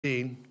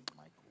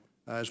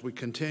As we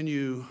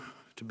continue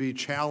to be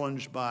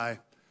challenged by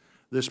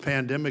this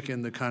pandemic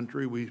in the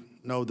country, we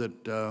know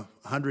that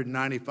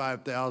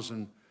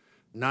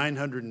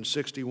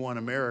 195,961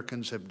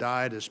 Americans have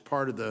died as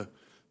part of the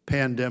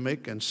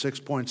pandemic, and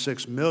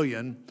 6.6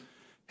 million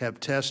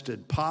have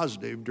tested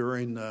positive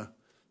during the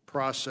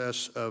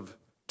process of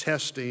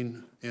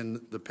testing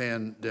in the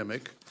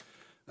pandemic.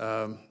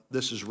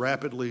 This is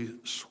rapidly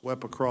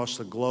swept across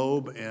the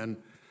globe, and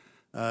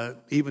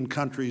even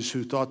countries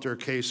who thought their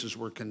cases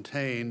were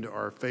contained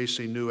are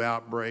facing new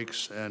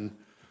outbreaks and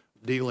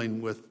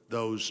dealing with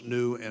those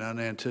new and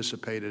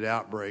unanticipated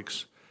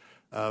outbreaks.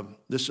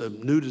 This is a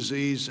new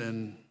disease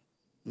in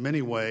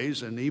many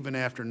ways, and even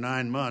after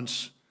 9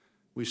 months,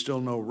 we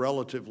still know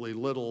relatively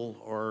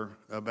little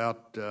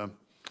about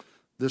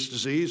this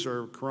disease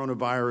or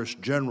coronavirus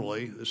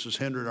generally. This has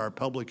hindered our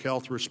public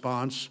health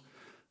response.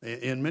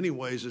 In many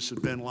ways, this has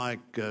been like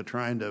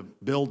trying to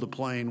build the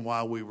plane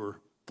while we were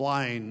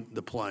flying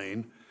the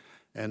plane,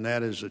 and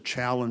that is a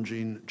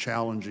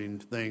challenging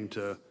thing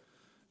to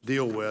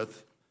deal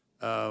with.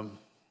 That's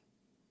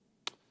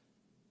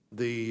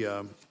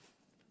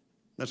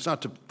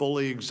not to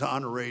fully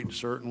exonerate,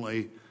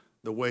 certainly,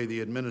 the way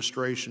the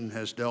administration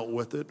has dealt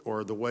with it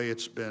or the way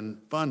it's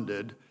been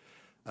funded,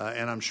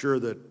 and I'm sure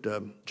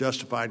that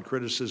justified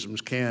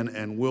criticisms can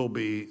and will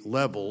be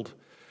leveled.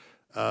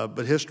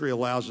 But history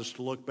allows us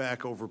to look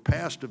back over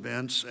past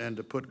events and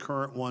to put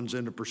current ones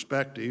into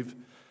perspective.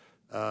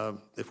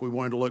 If we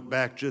wanted to look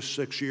back just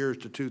 6 years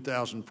to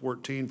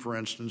 2014, for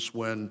instance,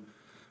 when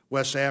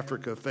West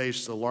Africa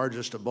faced the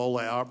largest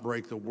Ebola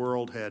outbreak the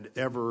world had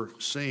ever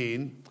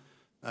seen,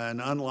 and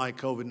unlike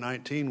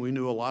COVID-19, we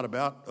knew a lot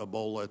about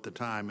Ebola at the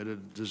time. It had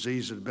a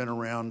disease that had been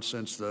around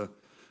since the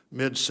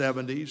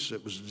mid-'70s.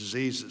 It was a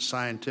disease that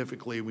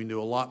scientifically we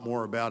knew a lot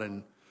more about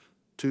in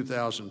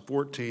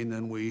 2014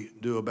 than we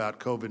do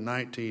about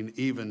COVID-19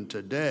 even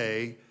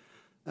today,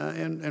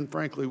 and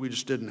frankly, we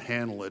just didn't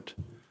handle it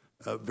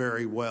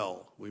very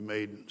well. We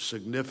made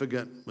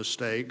significant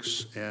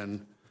mistakes,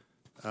 and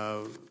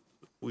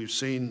we've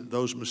seen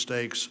those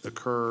mistakes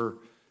occur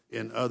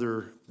in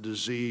other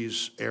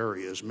disease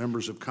areas.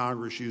 Members of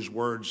Congress used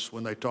words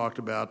when they talked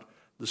about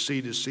the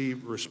CDC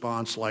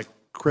response like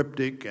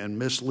cryptic and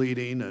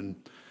misleading, and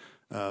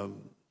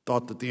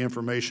thought that the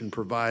information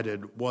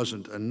provided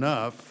wasn't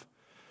enough.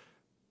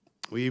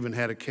 We even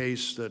had a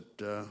case that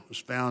was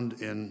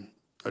found in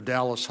a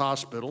Dallas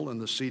hospital,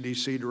 and the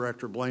CDC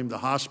director blamed the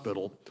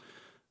hospital.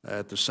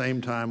 At the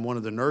same time, one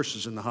of the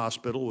nurses in the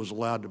hospital was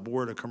allowed to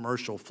board a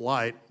commercial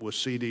flight with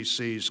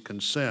CDC's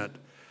consent.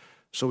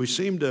 So we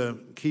seem to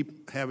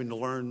keep having to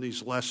learn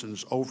these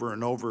lessons over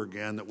and over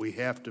again, that we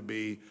have to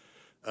be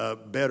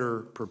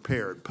better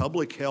prepared.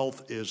 Public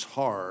health is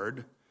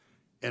hard,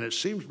 and it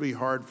seems to be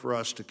hard for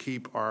us to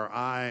keep our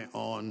eye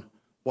on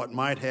what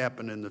might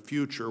happen in the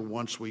future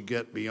once we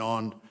get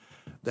beyond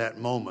that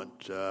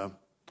moment.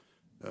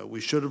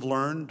 We should have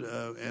learned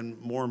and,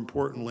 more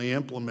importantly,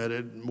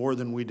 implemented more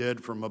than we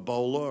did from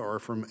Ebola or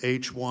from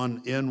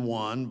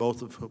H1N1,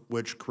 both of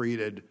which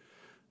created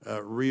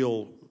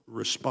real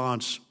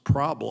response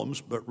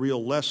problems, but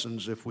real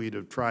lessons if we'd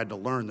have tried to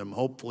learn them.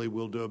 Hopefully,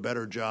 we'll do a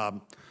better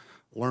job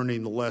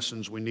learning the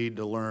lessons we need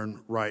to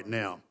learn right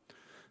now.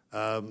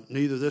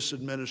 Neither this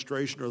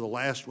administration or the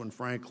last one,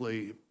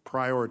 frankly,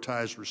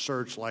 prioritized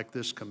research like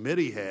this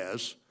committee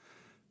has,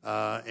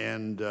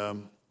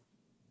 and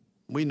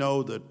we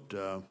know that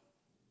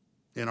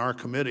in our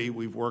committee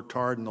we've worked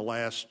hard in the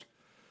last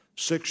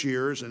 6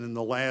 years and in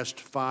the last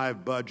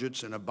 5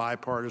 budgets in a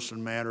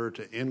bipartisan manner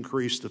to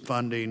increase the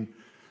funding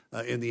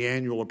in the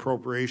annual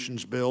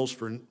appropriations bills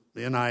for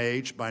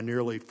NIH by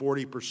nearly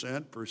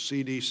 40%, for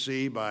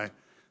CDC by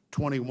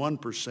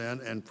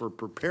 21%, and for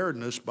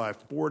preparedness by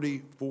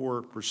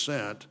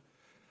 44%.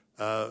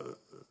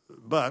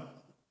 But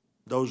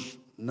those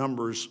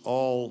numbers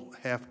all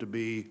have to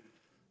be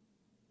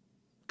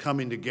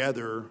coming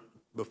together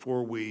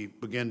before we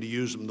begin to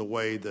use them the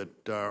way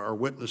that our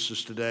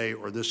witnesses today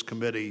or this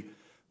committee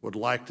would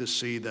like to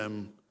see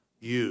them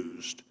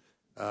used.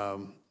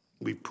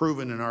 We've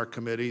proven in our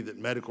committee that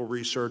medical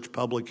research,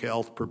 public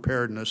health,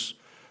 preparedness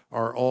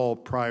are all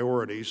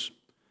priorities.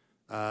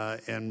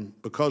 And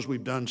because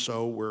we've done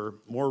so, we're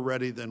more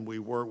ready than we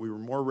were. We were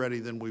more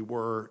ready than we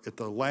were at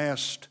the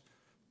last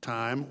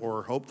time,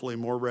 or hopefully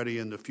more ready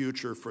in the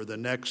future for the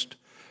next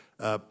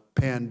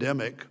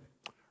pandemic.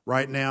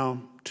 Right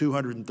now,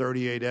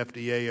 238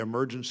 FDA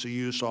emergency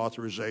use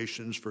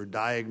authorizations for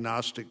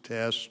diagnostic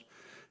tests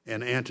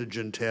and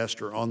antigen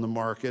tests are on the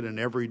market, and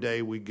every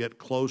day we get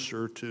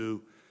closer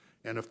to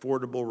an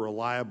affordable,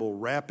 reliable,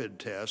 rapid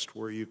test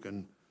where you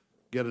can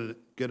get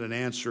an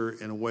answer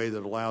in a way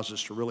that allows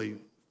us to really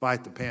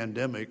fight the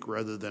pandemic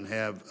rather than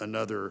have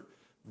another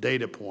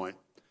data point.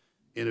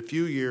 In a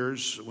few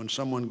years, when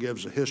someone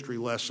gives a history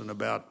lesson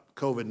about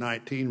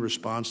COVID-19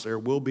 response, there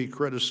will be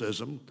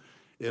criticism.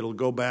 It'll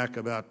go back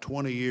about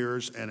 20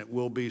 years, and it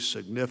will be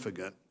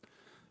significant.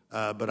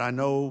 But I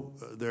know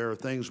there are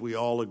things we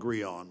all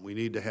agree on. We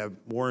need to have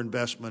more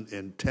investment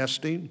in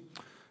testing.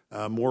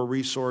 more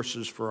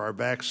resources for our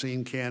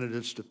vaccine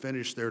candidates to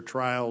finish their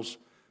trials,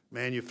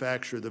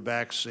 manufacture the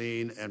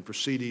vaccine, and for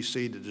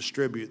CDC to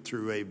distribute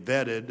through a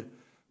vetted,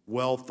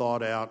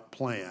 well-thought-out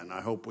plan.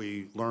 I hope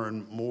we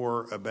learn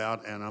more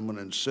about, and I'm going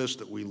to insist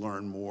that we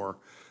learn more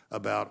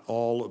about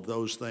all of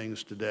those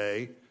things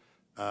today.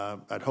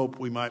 I'd hope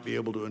we might be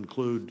able to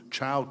include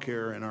child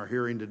care in our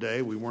hearing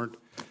today. We weren't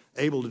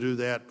able to do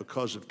that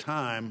because of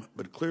time,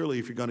 but clearly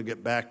if you're going to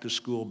get back to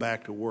school,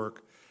 back to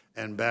work,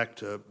 and back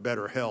to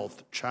better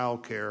health,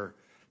 child care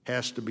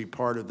has to be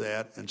part of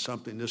that and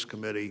something this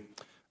committee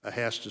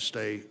has to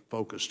stay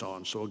focused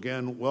on. So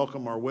again,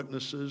 welcome our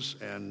witnesses,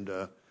 and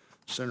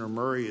Senator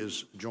Murray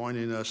is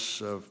joining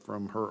us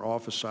from her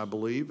office, I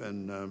believe,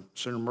 and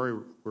Senator Murray,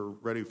 we're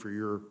ready for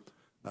your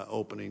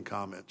opening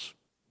comments.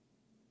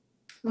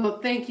 Well,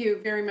 thank you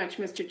very much,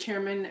 Mr.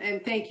 Chairman,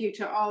 and thank you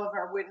to all of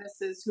our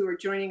witnesses who are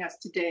joining us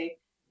today.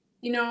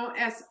 You know,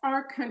 as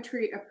our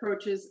country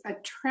approaches a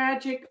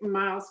tragic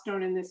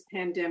milestone in this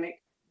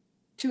pandemic,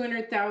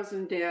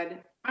 200,000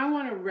 dead, I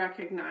want to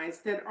recognize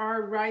that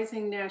our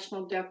rising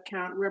national death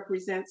count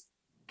represents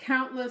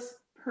countless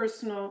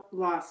personal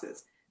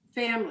losses.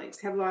 Families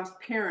have lost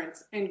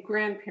parents and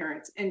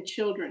grandparents and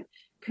children.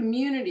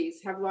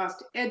 Communities have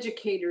lost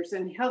educators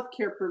and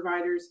healthcare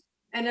providers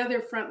and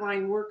other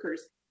frontline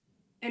workers.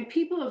 And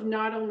people have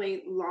not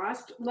only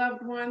lost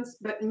loved ones,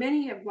 but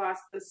many have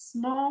lost the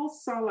small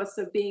solace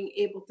of being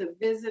able to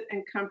visit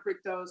and comfort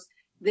those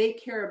they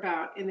care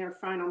about in their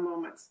final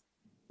moments.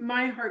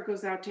 My heart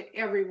goes out to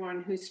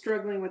everyone who's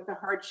struggling with the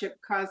hardship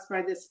caused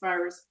by this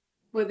virus,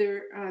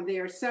 whether they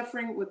are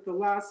suffering with the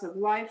loss of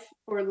life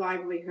or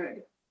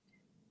livelihood.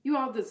 You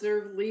all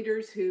deserve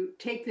leaders who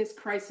take this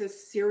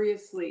crisis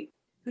seriously,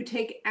 who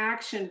take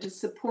action to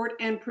support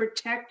and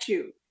protect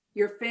you,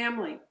 your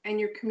family,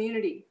 and your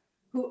community,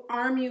 who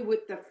arm you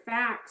with the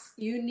facts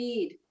you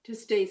need to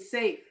stay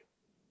safe.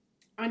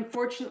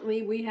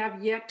 Unfortunately, we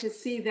have yet to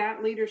see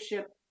that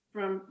leadership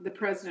from the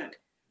president.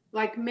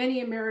 Like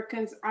many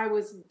Americans, I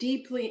was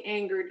deeply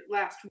angered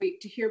last week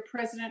to hear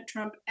President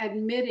Trump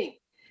admitting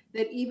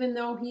that even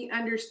though he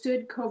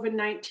understood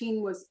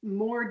COVID-19 was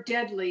more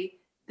deadly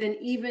than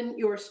even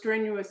your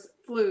strenuous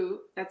flu,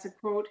 that's a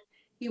quote,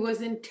 he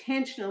was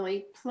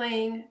intentionally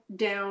playing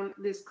down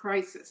this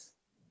crisis.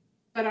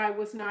 But I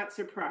was not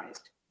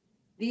surprised.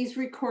 These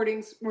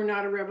recordings were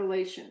not a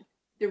revelation.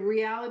 The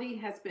reality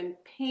has been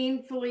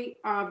painfully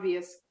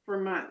obvious for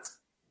months.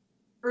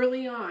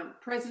 Early on,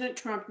 President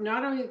Trump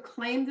not only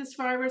claimed this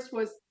virus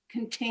was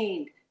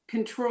contained,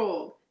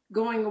 controlled,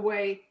 going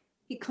away,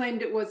 he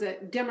claimed it was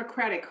a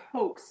Democratic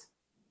hoax.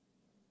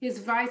 His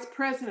vice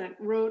president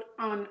wrote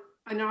on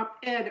an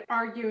op-ed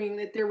arguing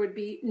that there would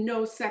be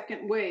no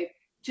second wave,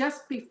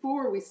 just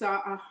before we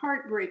saw a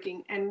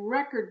heartbreaking and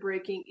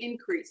record-breaking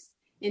increase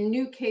in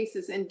new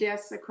cases and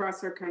deaths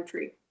across our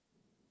country.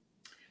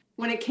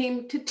 When it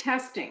came to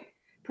testing,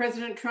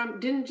 President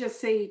Trump didn't just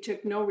say he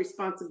took no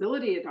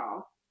responsibility at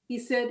all. He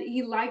said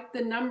he liked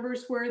the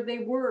numbers where they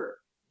were.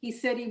 He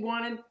said he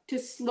wanted to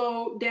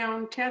slow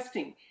down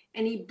testing,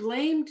 and he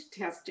blamed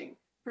testing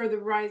for the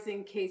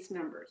rising case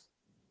numbers.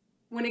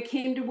 When it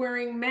came to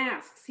wearing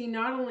masks, he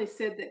not only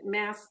said that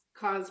masks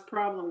cause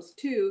problems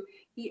too,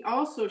 he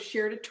also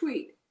shared a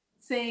tweet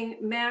saying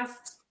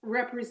masks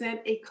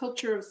represent a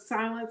culture of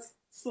silence,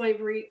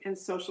 slavery, and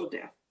social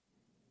death,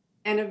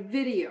 and a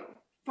video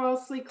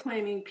falsely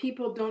claiming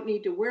people don't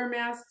need to wear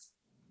masks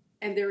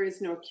and there is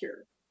no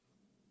cure.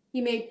 He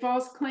made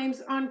false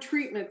claims on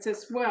treatments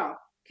as well,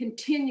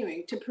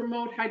 continuing to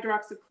promote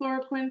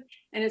hydroxychloroquine,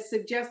 and has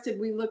suggested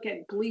we look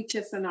at bleach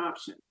as an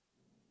option.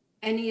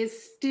 And he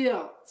is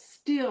still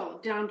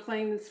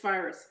downplaying this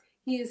virus.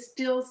 He is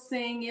still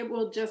saying it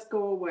will just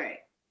go away.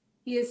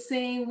 He is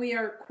saying we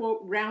are, quote,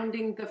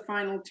 rounding the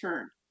final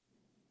turn.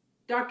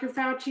 Dr.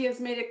 Fauci has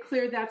made it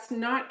clear that's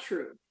not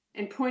true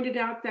and pointed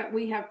out that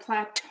we have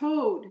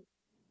plateaued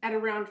at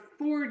around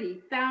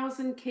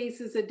 40,000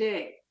 cases a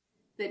day,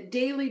 that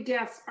daily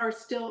deaths are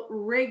still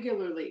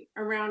regularly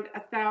around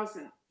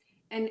 1,000.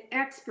 And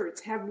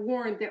experts have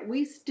warned that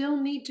we still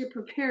need to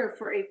prepare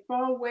for a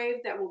fall wave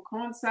that will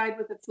coincide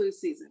with the flu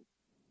season.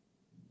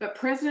 But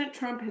President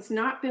Trump has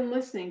not been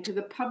listening to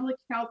the public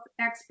health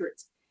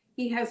experts.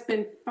 He has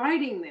been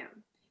fighting them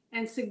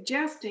and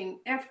suggesting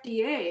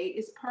FDA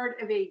is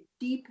part of a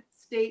deep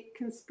state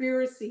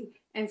conspiracy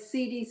and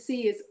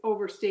CDC is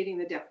overstating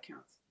the death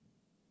counts.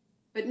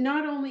 But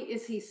not only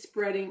is he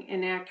spreading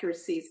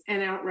inaccuracies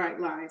and outright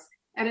lies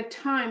at a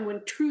time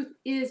when truth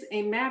is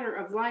a matter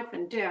of life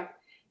and death,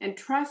 and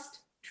trust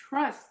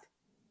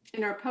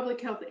in our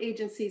public health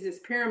agencies is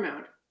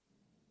paramount,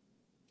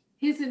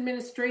 his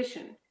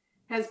administration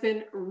has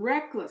been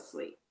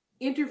recklessly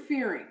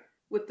interfering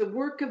with the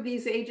work of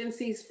these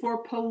agencies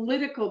for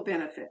political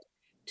benefit,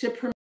 to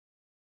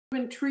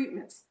promote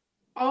treatments,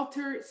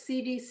 alter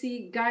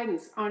CDC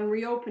guidance on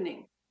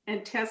reopening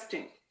and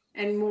testing,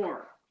 and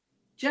more.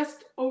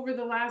 Just over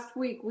the last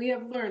week, we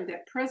have learned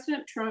that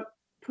President Trump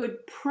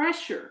put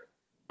pressure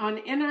on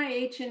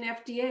NIH and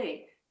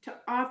FDA to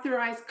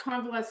authorize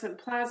convalescent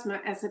plasma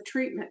as a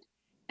treatment,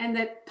 and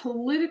that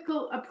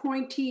political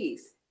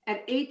appointees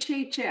at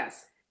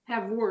HHS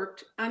have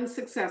worked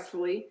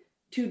unsuccessfully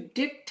to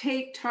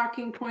dictate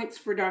talking points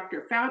for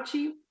Dr.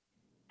 Fauci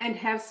and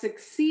have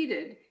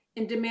succeeded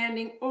in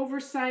demanding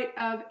oversight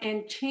of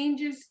and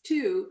changes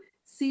to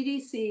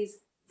CDC's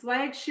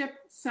flagship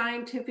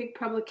scientific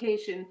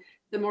publication,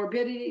 the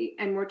Morbidity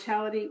and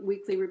Mortality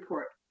Weekly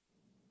Report.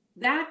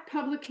 That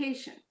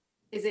publication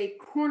is a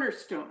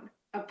cornerstone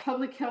of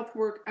public health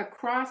work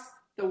across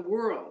the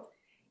world.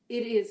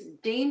 It is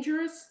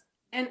dangerous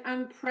and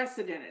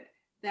unprecedented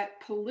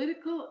that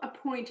political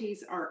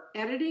appointees are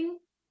editing,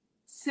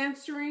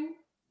 censoring,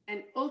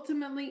 and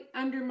ultimately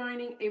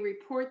undermining a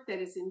report that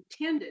is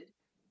intended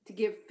to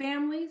give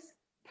families,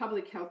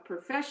 public health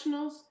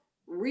professionals,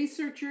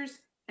 researchers,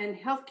 and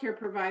healthcare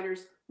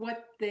providers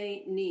what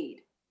they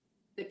need: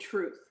 the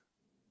truth.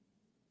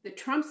 The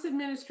Trump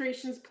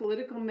administration's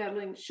political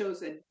meddling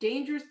shows a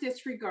dangerous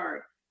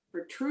disregard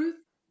for truth,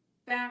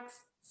 facts,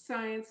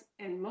 science,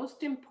 and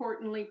most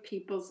importantly,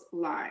 people's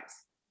lives.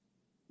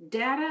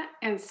 Data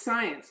and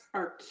science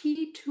are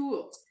key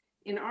tools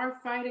in our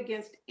fight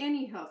against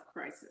any health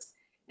crisis,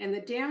 and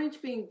the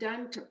damage being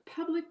done to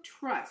public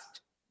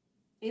trust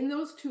in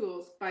those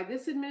tools by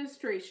this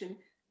administration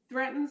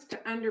threatens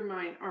to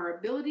undermine our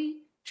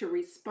ability to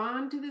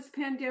respond to this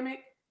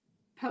pandemic,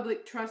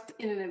 public trust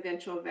in an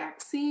eventual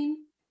vaccine,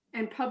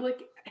 and public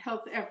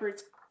health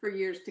efforts for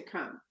years to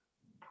come.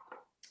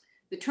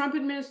 The Trump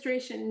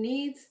administration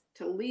needs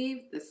to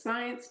leave the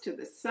science to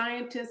the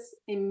scientists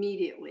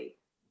immediately.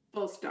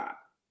 Full stop.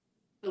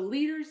 The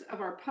leaders of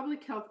our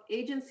public health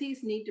agencies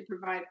need to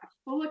provide a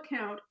full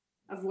account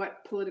of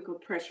what political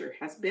pressure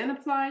has been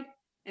applied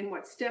and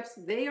what steps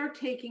they are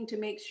taking to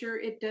make sure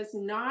it does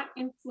not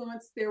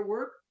influence their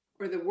work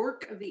or the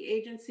work of the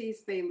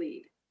agencies they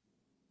lead.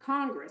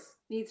 Congress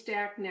needs to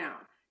act now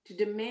to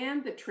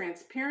demand the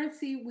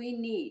transparency we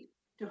need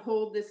to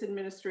hold this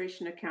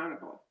administration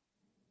accountable.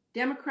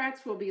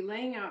 Democrats will be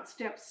laying out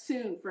steps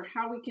soon for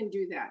how we can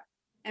do that.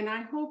 And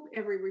I hope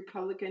every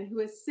Republican who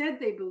has said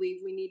they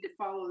believe we need to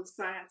follow the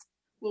science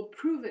will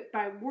prove it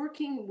by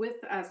working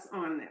with us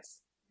on this.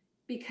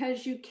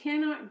 Because you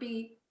cannot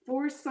be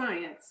for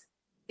science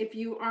if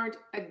you aren't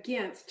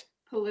against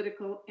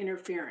political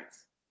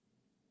interference.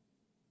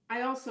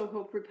 I also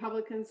hope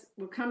Republicans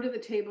will come to the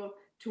table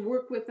to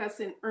work with us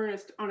in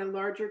earnest on a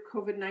larger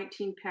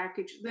COVID-19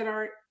 package that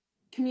our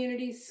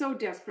communities so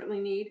desperately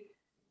need.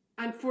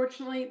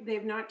 Unfortunately,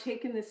 they've not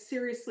taken this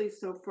seriously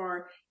so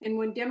far, and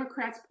when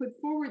Democrats put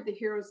forward the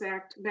HEROES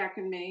Act back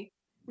in May,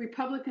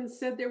 Republicans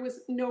said there was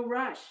no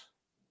rush.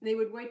 They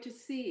would wait to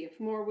see if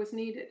more was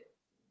needed.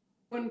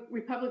 When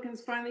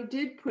Republicans finally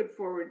did put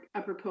forward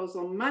a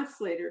proposal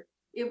months later,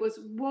 it was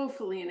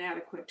woefully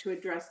inadequate to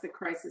address the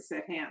crisis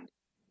at hand.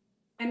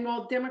 And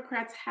while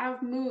Democrats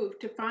have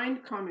moved to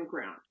find common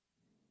ground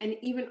and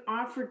even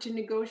offered to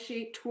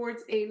negotiate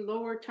towards a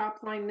lower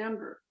top-line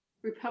number,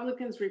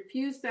 Republicans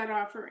refused that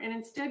offer and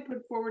instead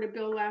put forward a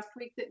bill last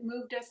week that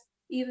moved us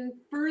even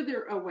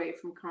further away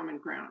from common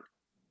ground.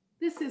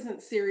 This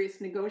isn't serious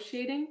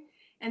negotiating,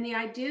 and the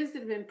ideas that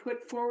have been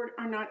put forward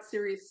are not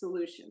serious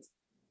solutions.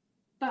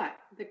 But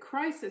the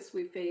crisis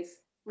we face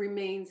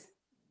remains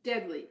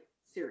deadly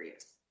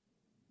serious.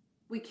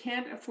 We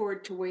can't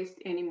afford to waste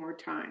any more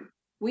time.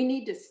 We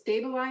need to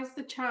stabilize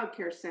the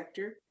childcare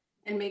sector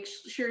and make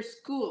sure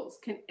schools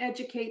can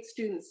educate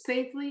students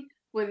safely,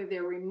 whether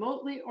they're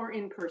remotely or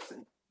in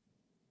person.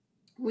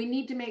 We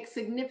need to make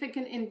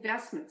significant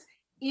investments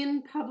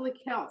in public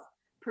health,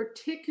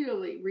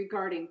 particularly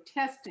regarding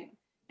testing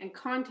and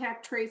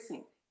contact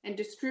tracing and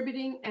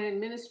distributing and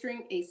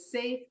administering a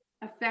safe,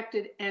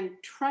 effective, and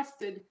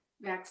trusted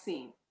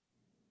vaccine.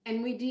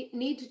 And we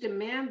need to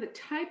demand the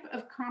type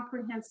of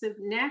comprehensive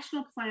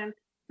national plan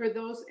for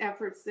those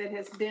efforts that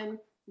has been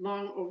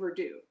long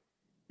overdue.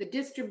 The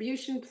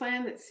distribution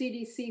plan that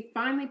CDC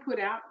finally put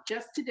out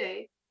just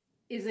today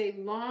is a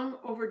long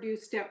overdue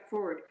step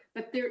forward,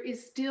 but there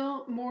is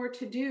still more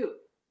to do.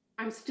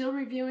 I'm still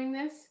reviewing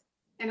this,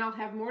 and I'll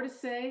have more to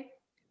say,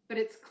 but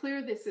it's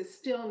clear this is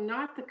still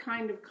not the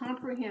kind of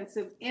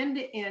comprehensive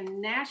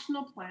end-to-end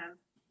national plan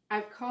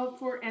I've called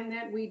for and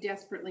that we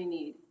desperately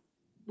need.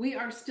 We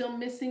are still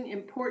missing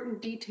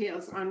important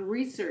details on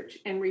research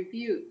and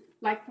review,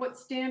 like what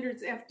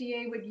standards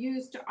FDA would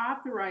use to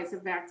authorize a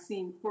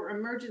vaccine for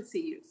emergency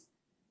use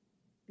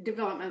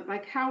development,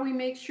 like how we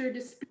make sure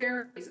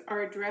disparities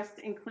are addressed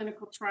in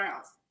clinical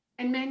trials,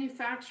 and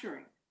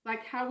manufacturing,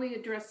 like how we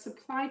address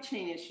supply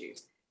chain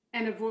issues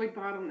and avoid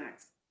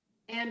bottlenecks.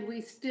 And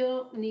we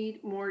still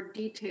need more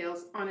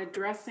details on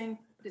addressing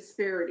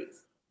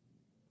disparities.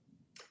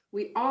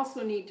 We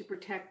also need to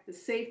protect the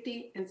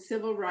safety and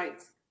civil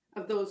rights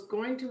of those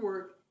going to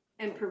work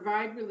and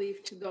provide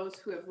relief to those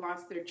who have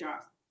lost their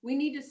jobs. We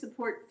need to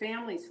support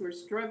families who are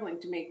struggling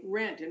to make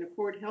rent and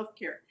afford health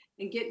care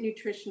and get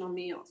nutritional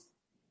meals.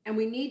 And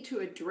we need to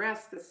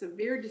address the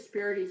severe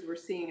disparities we're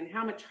seeing and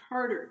how much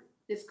harder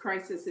this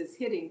crisis is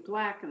hitting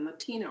Black and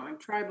Latino and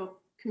tribal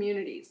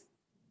communities.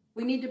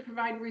 We need to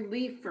provide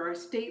relief for our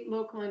state,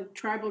 local, and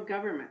tribal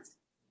governments.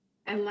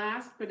 And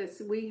last, but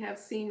as we have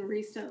seen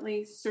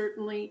recently,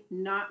 certainly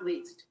not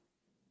least,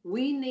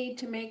 we need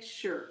to make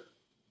sure,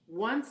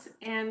 once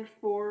and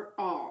for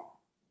all,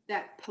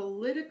 that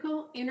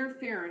political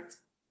interference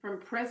from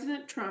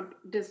President Trump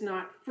does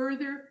not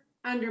further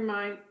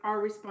undermine our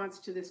response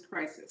to this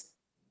crisis.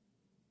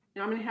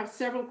 Now, I'm going to have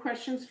several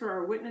questions for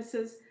our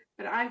witnesses,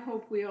 but I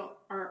hope we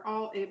are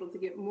all able to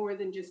get more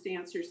than just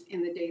answers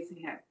in the days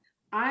ahead.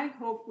 I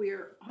hope we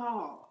are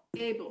all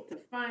able to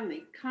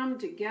finally come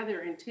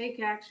together and take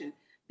action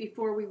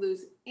before we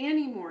lose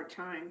any more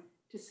time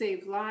to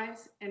save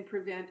lives and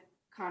prevent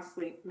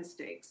costly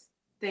mistakes.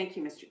 Thank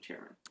you, Mr.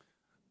 Chairman.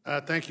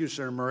 Thank you,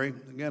 Senator Murray.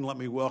 Again, let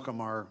me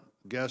welcome our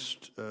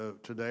guests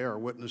today, our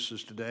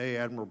witnesses today.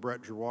 Admiral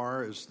Brett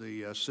Giroir is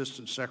the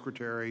Assistant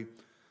Secretary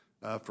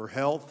for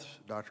Health.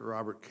 Dr.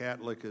 Robert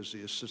Kadlec is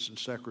the Assistant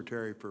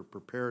Secretary for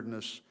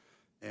Preparedness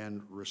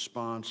and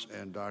Response,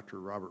 and Dr.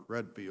 Robert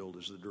Redfield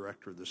is the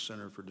Director of the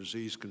Center for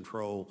Disease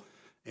Control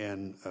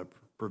and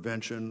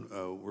Prevention.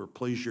 We're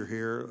pleased you're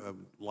here. I'd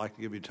like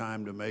to give you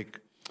time to make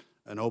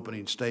an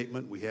opening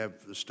statement. We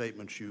have the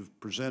statements you've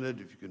presented.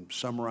 If you can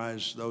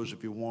summarize those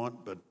if you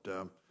want, but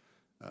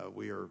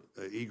we are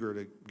eager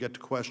to get to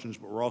questions,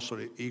 but we're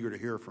also eager to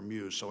hear from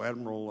you. So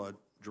Admiral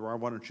Giroir,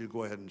 why don't you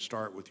go ahead and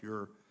start with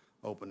your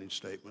opening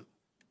statement.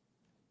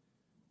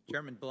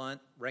 Chairman Blunt,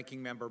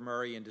 Ranking Member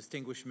Murray, and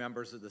distinguished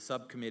members of the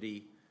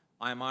subcommittee,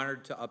 I am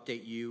honored to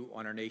update you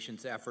on our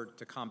nation's effort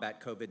to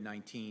combat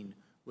COVID-19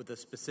 with a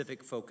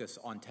specific focus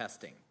on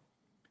testing.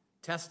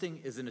 Testing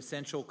is an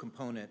essential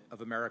component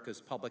of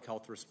America's public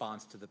health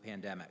response to the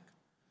pandemic.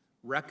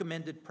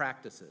 Recommended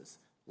practices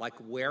like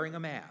wearing a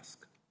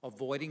mask,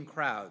 avoiding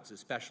crowds,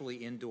 especially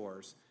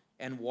indoors,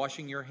 and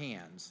washing your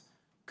hands,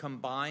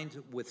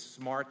 combined with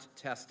smart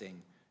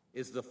testing,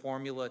 is the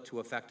formula to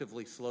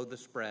effectively slow the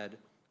spread,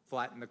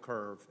 flatten the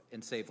curve,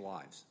 and save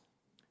lives.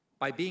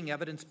 By being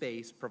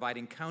evidence-based,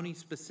 providing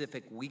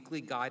county-specific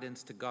weekly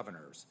guidance to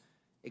governors,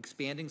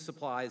 expanding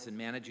supplies and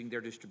managing their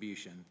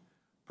distribution,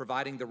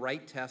 providing the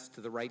right test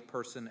to the right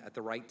person at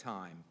the right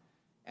time,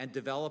 and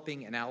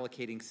developing and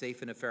allocating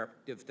safe and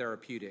effective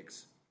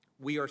therapeutics,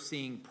 we are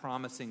seeing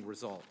promising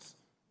results.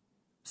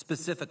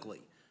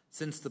 Specifically,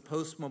 since the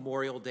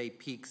post-Memorial Day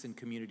peaks in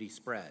community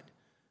spread,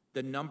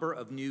 the number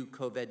of new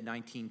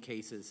COVID-19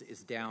 cases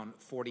is down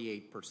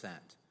 48%.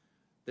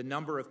 The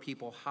number of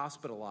people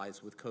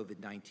hospitalized with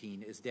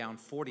COVID-19 is down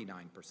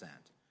 49%.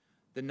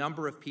 The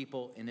number of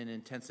people in an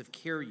intensive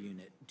care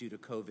unit due to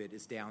COVID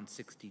is down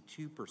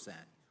 62%.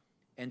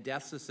 And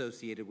deaths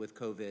associated with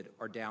COVID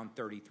are down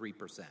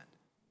 33%.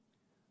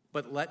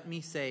 But let me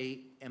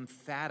say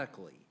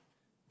emphatically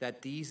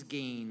that these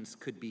gains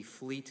could be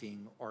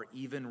fleeting or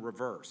even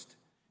reversed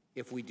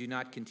if we do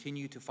not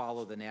continue to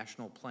follow the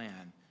national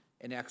plan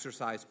and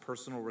exercise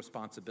personal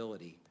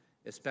responsibility,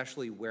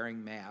 especially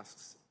wearing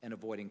masks and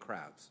avoiding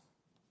crowds.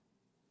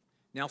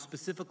 Now,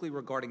 specifically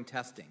regarding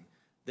testing,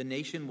 the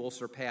nation will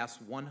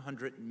surpass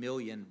 100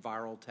 million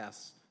viral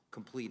tests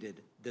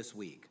completed this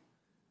week.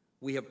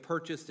 We have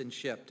purchased and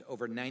shipped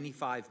over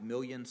 95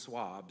 million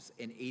swabs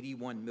and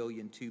 81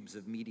 million tubes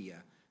of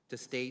media to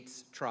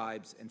states,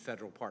 tribes, and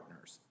federal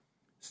partners.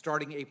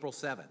 Starting April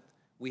 7th,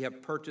 we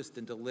have purchased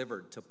and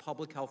delivered to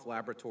public health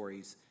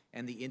laboratories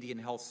and the Indian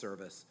Health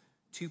Service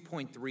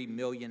 2.3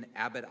 million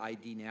Abbott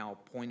ID Now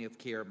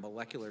point-of-care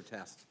molecular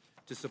tests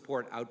to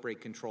support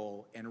outbreak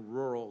control and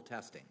rural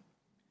testing.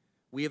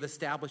 We have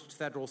established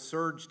federal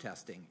surge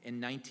testing in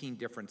 19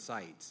 different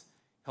sites,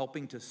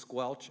 helping to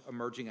squelch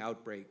emerging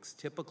outbreaks,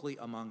 typically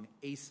among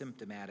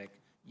asymptomatic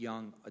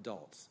young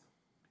adults.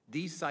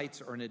 These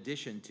sites are in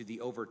addition to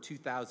the over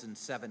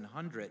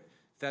 2,700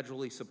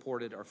 federally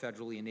supported or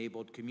federally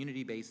enabled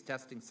community-based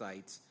testing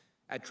sites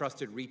at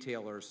trusted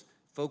retailers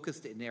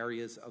focused in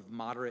areas of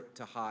moderate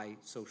to high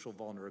social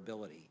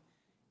vulnerability,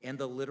 and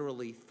the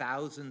literally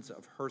thousands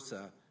of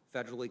HRSA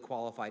federally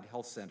qualified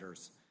health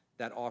centers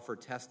that offer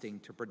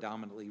testing to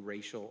predominantly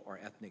racial or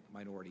ethnic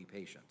minority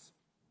patients.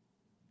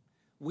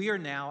 We are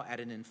now at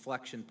an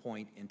inflection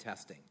point in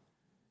testing.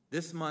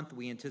 This month,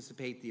 we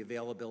anticipate the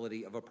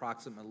availability of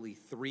approximately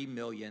 3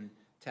 million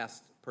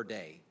tests per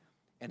day,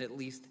 and at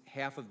least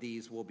half of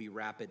these will be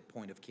rapid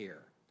point of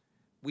care.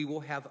 We will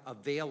have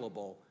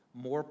available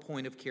more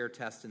point-of-care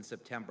tests in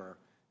September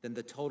than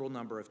the total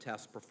number of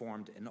tests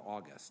performed in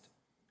August.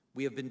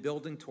 We have been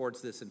building towards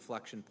this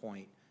inflection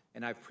point,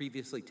 and I've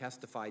previously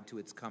testified to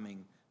its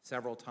coming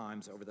several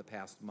times over the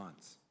past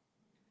months.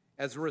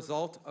 As a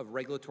result of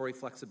regulatory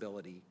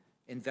flexibility,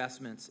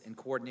 investments, and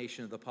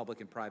coordination of the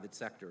public and private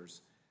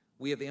sectors,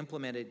 we have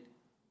implemented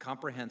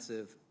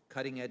comprehensive,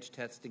 cutting-edge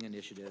testing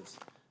initiatives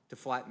to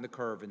flatten the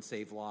curve and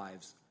save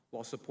lives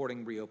while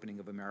supporting reopening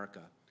of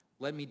America.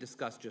 Let me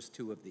discuss just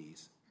two of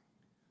these.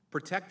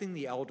 Protecting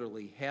the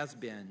elderly has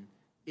been,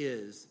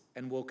 is,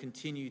 and will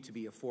continue to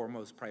be a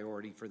foremost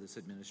priority for this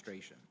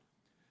administration.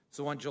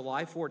 So on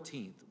July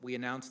 14th, we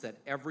announced that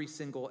every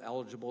single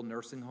eligible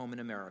nursing home in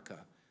America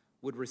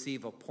would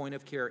receive a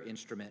point-of-care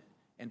instrument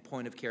and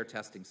point-of-care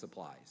testing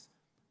supplies.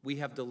 We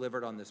have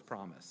delivered on this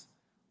promise.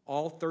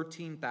 All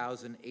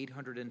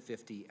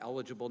 13,850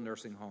 eligible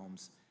nursing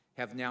homes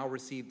have now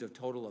received a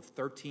total of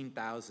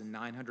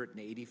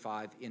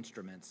 13,985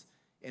 instruments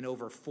and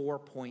over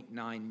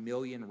 4.9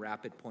 million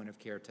rapid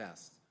point-of-care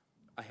tests,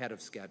 ahead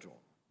of schedule.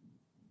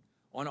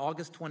 On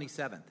August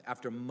 27th,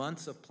 after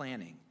months of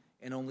planning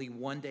and only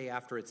one day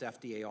after its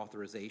FDA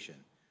authorization,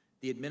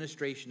 the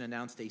administration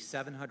announced a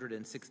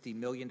 $760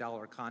 million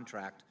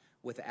contract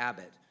with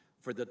Abbott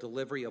for the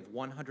delivery of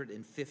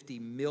 150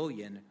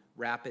 million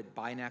rapid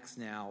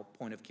BinaxNOW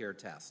point-of-care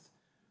tests.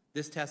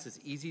 This test is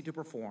easy to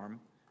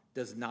perform,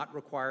 does not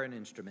require an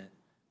instrument,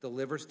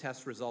 delivers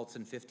test results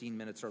in 15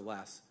 minutes or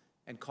less,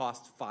 and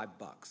costs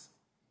 $5.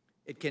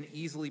 It can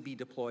easily be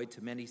deployed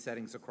to many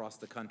settings across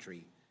the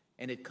country,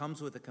 and it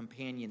comes with a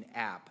companion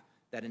app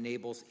that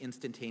enables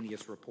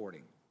instantaneous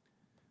reporting.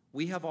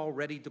 We have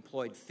already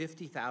deployed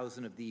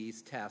 50,000 of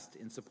these tests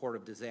in support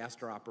of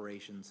disaster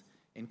operations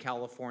in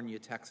California,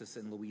 Texas,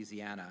 and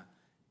Louisiana,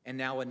 and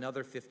now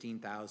another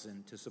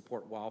 15,000 to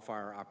support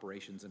wildfire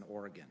operations in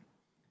Oregon.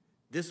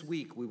 This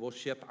week, we will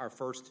ship our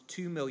first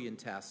 2 million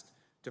tests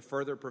to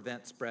further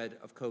prevent spread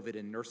of COVID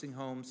in nursing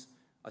homes,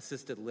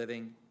 assisted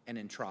living, and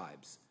in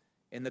tribes.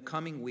 In the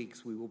coming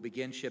weeks, we will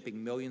begin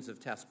shipping millions of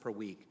tests per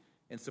week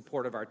in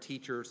support of our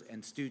teachers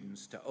and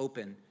students to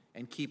open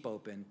and keep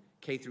open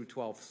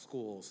K-12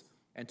 schools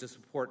and to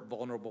support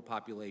vulnerable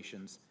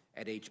populations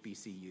at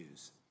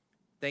HBCUs.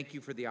 Thank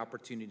you for the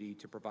opportunity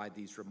to provide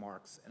these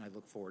remarks, and I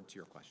look forward to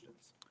your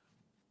questions.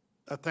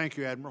 Thank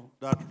you, Admiral.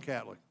 Dr.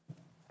 Kadlec.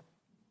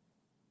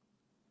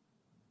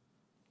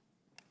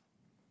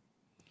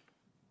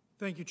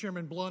 Thank you,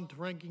 Chairman Blunt,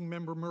 Ranking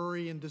Member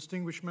Murray, and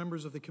distinguished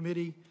members of the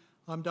committee.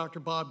 I'm Dr.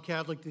 Bob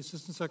Kadlec, the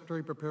Assistant Secretary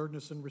of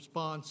Preparedness and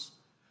Response.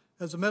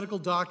 As a medical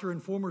doctor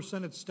and former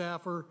Senate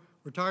staffer,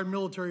 retired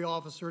military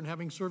officer, and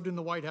having served in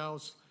the White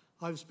House,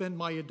 I've spent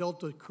my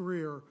adult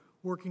career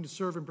working to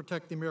serve and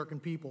protect the American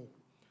people.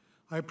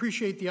 I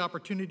appreciate the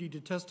opportunity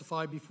to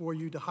testify before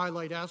you to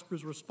highlight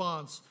ASPR's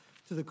response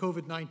to the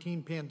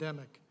COVID-19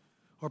 pandemic,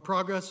 our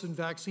progress in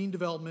vaccine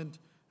development,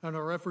 and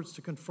our efforts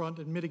to confront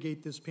and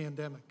mitigate this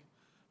pandemic.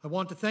 I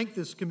want to thank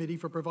this committee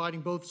for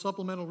providing both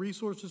supplemental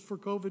resources for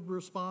COVID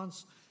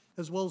response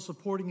as well as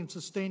supporting and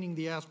sustaining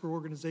the ASPR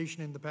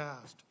organization in the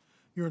past.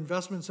 Your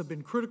investments have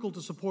been critical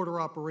to support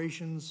our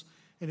operations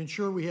and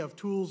ensure we have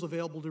tools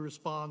available to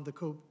respond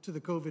to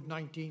the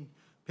COVID-19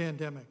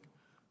 pandemic.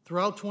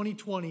 Throughout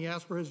 2020,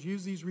 ASPR has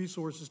used these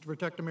resources to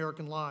protect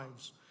American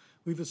lives.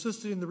 We've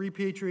assisted in the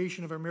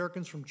repatriation of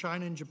Americans from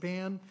China and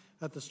Japan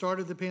at the start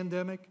of the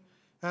pandemic.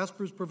 ASPR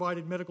has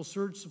provided medical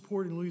surge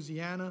support in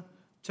Louisiana,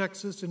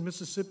 Texas, and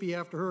Mississippi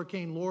after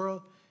Hurricane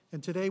Laura,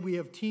 and today we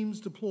have teams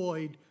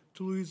deployed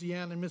to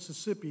Louisiana and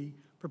Mississippi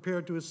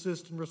prepared to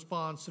assist in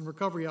response and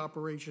recovery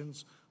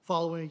operations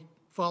following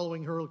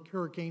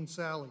Hurricane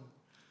Sally.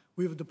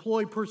 We have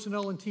deployed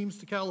personnel and teams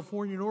to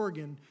California and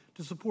Oregon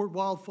to support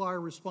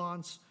wildfire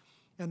response,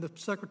 and the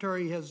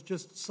Secretary has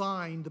just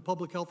signed the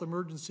public health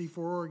emergency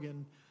for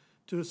Oregon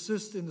to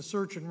assist in the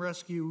search and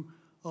rescue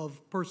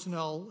of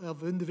personnel,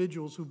 of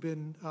individuals who've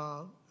been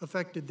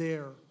affected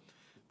there.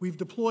 We've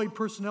deployed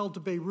personnel to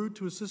Beirut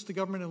to assist the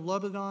government in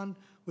Lebanon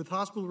with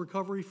hospital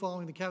recovery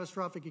following the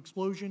catastrophic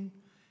explosion.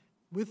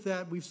 With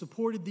that, we've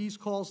supported these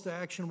calls to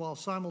action while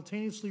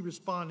simultaneously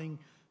responding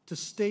to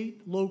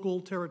state, local,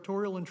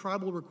 territorial, and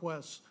tribal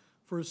requests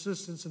for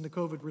assistance in the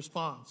COVID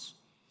response.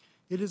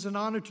 It is an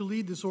honor to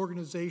lead this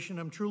organization.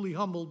 I'm truly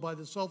humbled by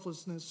the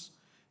selflessness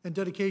and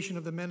dedication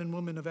of the men and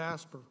women of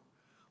ASPR.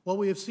 While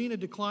we have seen a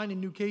decline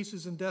in new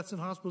cases and deaths and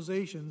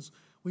hospitalizations,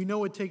 we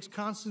know it takes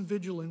constant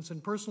vigilance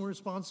and personal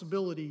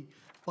responsibility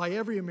by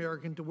every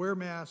American to wear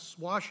masks,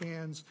 wash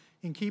hands,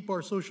 and keep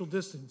our social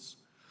distance.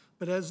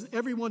 But as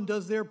everyone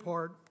does their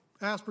part,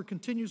 ASPR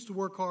continues to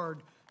work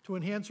hard to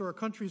enhance our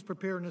country's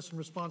preparedness and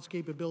response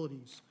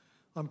capabilities.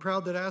 I'm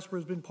proud that ASPR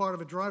has been part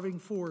of a driving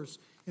force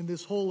in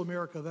this whole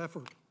America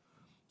effort.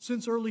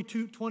 Since early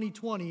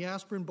 2020,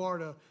 ASPR and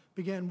BARDA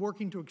began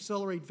working to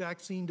accelerate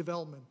vaccine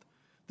development.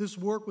 This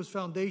work was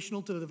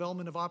foundational to the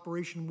development of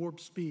Operation Warp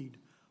Speed,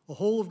 a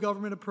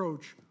whole-of-government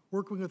approach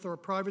working with our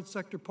private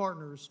sector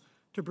partners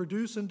to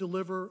produce and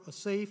deliver a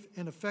safe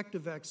and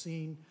effective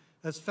vaccine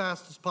as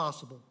fast as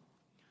possible.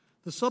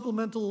 The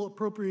supplemental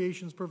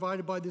appropriations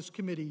provided by this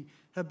committee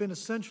have been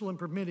essential in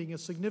permitting a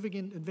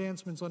significant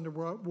advancements under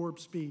Warp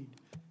Speed.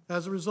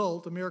 As a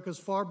result, America is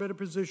far better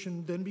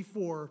positioned than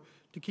before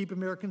to keep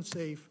Americans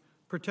safe,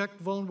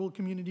 protect vulnerable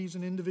communities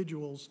and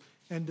individuals,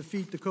 and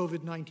defeat the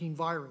COVID-19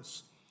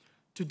 virus.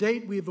 To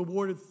date, we have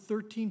awarded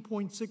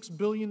 $13.6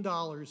 billion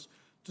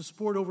to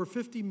support over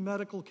 50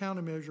 medical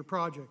countermeasure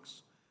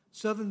projects.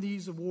 7 of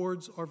these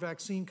awards are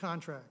vaccine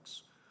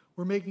contracts.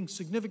 We're making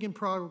significant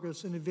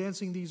progress in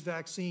advancing these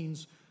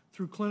vaccines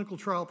through clinical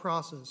trial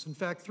process. In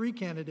fact, 3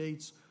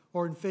 candidates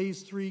are in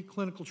phase 3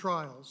 clinical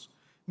trials,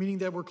 meaning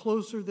that we're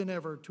closer than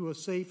ever to a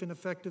safe and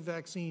effective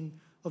vaccine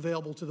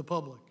available to the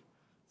public.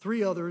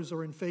 3 others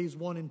are in phase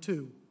 1 and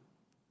 2.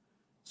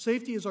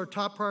 Safety is our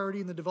top priority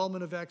in the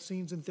development of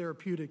vaccines and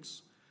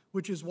therapeutics,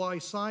 which is why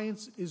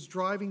science is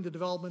driving the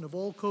development of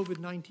all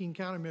COVID-19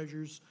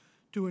 countermeasures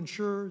to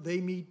ensure they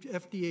meet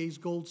FDA's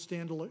gold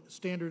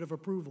standard of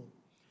approval.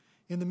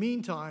 In the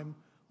meantime,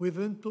 we've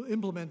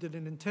implemented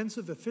an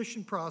intensive,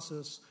 efficient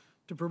process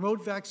to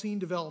promote vaccine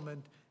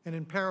development and,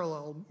 in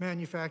parallel,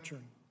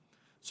 manufacturing.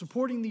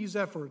 Supporting these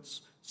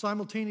efforts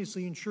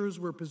simultaneously ensures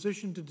we're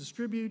positioned to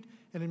distribute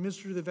and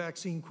administer the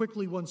vaccine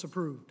quickly once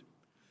approved.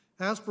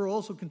 ASPR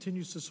also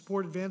continues to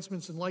support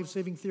advancements in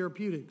life-saving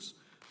therapeutics.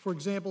 For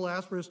example,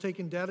 ASPR has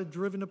taken a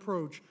data-driven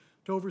approach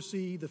to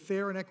oversee the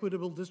fair and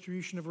equitable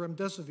distribution of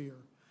remdesivir.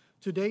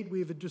 To date, we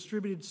have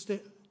distributed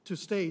to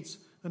states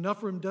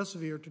enough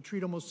remdesivir to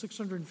treat almost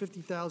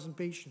 650,000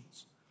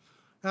 patients.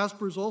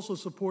 ASPR has also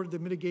supported the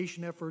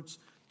mitigation efforts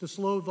to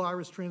slow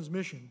virus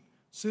transmission.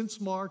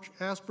 Since March,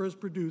 ASPR has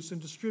produced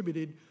and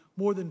distributed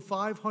more than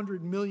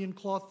 500 million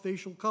cloth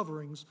facial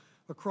coverings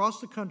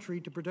across the country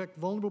to protect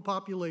vulnerable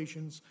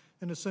populations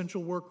and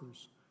essential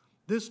workers.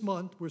 This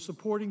month, we're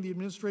supporting the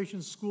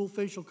administration's school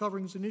facial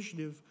coverings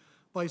initiative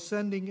by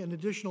sending an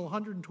additional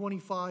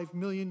 125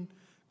 million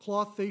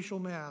cloth facial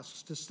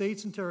masks to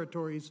states and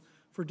territories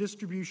for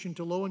distribution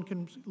to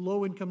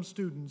low-income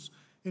students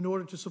in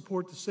order to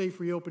support the safe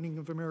reopening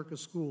of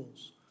America's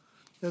schools.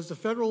 As the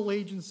federal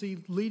agency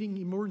leading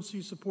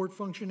emergency support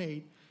function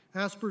 8,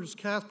 ASPR is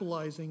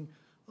capitalizing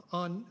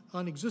on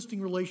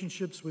existing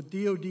relationships with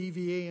DoD,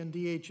 VA, and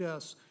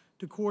DHS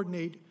to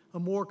coordinate a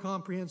more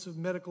comprehensive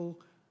medical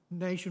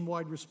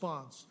nationwide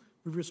response.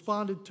 We've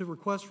responded to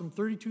requests from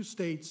 32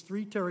 states,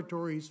 3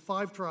 territories,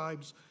 5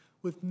 tribes,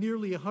 with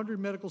nearly 100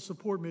 medical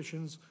support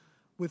missions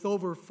with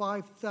over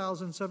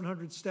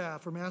 5,700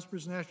 staff from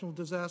ASPR's National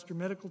Disaster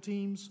Medical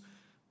Teams,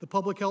 the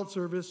Public Health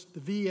Service, the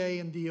VA,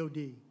 and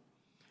DoD.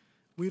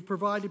 We've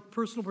provided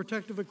personal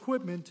protective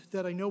equipment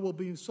that I know will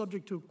be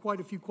subject to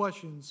quite a few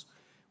questions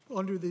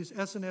under this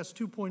SNS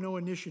 2.0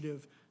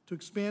 initiative to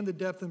expand the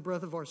depth and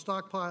breadth of our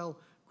stockpile,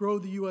 grow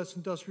the U.S.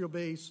 industrial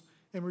base,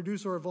 and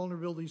reduce our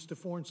vulnerabilities to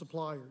foreign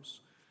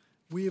suppliers.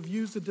 We have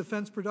used the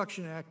Defense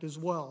Production Act as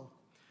well.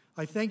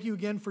 I thank you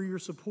again for your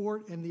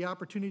support and the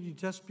opportunity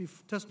to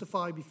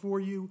testify before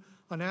you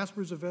on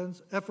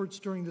ASPR's efforts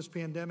during this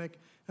pandemic,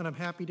 and I'm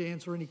happy to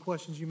answer any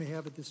questions you may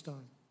have at this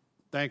time.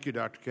 Thank you,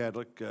 Dr.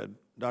 Kadlec.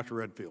 Dr.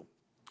 Redfield.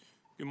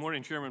 Good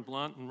morning, Chairman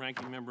Blunt and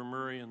Ranking Member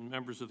Murray and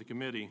members of the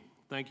committee.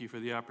 Thank you for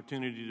the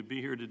opportunity to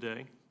be here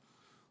today.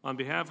 On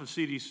behalf of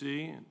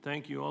CDC,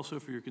 thank you also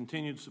for your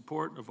continued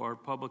support of our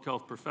public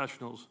health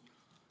professionals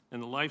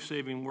and the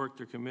life-saving work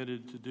they're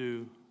committed to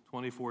do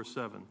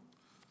 24/7.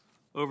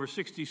 Over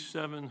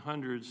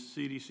 6,700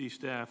 CDC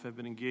staff have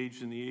been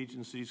engaged in the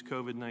agency's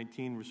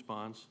COVID-19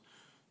 response,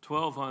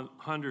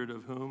 1,200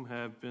 of whom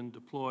have been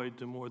deployed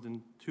to more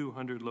than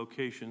 200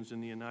 locations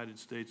in the United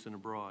States and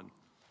abroad.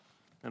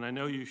 And I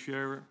know you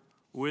share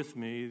with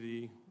me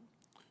the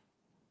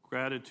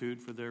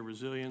gratitude for their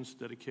resilience,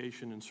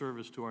 dedication, and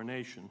service to our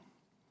nation.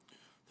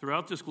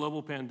 Throughout this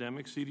global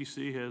pandemic,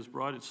 CDC has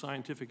brought its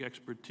scientific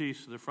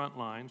expertise to the front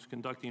lines,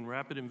 conducting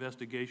rapid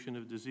investigation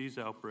of disease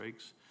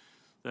outbreaks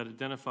that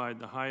identified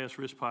the highest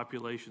risk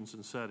populations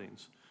and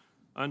settings.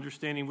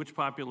 Understanding which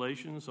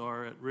populations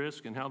are at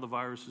risk and how the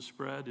virus is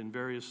spread in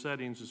various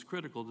settings is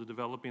critical to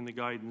developing the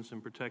guidance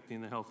and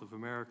protecting the health of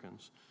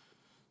Americans.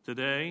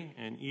 Today,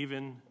 and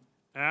even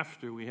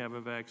after we have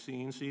a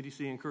vaccine,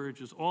 CDC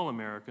encourages all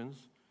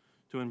Americans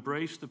to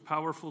embrace the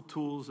powerful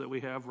tools that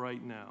we have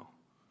right now,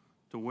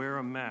 to wear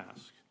a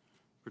mask,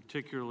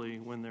 particularly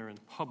when they're in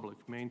public,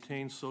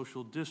 maintain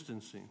social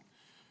distancing,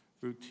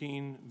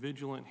 routine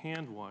vigilant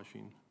hand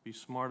washing, be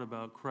smart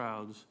about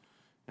crowds,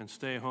 and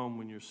stay home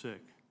when you're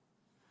sick.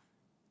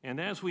 And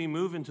as we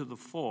move into the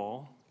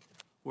fall,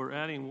 we're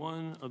adding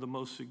one of the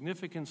most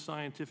significant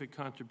scientific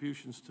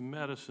contributions to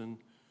medicine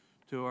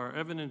to our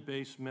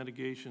evidence-based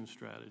mitigation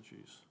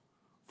strategies,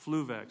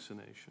 flu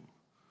vaccination.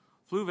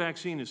 Flu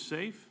vaccine is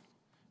safe,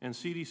 and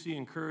CDC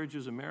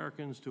encourages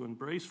Americans to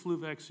embrace flu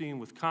vaccine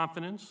with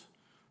confidence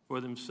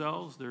for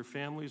themselves, their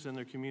families, and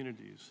their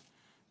communities.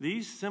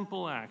 These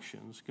simple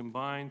actions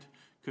combined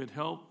could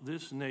help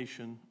this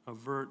nation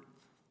avert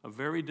a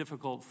very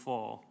difficult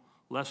fall,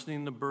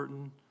 lessening the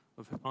burden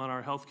on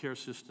our healthcare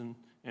system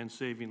and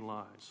saving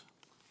lives.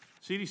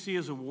 CDC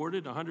has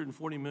awarded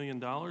 $140 million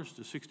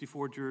to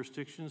 64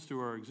 jurisdictions through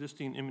our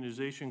existing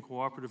immunization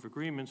cooperative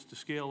agreements to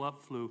scale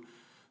up flu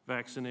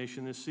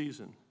vaccination this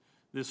season.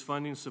 This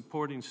funding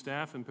supporting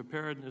staff and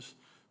preparedness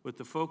with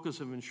the focus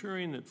of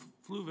ensuring that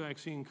flu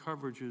vaccine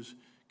coverages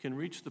can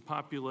reach the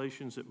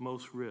populations at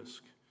most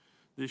risk.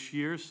 This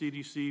year,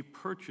 CDC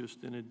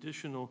purchased an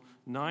additional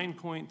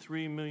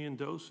 9.3 million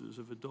doses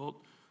of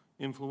adult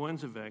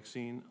influenza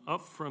vaccine,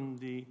 up from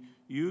the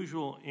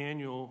usual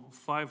annual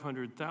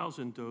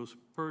 500,000 dose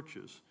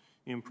purchase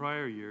in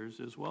prior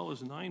years, as well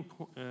as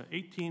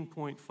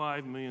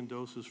 18.5 million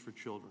doses for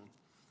children.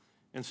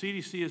 And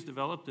CDC has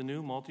developed a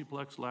new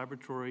multiplex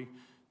laboratory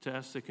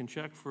test that can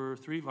check for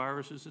 3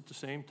 viruses at the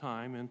same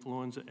time,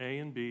 influenza A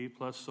and B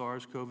plus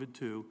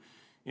SARS-CoV-2,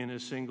 in a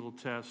single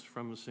test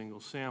from a single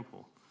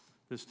sample.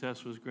 This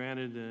test was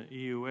granted an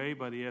EUA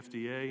by the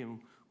FDA and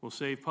will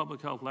save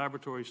public health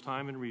laboratories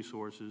time and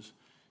resources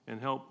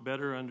and help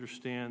better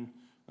understand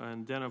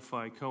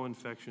identify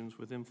co-infections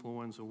with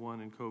influenza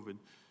 1 and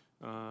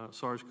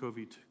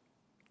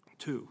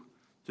SARS-CoV-2.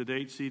 To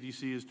date,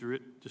 CDC has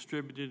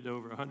distributed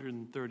over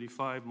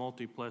 135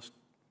 multiplex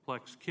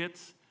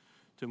kits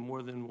to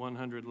more than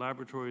 100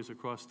 laboratories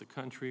across the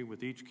country,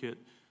 with each kit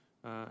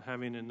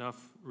having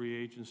enough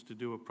reagents to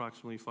do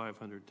approximately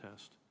 500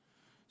 tests.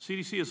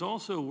 CDC is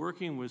also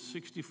working with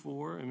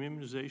 64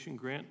 immunization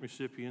grant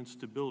recipients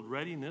to build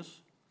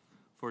readiness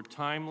for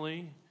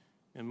timely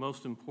and,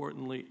 most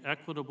importantly,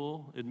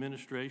 equitable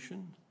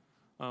administration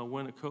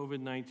when a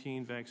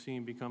COVID-19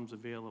 vaccine becomes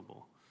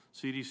available.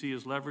 CDC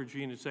is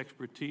leveraging its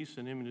expertise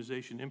in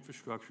immunization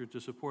infrastructure to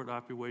support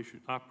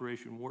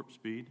Operation Warp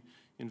Speed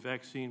in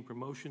vaccine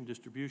promotion,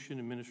 distribution,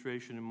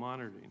 administration, and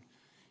monitoring.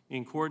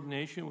 In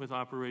coordination with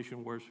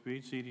Operation Warp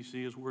Speed,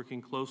 CDC is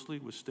working closely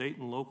with state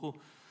and local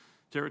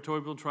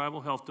territorial tribal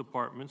health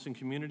departments and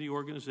community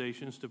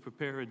organizations to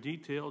prepare a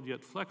detailed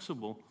yet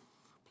flexible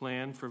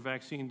plan for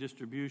vaccine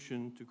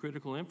distribution to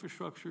critical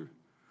infrastructure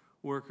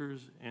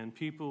workers and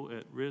people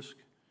at risk,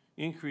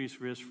 increased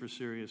risk for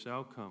serious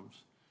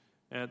outcomes.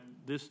 At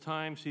this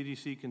time,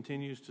 CDC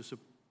continues to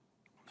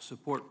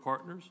support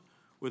partners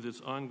with its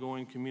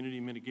ongoing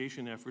community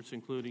mitigation efforts,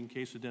 including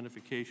case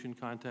identification,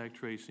 contact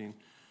tracing,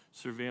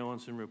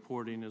 surveillance and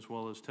reporting, as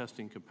well as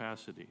testing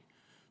capacity.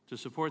 To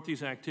support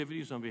these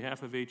activities, on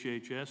behalf of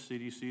HHS,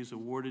 CDC has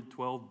awarded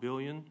 $12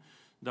 billion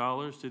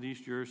to these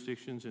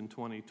jurisdictions in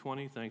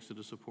 2020, thanks to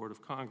the support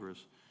of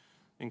Congress.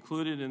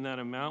 Included in that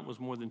amount was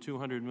more than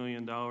 $200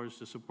 million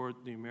to support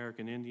the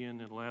American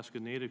Indian and Alaska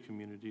Native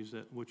communities,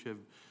 which have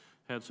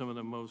had some of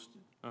the most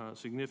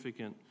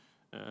significant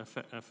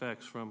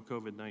effects from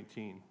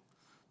COVID-19.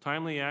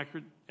 Timely,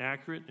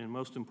 accurate, and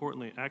most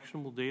importantly,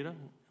 actionable data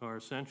are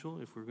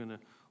essential if we're going to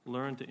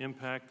learn to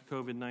impact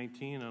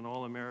COVID-19 on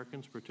all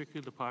Americans,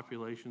 particularly the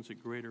populations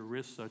at greater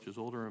risk, such as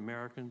older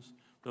Americans,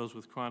 those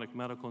with chronic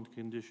medical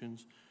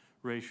conditions,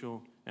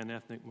 racial and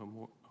ethnic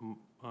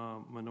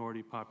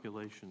minority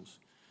populations.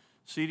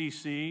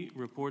 CDC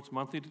reports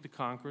monthly to the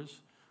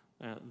Congress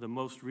the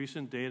most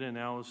recent data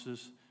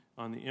analysis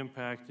on the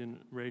impact in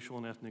racial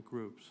and ethnic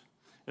groups.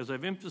 As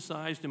I've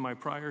emphasized in my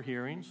prior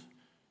hearings,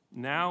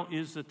 now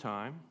is the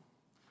time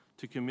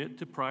to commit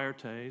to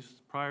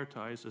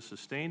prioritize a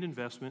sustained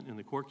investment in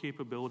the core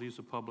capabilities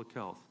of public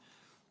health.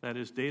 That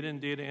is data and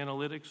data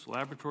analytics,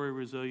 laboratory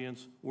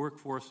resilience,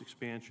 workforce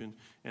expansion,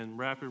 and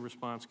rapid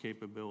response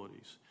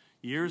capabilities.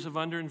 Years of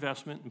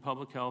underinvestment in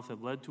public health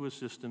have led to a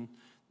system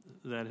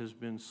that has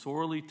been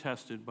sorely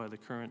tested by the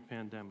current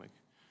pandemic.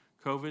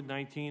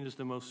 COVID-19 is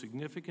the most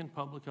significant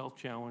public health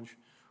challenge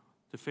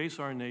to face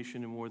our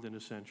nation in more than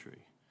a century.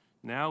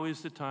 Now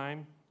is the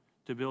time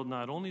to build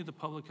not only the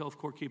public health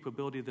core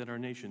capability that our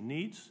nation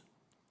needs,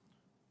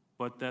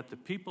 but that the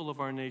people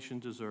of our nation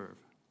deserve.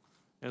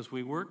 As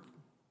we work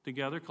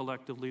together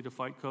collectively to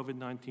fight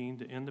COVID-19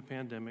 to end the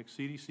pandemic,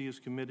 CDC is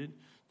committed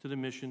to the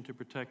mission to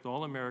protect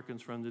all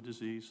Americans from the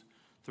disease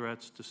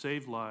threats, to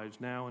save lives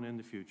now and in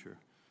the future.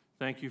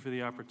 Thank you for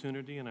the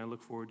opportunity, and I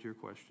look forward to your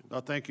questions.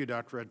 Well, thank you,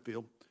 Dr.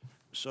 Redfield.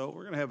 So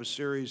we're going to have a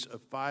series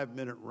of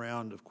 5-minute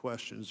round of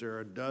questions. There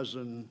are a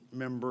dozen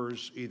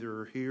members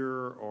either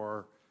here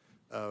or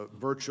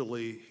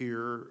virtually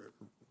here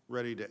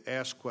ready to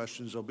ask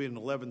questions. There'll be an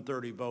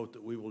 11:30 vote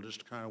that we will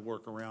just kind of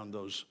work around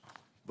those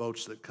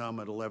votes that come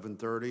at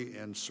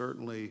 11:30, and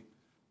certainly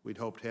we'd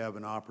hope to have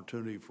an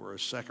opportunity for a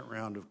second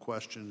round of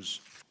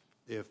questions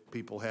if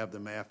people have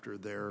them after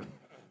their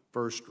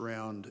first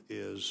round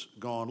is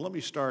gone. Let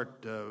me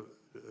start,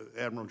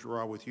 Admiral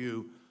Giroir, with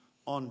you.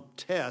 On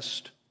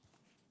test,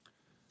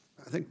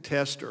 I think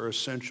tests are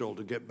essential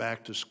to get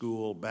back to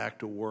school, back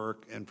to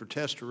work, and for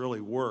tests to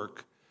really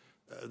work,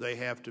 they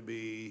have to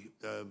be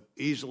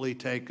easily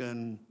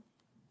taken,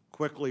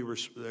 quickly,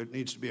 there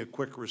needs to be a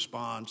quick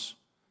response,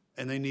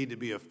 and they need to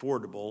be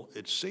affordable.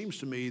 It seems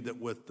to me that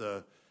with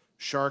the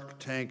Shark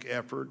Tank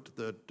effort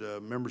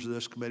that members of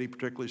this committee,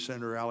 particularly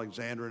Senator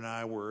Alexander and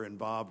I, were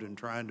involved in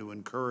trying to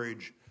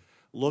encourage,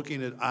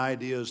 looking at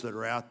ideas that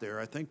are out there,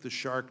 I think the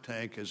Shark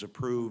Tank has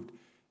approved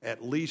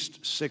at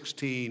least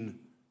 16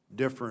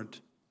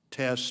 different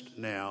tests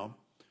now.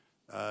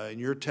 In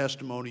your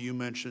testimony, you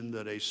mentioned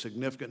that a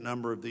significant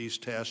number of these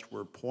tests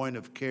were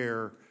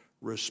point-of-care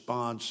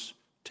response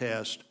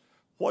tests.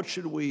 What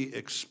should we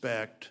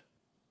expect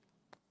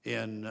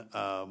in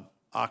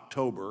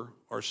October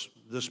or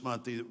this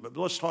month? But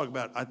let's talk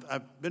about,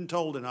 I've been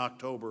told in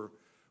October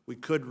we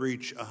could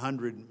reach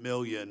 100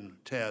 million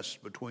tests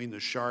between the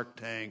Shark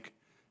Tank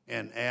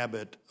and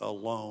Abbott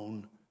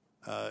alone.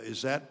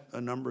 Is that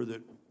a number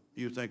that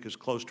you think is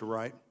close to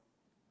right?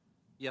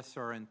 Yes,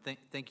 sir, and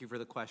thank you for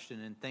the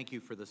question, and thank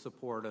you for the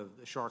support of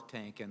the Shark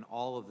Tank and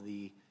all of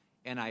the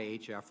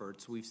NIH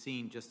efforts. We've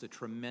seen just a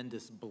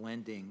tremendous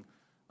blending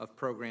of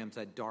programs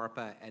at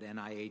DARPA, at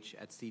NIH,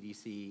 at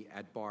CDC,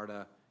 at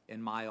BARDA,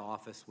 in my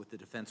office with the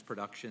Defense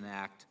Production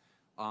Act,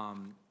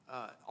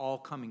 all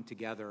coming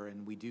together,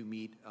 and we do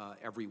meet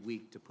every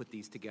week to put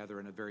these together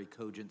in a very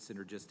cogent,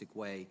 synergistic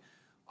way.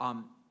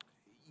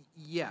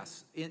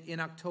 Yes, in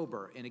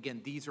October, and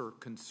again, these are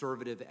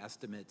conservative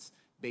estimates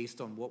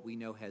based on what we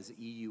know has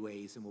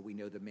EUAs and what we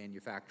know the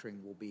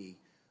manufacturing will be.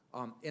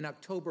 In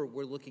October,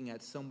 we're looking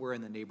at somewhere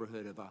in the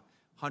neighborhood of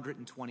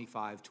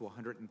 125 to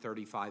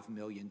 135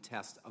 million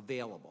tests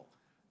available.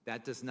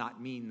 That does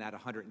not mean that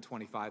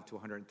 125 to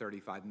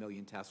 135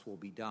 million tests will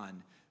be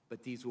done,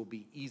 but these will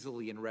be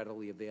easily and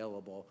readily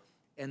available.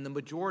 And the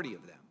majority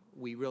of them,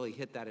 we really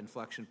hit that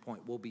inflection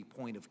point, will be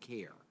point of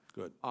care.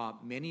 Good.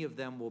 Many of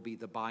them will be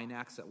the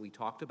binacs that we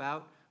talked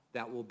about.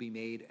 That will be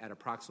made at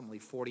approximately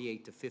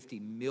 48 to 50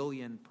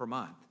 million per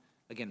month.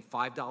 Again,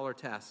 $5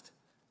 test,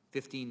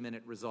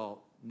 15-minute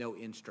result, no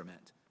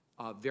instrument.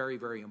 Very,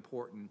 very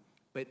important.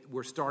 But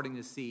we're starting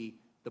to see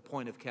the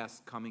point of care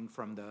coming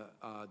from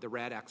the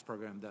RADx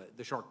program,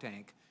 the Shark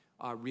Tank,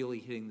 really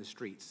hitting the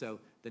streets. So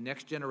the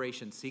next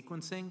generation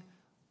sequencing,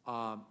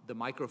 the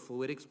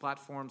microfluidics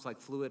platforms like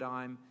Fluid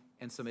Adm,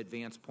 and some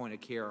advanced point of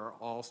care are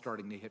all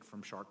starting to hit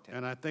from Shark Tank.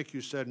 And I think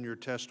you said in your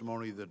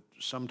testimony that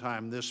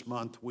sometime this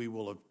month we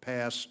will have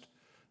passed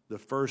the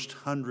first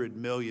 100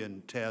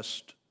 million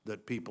tests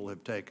that people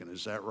have taken.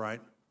 Is that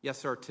right? Yes,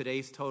 sir.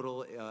 Today's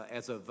total,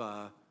 as of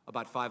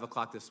about 5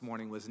 o'clock this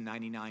morning, was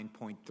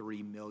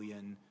 99.3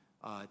 million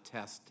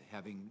tests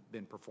having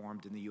been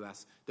performed in the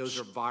U.S. Those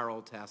are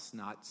viral tests,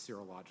 not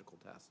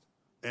serological tests.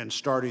 And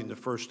starting the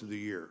first of the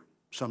year,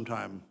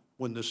 sometime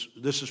when this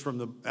is from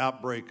the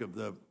outbreak of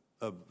the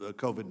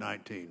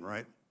COVID-19,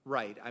 right?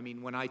 Right. I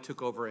mean, when I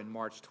took over in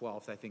March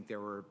 12th, I think there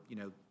were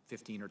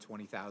 15 or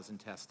 20,000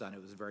 tests done.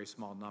 It was a very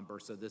small number.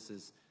 So this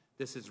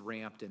is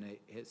ramped in a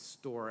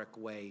historic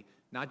way.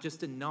 Not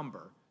just a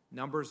number.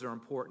 Numbers are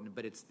important,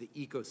 but it's the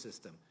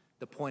ecosystem,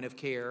 the point of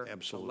care,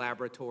 absolutely, the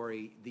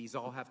laboratory. These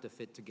all have to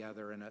fit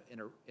together in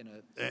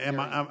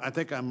a. I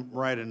think I'm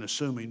right in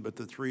assuming, but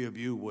the three of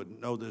you would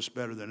know this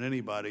better than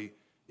anybody.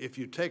 If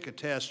you take a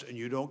test and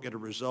you don't get a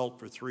result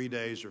for 3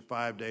 days or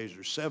 5 days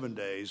or 7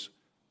 days,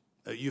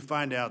 you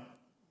find out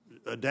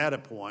a data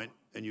point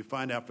and you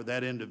find out for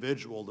that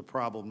individual the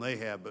problem they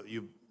have, but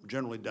you've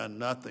generally done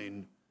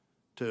nothing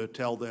to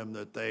tell them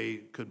that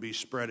they could be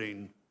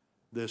spreading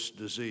this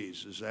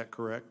disease. Is that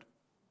correct?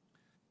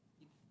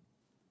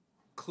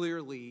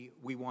 Clearly,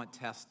 we want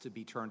tests to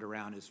be turned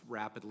around as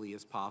rapidly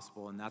as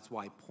possible, and that's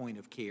why point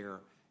of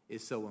care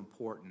is so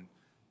important.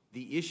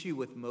 The issue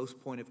with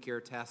most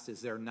point-of-care tests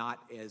is they're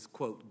not as,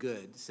 quote,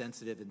 good,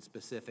 sensitive, and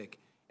specific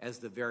as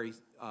the very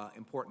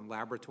important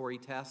laboratory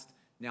test.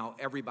 Now,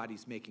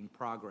 everybody's making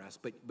progress,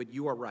 but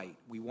you are right.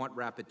 We want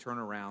rapid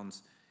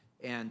turnarounds,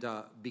 and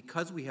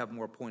because we have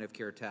more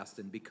point-of-care tests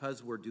and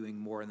because we're doing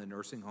more in the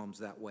nursing homes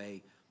that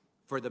way,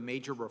 for the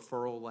major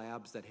referral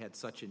labs that had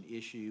such an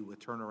issue with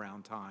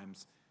turnaround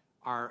times,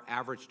 our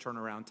average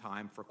turnaround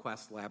time for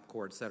Quest,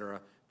 LabCorp, et cetera,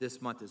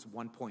 this month is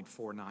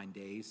 1.49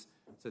 days.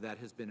 So that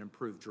has been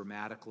improved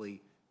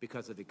dramatically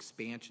because of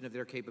expansion of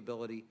their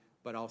capability,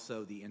 but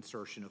also the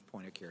insertion of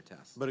point-of-care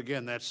tests. But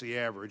again, that's the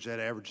average.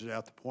 That averages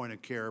out the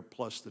point-of-care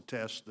plus the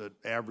test that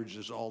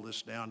averages all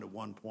this down to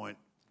 1 point.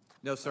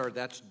 No, sir,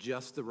 that's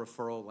just the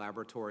referral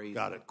laboratories.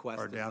 Got it. Quest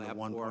Or down to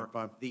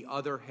 1.5. The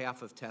other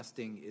half of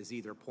testing is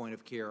either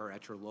point-of-care or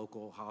at your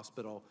local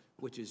hospital,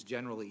 which is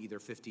generally either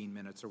 15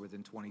 minutes or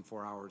within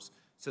 24 hours.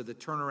 So the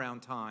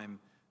turnaround time,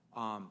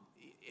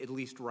 at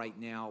least right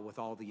now, with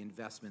all the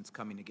investments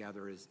coming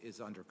together,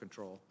 is under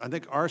control. I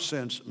think our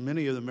sense,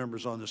 many of the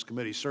members on this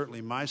committee,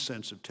 certainly my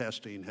sense of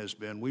testing has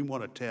been we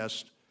want to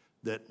test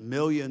that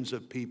millions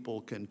of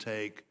people can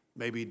take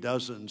maybe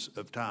dozens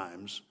of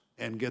times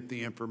and get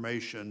the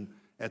information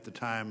at the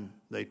time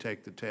they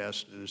take the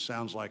test. And it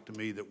sounds like to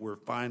me that we're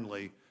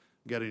finally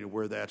getting to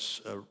where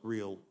that's a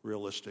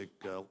realistic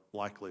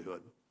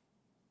likelihood.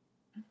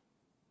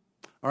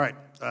 All right,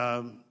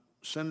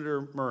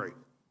 Senator Murray.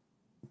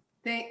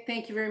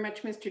 Thank you very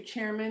much, Mr.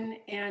 Chairman.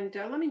 And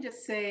let me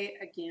just say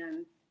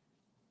again,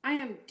 I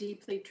am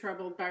deeply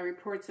troubled by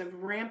reports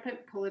of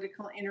rampant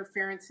political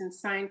interference in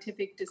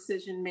scientific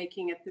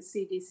decision-making at the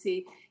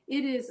CDC.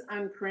 It is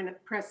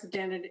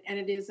unprecedented and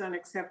it is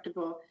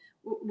unacceptable.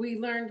 We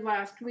learned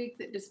last week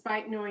that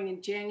despite knowing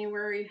in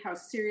January how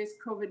serious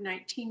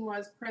COVID-19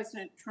 was,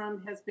 President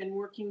Trump has been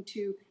working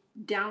to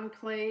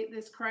downplay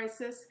this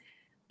crisis.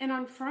 And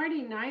on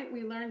Friday night,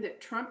 we learned that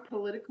Trump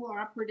political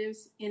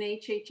operatives in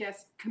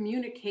HHS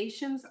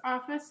Communications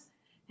Office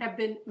have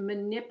been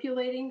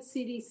manipulating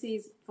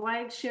CDC's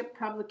flagship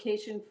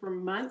publication for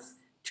months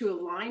to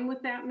align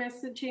with that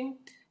messaging.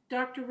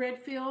 Dr.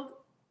 Redfield,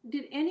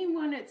 did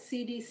anyone at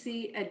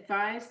CDC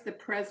advise the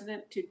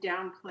president to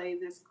downplay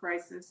this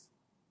crisis?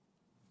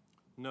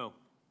 No.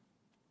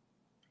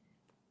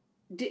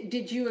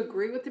 Did you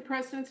agree with the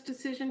president's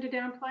decision to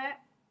downplay it?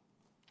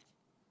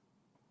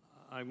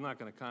 I'm not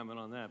going to comment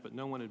on that, but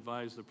no one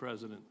advised the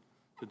president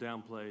to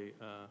downplay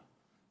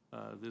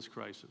this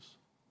crisis.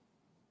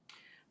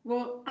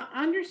 Well,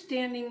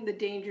 understanding the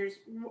dangers,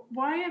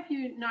 why have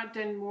you not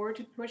done more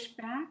to push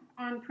back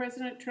on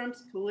President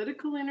Trump's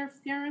political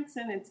interference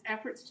and its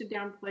efforts to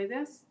downplay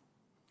this?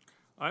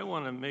 I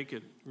want to make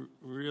it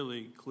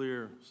really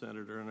clear,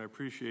 Senator, and I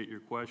appreciate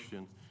your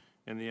question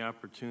and the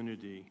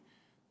opportunity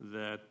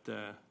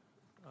that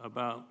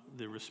about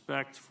the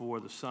respect for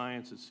the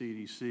science at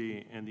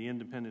CDC and the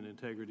independent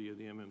integrity of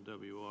the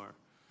MMWR.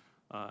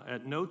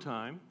 At no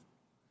time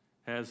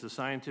has the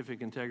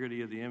scientific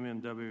integrity of the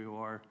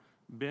MMWR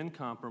been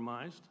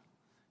compromised,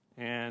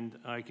 and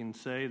I can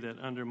say that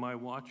under my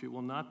watch it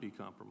will not be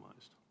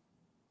compromised.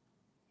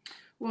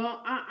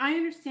 Well, I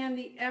understand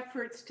the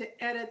efforts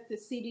to edit the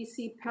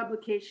CDC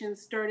publication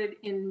started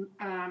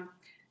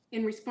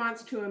in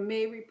response to a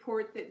May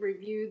report that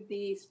reviewed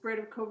the spread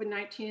of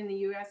COVID-19 in the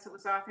U.S. It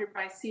was authored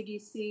by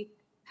CDC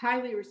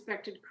highly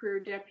respected career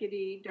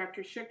deputy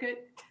Dr. Schuchat.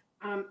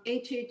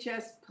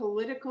 HHS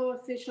political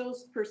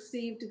officials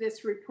perceived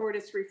this report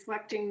as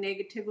reflecting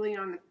negatively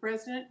on the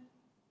president.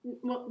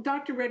 Well,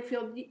 Dr.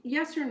 Redfield,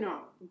 yes or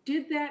no?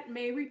 Did that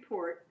May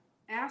report,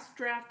 as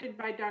drafted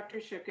by Dr.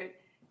 Schuchat,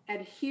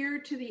 adhere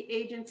to the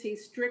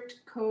agency's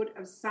strict code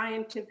of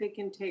scientific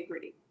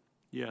integrity?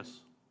 Yes.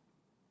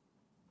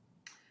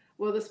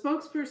 Well, the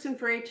spokesperson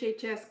for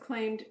HHS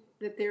claimed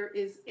that there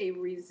is a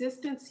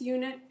resistance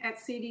unit at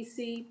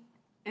CDC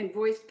and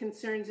voiced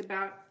concerns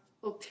about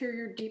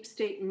ulterior deep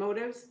state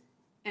motives,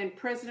 and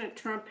President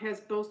Trump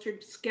has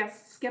bolstered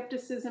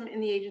skepticism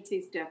in the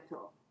agency's death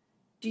toll.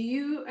 Do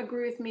you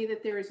agree with me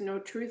that there is no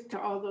truth to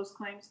all those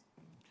claims?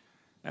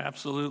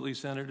 Absolutely,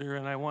 Senator,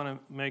 and I want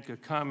to make a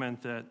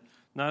comment that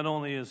not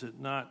only is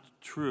it not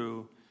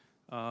true,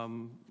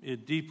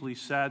 it deeply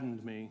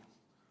saddened me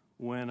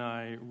when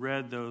I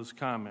read those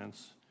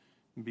comments,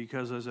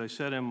 because as I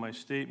said in my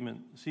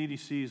statement,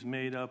 CDC is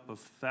made up of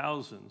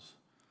thousands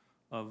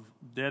of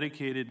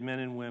dedicated men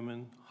and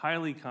women,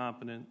 highly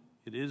competent.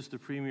 It is the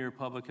premier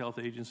public health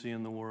agency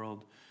in the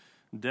world,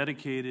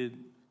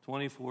 dedicated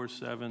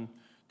 24/7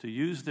 to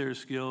use their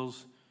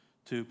skills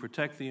to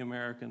protect the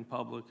American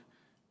public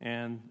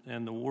and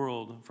the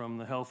world from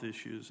the health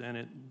issues. And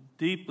it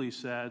deeply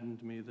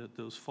saddened me that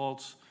those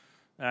false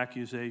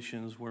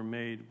accusations were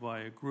made by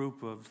a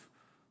group of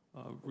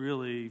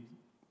really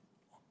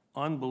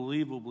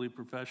unbelievably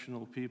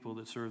professional people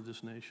that serve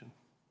this nation.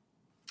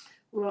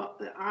 Well,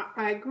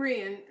 I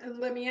agree. And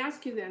let me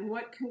ask you then,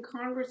 what can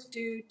Congress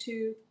do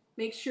to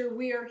make sure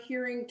we are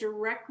hearing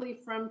directly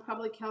from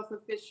public health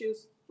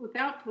officials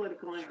without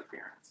political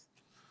interference?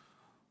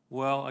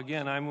 Well,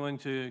 again, I'm going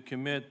to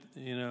commit,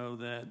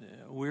 that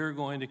we're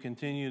going to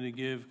continue to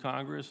give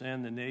Congress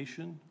and the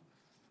nation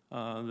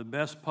the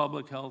best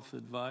public health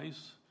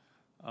advice.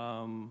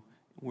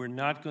 We're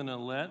not going to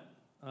let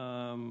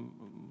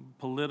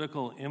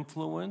political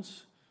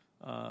influence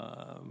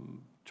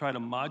try to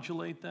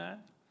modulate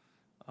that.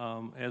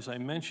 As I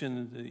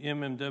mentioned, the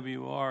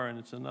MMWR, and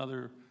it's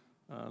another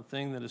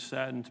thing that has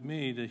saddened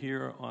me to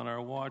hear on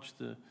our watch,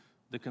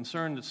 the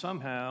concern that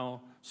some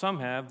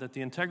have that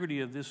the integrity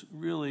of this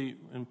really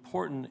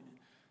important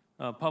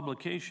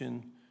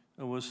publication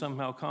was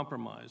somehow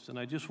compromised. And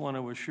I just want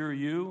to assure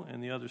you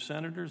and the other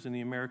senators and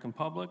the American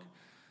public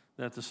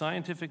that the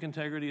scientific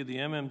integrity of the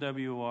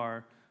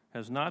MMWR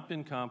has not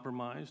been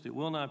compromised. It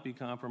will not be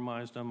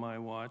compromised on my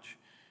watch.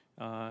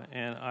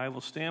 And I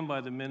will stand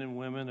by the men and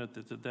women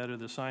that are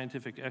the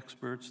scientific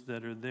experts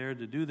that are there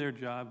to do their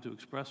job, to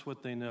express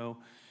what they know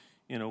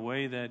in a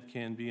way that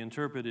can be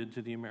interpreted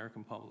to the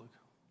American public.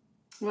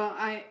 Well,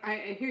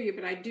 I hear you,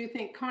 but I do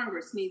think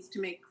Congress needs to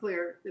make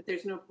clear that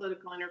there's no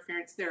political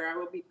interference there. I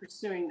will be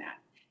pursuing that.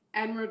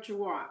 Admiral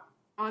Giroir,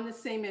 on the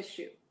same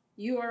issue,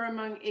 you are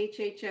among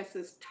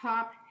HHS's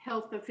top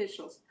health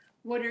officials.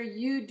 What are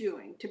you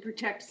doing to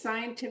protect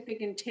scientific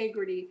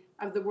integrity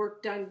of the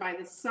work done by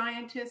the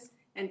scientists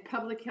and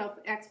public health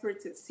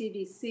experts at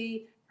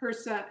CDC,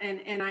 HRSA, and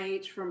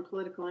NIH from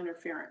political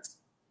interference?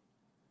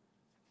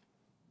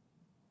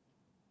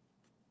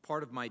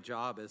 Part of my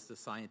job as the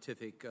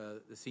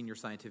senior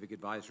scientific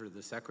advisor to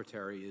the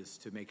secretary is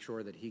to make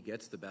sure that he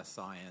gets the best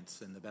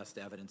science and the best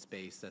evidence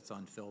base that's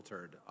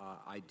unfiltered.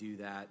 I do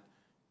that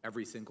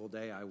every single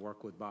day. I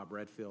work with Bob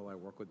Redfield. I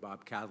work with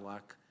Bob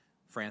Kadlec.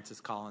 Francis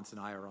Collins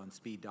and I are on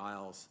speed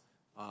dials.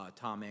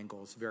 Tom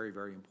Engel's very,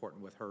 very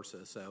important with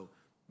HRSA. So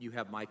you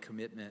have my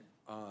commitment,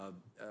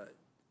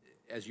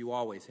 as you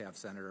always have,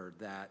 Senator,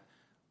 that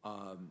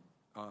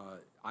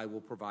I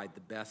will provide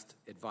the best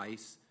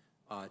advice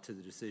to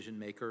the decision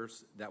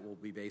makers that will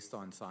be based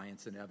on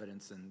science and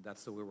evidence, and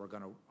that's the way we're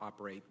going to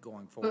operate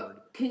going forward.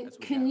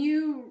 Can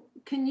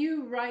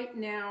you right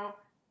now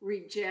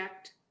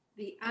reject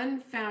the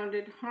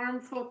unfounded,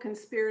 harmful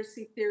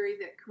conspiracy theory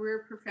that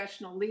career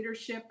professional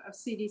leadership of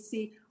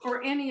CDC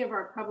or any of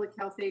our public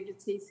health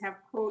agencies have,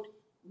 quote,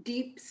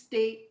 deep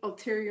state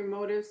ulterior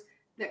motives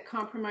that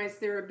compromise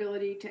their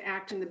ability to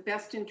act in the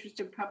best interest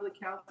of public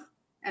health,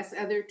 as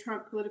other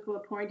Trump political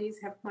appointees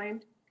have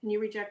claimed? Can you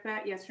reject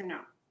that, yes or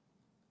no?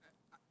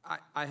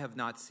 I have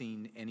not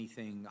seen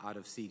anything out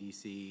of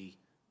CDC,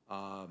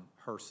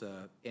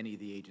 HRSA, any of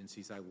the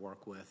agencies I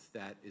work with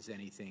that is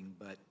anything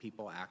but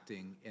people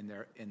acting in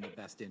the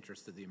best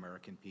interest of the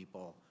American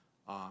people.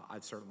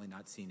 I've certainly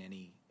not seen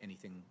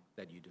anything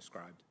that you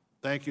described.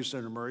 Thank you,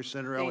 Senator Murray.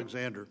 Senator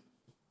Alexander.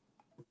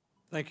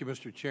 Thank you,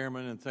 Mr.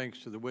 Chairman, and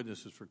thanks to the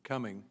witnesses for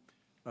coming.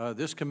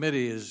 This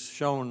committee has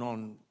shown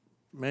on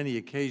many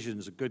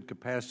occasions a good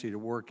capacity to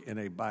work in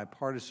a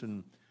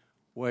bipartisan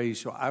way.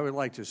 So I would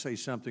like to say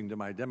something to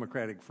my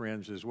Democratic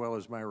friends as well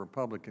as my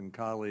Republican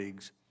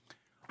colleagues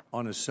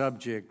on a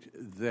subject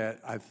that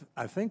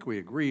I think we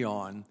agree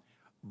on,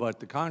 but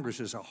the Congress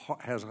has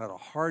had a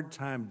hard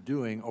time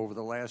doing over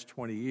the last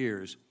 20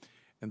 years,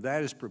 and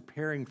that is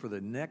preparing for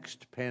the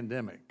next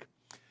pandemic.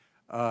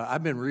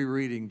 I've been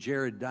rereading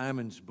Jared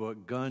Diamond's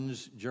book,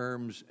 Guns,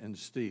 Germs, and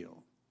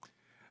Steel.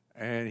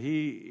 And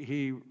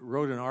he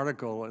wrote an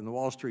article in the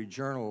Wall Street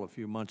Journal a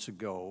few months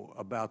ago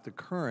about the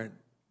current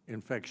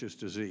infectious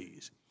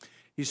disease.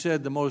 He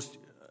said the most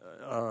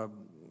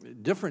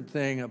different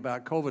thing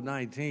about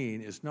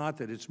COVID-19 is not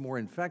that it's more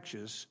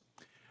infectious,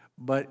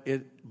 but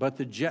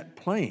the jet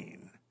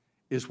plane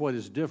is what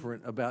is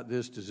different about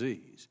this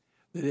disease,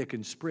 that it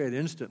can spread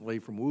instantly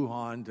from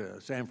Wuhan to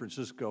San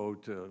Francisco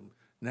to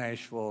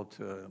Nashville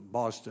to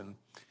Boston,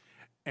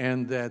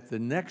 and that the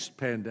next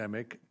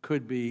pandemic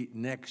could be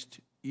next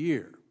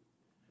year.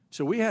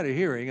 So we had a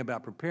hearing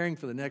about preparing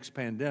for the next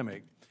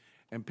pandemic,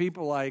 and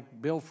people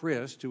like Bill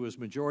Frist, who was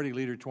majority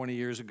leader 20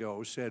 years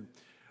ago, said,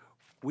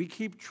 we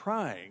keep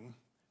trying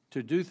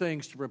to do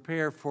things to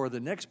prepare for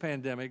the next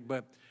pandemic,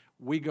 but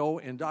we go,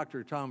 in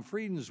Dr. Tom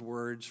Frieden's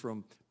words,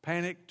 from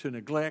panic to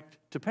neglect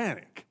to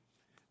panic.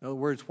 In other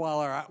words,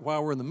 while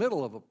we're in the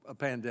middle of a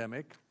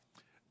pandemic,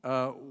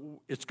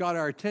 it's got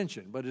our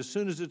attention, but as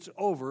soon as it's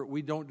over,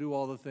 we don't do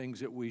all the things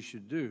that we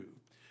should do.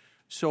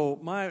 So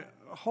my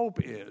hope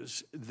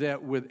is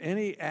that with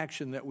any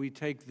action that we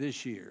take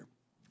this year,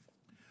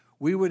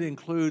 we would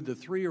include the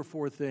 3 or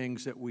 4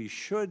 things that we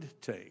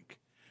should take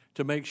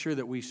to make sure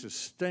that we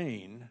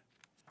sustain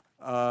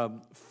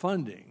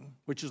funding,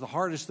 which is the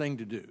hardest thing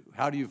to do.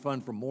 How do you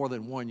fund for more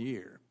than 1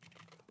 year?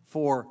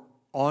 For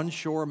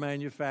onshore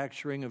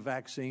manufacturing of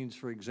vaccines,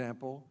 for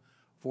example,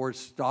 for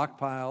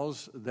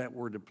stockpiles that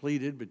were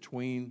depleted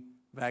between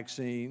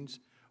vaccines,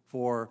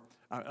 for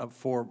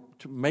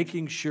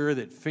making sure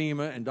that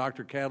FEMA and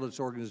Dr. Kadlec's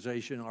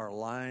organization are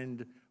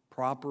aligned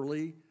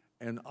properly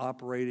and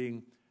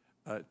operating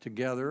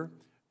together.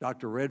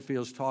 Dr.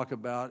 Redfield's talk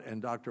about,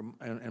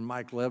 and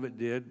Mike Leavitt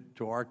did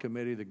to our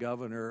committee,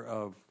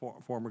 the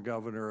former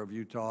governor of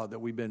Utah, that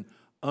we've been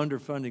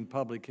underfunding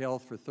public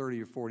health for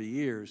 30 or 40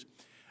 years.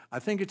 I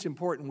think it's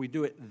important we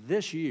do it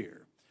this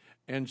year.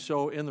 And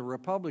so in the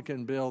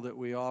Republican bill that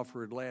we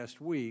offered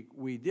last week,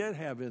 we did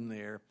have in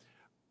there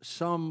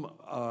some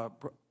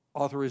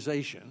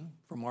authorization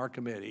from our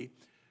committee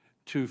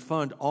to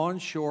fund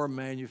onshore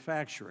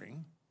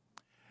manufacturing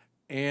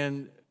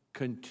and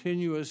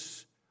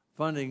continuous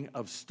funding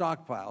of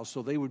stockpiles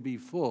so they would be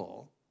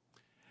full.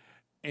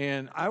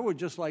 And I would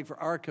just like for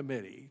our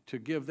committee to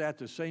give that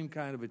the same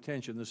kind of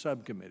attention, the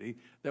subcommittee,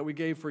 that we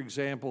gave, for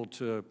example,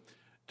 to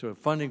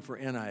funding for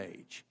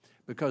NIH.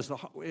 Because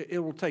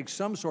it will take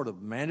some sort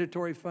of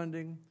mandatory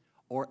funding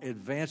or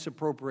advance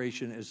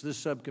appropriation, as this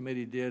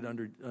subcommittee did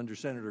under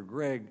Senator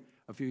Gregg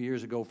a few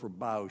years ago for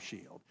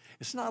BioShield.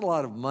 It's not a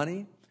lot of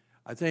money.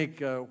 I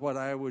think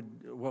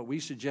what we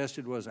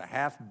suggested was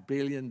 $500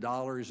 million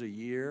a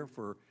year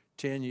for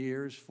 10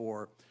 years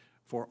for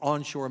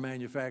onshore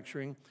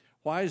manufacturing.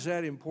 Why is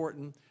that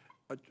important?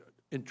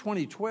 In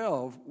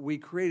 2012, we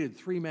created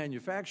 3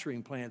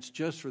 manufacturing plants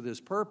just for this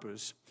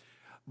purpose,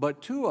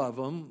 but 2 of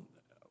them,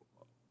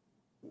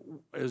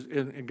 as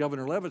in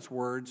Governor Leavitt's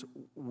words,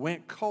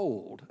 went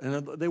cold,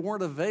 and they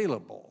weren't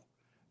available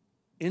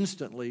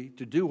instantly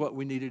to do what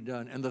we needed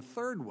done. And the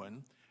 3rd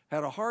one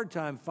had a hard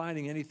time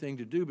finding anything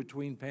to do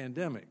between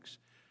pandemics.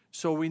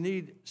 So we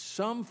need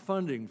some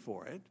funding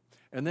for it.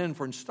 And then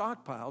for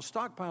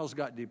stockpiles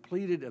got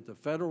depleted at the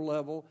federal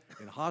level,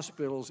 in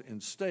hospitals,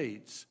 in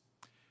states,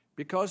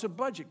 because of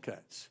budget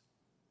cuts.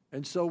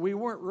 And so we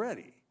weren't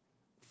ready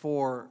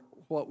for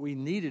what we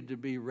needed to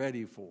be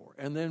ready for.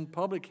 And then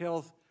public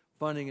health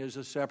funding is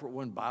a separate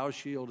one.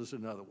 BioShield is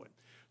another one.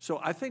 So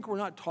I think we're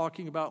not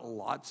talking about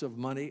lots of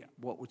money.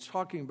 What we're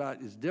talking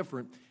about is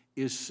different,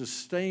 is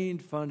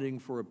sustained funding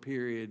for a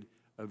period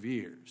of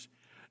years.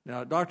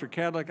 Now, Dr.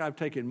 Kadlec, I've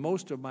taken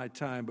most of my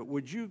time, but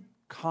would you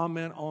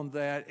comment on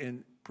that,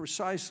 and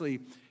precisely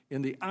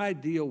in the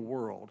ideal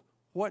world,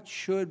 what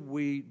should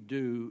we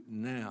do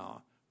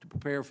now to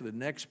prepare for the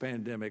next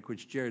pandemic,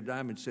 which Jared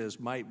Diamond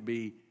says might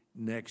be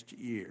next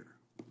year?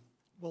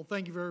 Well,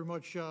 thank you very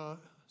much,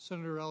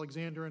 Senator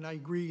Alexander, and I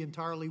agree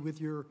entirely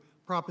with your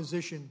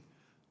proposition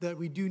that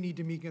we do need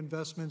to make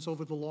investments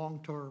over the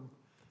long term,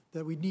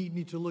 that we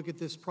need to look at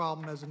this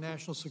problem as a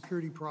national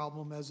security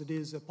problem as it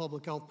is a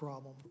public health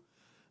problem.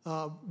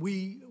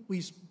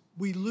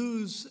 We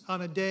lose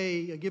on a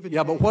day, a given day.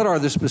 Yeah, but what are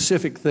the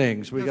specific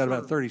things? We've got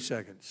about 30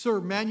 seconds. Sir,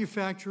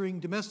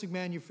 domestic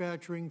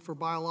manufacturing for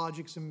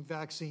biologics and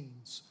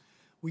vaccines.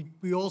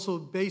 We also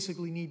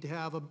basically need to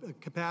have a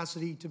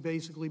capacity to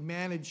basically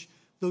manage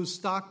those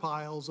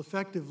stockpiles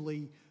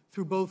effectively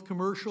through both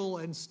commercial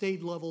and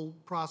state-level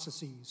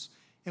processes.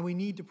 And we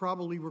need to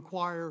probably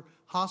require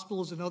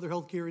hospitals and other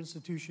healthcare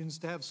institutions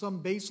to have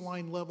some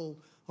baseline level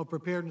of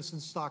preparedness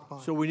and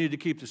stockpiles. So we need to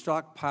keep the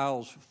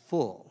stockpiles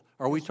full.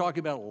 Are we talking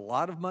about a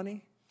lot of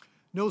money?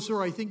 No,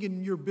 sir. I think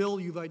in your bill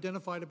you've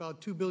identified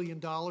about $2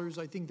 billion.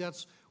 I think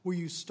that's where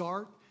you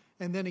start.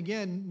 And then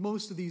again,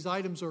 most of these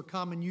items are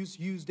common use,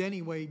 used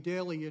anyway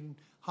daily in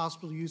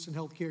hospital use and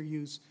healthcare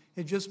use,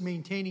 and just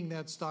maintaining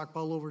that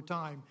stockpile over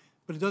time.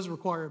 But it does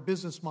require a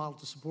business model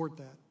to support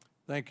that.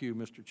 Thank you,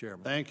 Mr.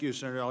 Chairman. Thank you,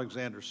 Senator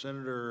Alexander.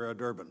 Senator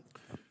Durbin.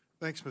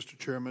 Thanks, Mr.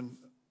 Chairman.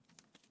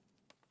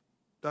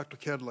 Dr.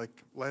 Kadlec,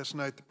 last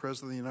night the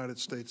President of the United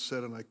States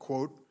said, and I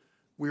quote,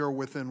 "We are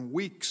within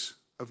weeks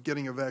of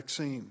getting a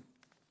vaccine.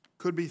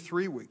 Could be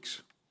 3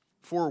 weeks,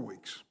 4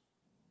 weeks.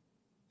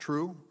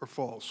 True or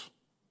false?"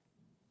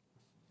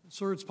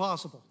 Sir, it's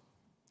possible.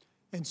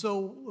 And so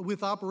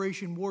with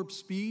Operation Warp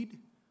Speed,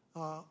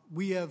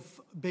 we have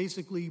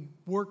basically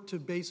worked to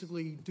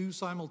do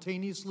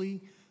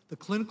simultaneously the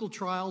clinical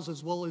trials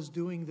as well as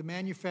doing the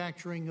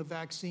manufacturing of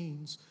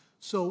vaccines.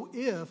 So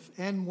if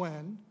and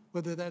when,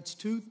 whether that's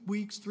 2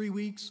 weeks, 3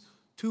 weeks,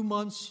 2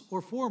 months,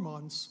 or 4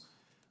 months,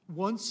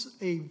 once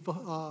a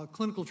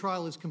clinical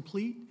trial is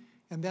complete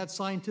and that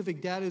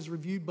scientific data is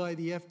reviewed by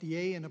the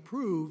FDA and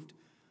approved,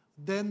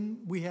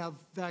 then we have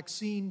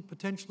vaccine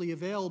potentially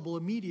available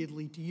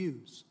immediately to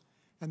use.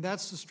 And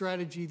that's the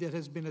strategy that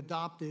has been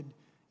adopted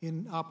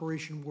in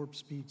Operation Warp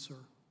Speed, sir.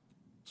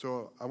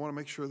 So I want to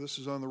make sure this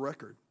is on the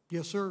record.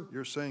 Yes, sir.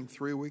 You're saying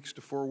 3 weeks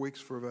to 4 weeks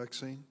for a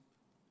vaccine?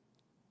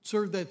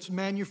 Sir, that's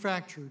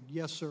manufactured,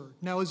 yes, sir.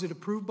 Now, is it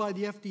approved by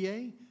the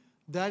FDA?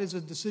 That is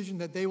a decision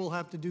that they will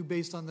have to do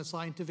based on the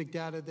scientific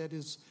data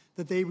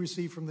that they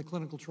receive from the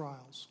clinical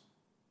trials.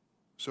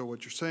 So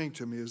what you're saying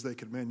to me is they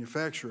could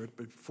manufacture it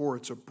before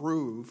it's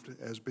approved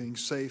as being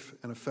safe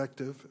and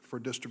effective for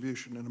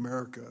distribution in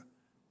America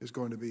is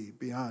going to be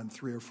beyond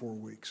 3 or 4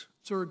 weeks.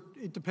 Sir,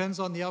 it depends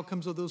on the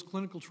outcomes of those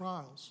clinical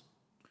trials.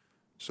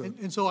 So,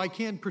 and so I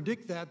can't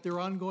predict that. They're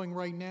ongoing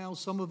right now,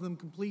 some of them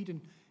complete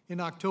in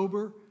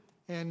October,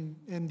 and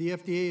the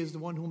FDA is the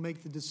one who will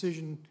make the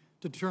decision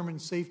to determine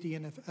safety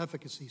and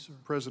efficacy, sir. the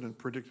President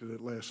predicted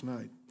it last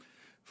night.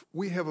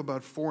 We have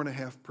about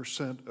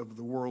 4.5% of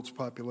the world's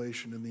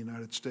population in the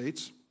United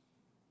States.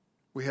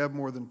 We have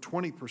more than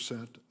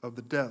 20% of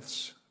the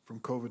deaths from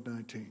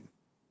COVID-19.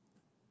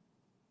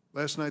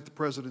 Last night, the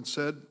President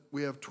said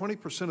we have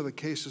 20% of the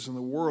cases in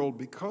the world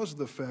because of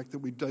the fact that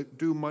we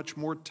do much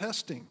more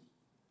testing.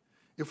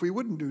 If we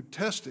wouldn't do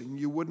testing,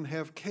 you wouldn't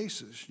have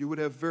cases. You would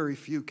have very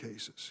few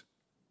cases.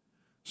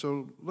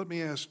 So let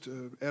me ask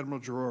Admiral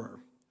Giroir,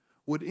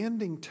 would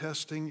ending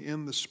testing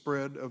end the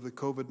spread of the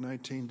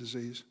COVID-19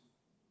 disease?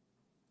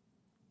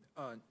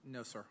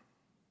 No, sir.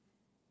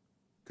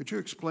 Could you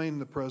explain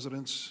the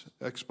President's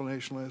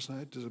explanation last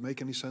night? Does it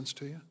make any sense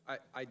to you?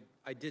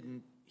 I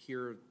didn't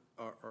hear.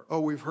 Oh,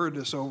 we've heard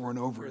this over and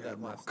over,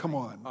 Admiral. Come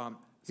on.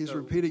 He's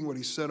repeating what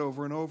he said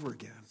over and over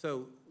again.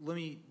 So let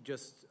me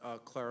just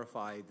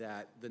clarify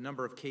that the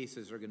number of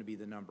cases are going to be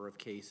the number of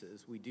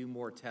cases. We do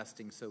more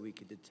testing so we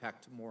can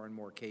detect more and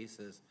more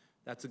cases.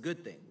 That's a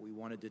good thing. We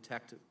want to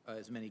detect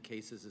as many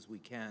cases as we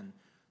can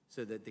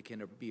so that they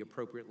can be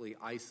appropriately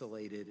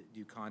isolated,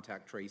 do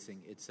contact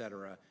tracing, et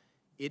cetera.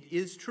 It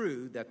is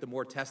true that the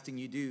more testing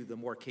you do, the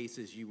more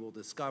cases you will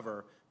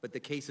discover, but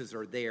the cases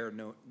are there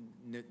no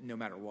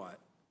matter what.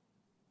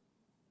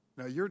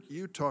 Now,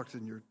 you talked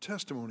in your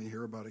testimony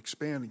here about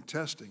expanding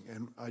testing,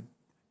 and I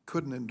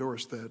couldn't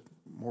endorse that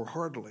more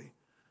heartily.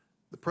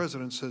 The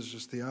President says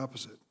just the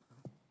opposite.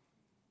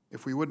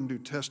 If we wouldn't do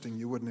testing,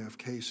 you wouldn't have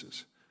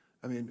cases.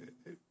 I mean,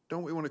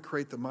 don't we want to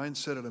create the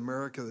mindset in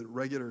America that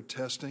regular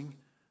testing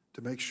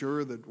to make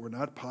sure that we're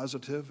not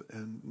positive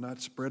and not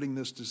spreading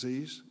this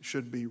disease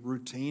should be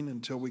routine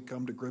until we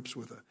come to grips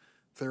with a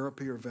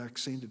therapy or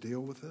vaccine to deal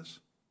with this?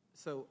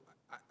 So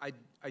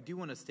I do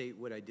want to state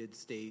what I did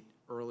state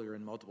earlier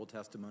in multiple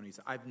testimonies.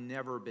 I've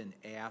never been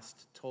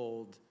asked,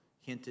 told,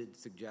 hinted,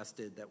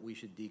 suggested that we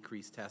should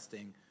decrease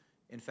testing.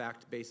 In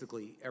fact,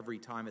 basically every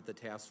time at the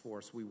task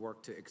force we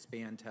work to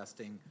expand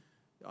testing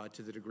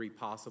to the degree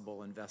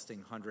possible,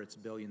 investing hundreds,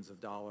 billions of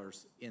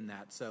dollars in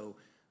that. So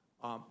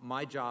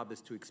my job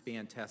is to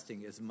expand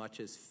testing as much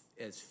as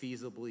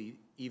feasibly,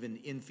 even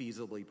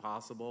infeasibly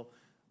possible,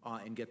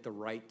 and get the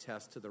right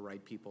test to the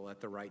right people at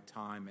the right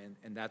time.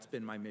 And that's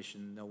been my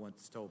mission. No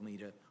one's told me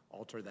to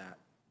alter that.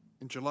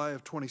 In July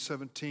of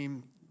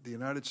 2017, the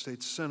United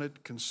States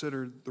Senate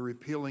considered the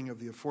repealing of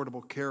the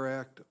Affordable Care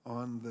Act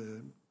on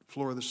the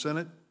floor of the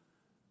Senate.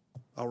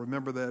 I'll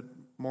remember that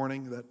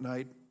morning, that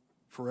night,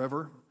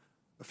 forever.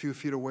 A few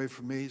feet away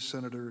from me,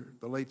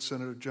 the late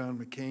Senator John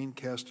McCain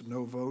cast a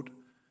no vote,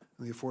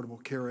 and the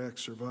Affordable Care Act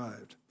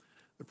survived.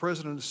 The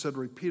President has said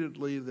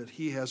repeatedly that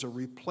he has a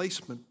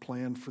replacement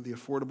plan for the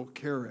Affordable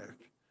Care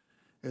Act.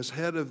 As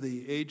head of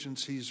the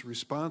agencies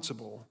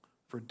responsible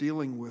for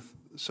dealing with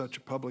such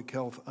a public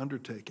health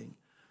undertaking,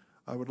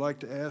 I would like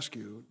to ask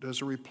you,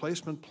 does a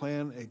replacement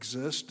plan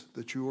exist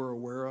that you are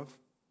aware of?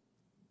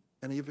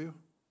 Any of you?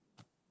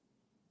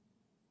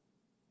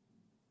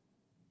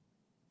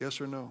 Yes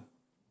or no?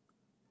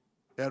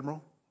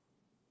 Admiral?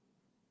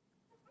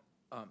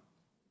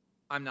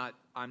 I'm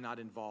not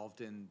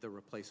involved in the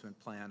replacement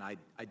plan.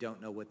 I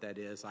don't know what that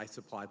is. I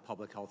supply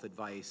public health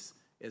advice,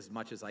 as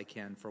much as I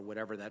can for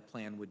whatever that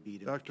plan would be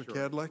to Dr. make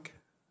sure. Kadlec,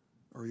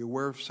 are you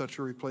aware of such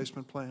a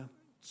replacement plan?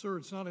 Sir,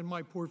 it's not in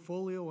my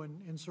portfolio,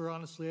 and sir,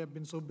 honestly, I've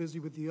been so busy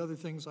with the other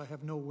things, I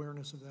have no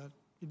awareness of that.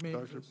 It may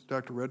exist.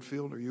 Dr.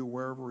 Redfield, are you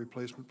aware of a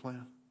replacement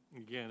plan?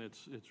 Again,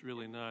 it's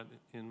really not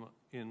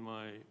in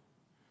my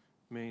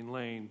main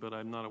lane, but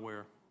I'm not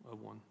aware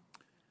of one.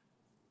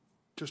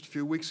 Just a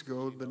few weeks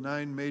ago, the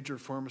 9 major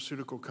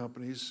pharmaceutical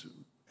companies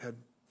had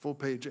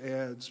full-page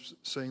ads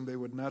saying they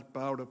would not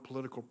bow to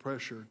political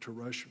pressure to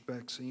rush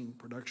vaccine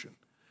production.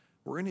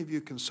 Were any of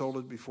you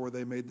consulted before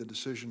they made the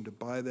decision to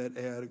buy that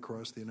ad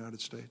across the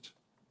United States?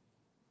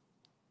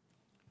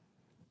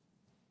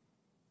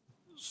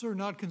 Sir,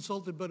 not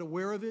consulted, but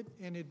aware of it,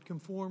 and it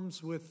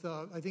conforms with,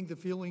 I think, the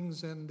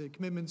feelings and the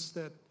commitments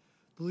that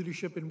the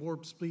leadership in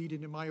Warp Speed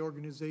and in my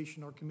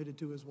organization are committed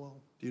to as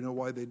well. Do you know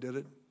why they did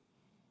it?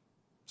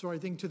 So I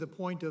think to the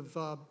point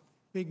of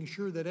making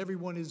sure that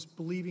everyone is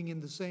believing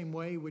in the same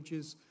way, which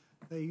is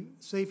a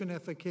safe and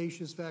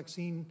efficacious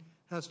vaccine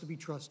has to be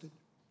trusted.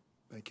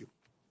 Thank you.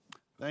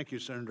 Thank you,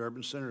 Senator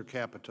Durbin. Senator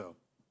Capito.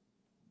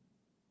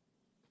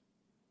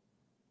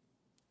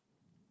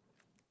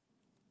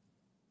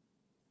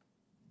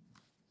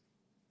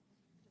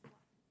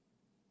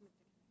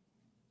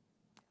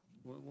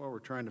 Well, we're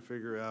trying to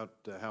figure out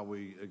how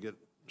we get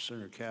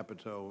Senator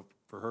Capito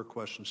for her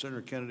question.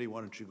 Senator Kennedy,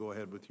 why don't you go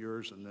ahead with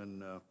yours, and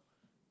then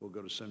we'll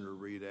go to Senator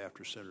Reed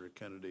after Senator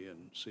Kennedy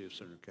and see if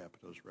Senator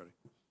Capito is ready.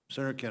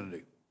 Senator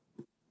Kennedy.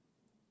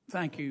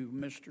 Thank you,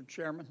 Mr.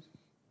 Chairman.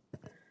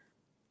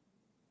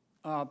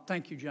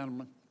 Thank you,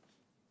 gentlemen,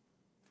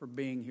 for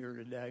being here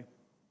today.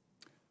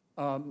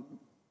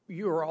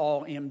 You are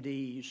all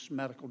MDs,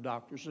 medical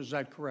doctors, is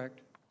that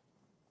correct?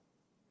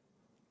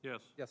 Yes.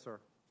 Yes, sir.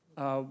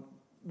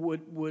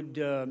 Would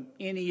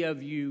any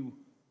of you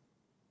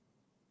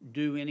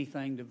do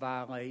anything to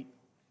violate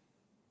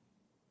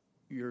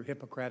your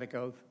Hippocratic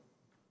oath?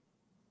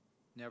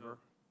 Never.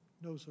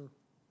 No, sir.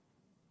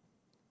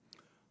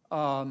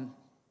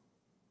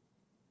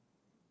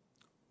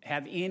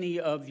 Have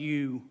any of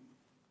you,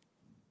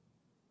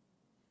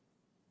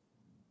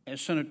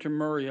 as Senator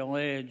Murray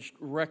alleged,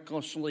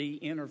 recklessly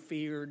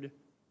interfered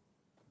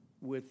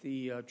with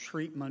the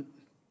treatment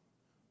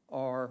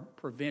or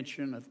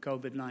prevention of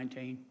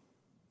COVID-19?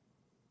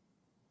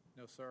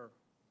 No, sir.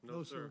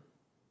 No, sir.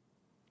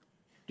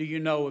 Do you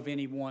know of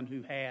anyone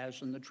who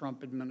has in the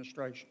Trump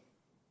administration?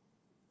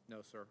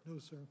 No, sir. No,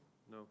 sir.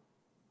 No.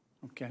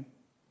 Okay.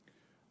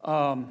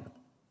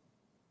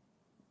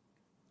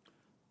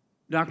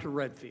 Dr.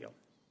 Redfield,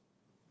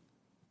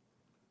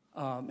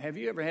 have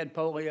you ever had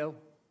polio?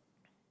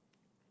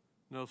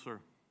 No, sir.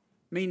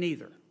 Me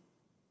neither.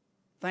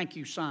 Thank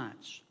you,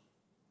 science.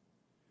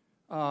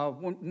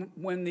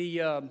 When the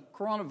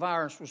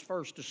coronavirus was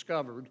first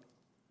discovered,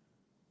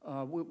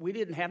 we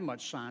didn't have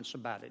much science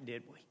about it,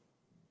 did we?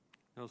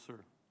 No, sir.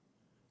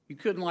 You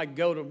couldn't, like,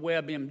 go to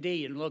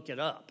WebMD and look it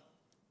up,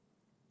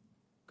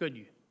 could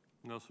you?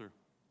 No, sir.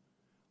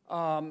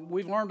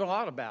 We've learned a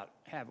lot about it,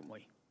 haven't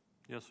we?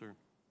 Yes, sir.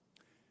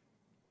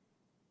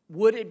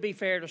 Would it be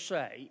fair to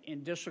say,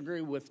 and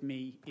disagree with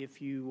me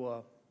if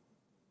you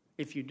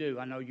do,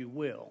 I know you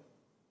will,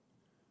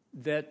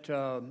 that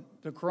the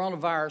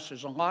coronavirus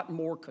is a lot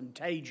more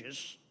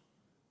contagious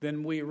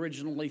than we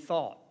originally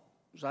thought?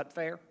 Is that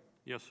fair?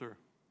 Yes, sir.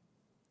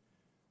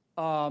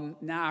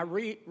 Now, I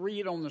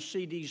read on the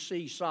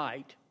CDC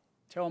site,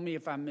 tell me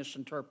if I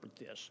misinterpret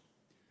this,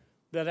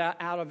 that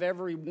out of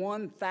every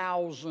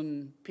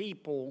 1,000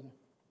 people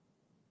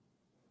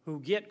who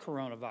get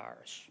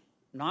coronavirus,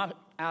 not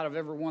out of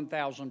every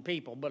 1,000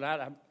 people, but out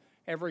of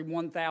every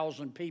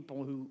 1,000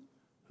 people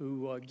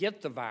who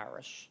get the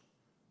virus,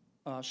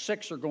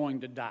 6 are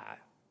going to die.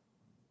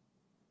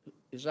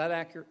 Is that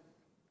accurate?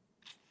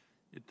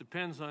 It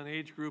depends on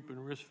age group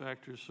and risk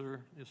factors, sir.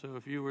 So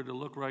if you were to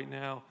look right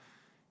now,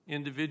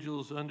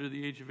 individuals under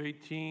the age of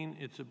 18,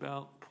 it's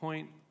about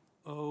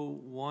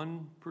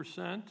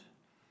 0.01%.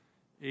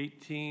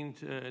 18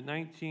 to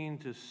 19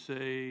 to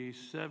say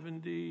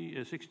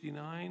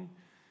 69,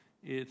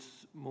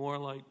 it's more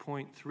like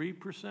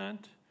 0.3%.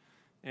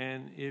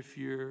 And if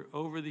you're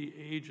over the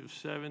age of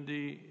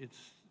 70, it's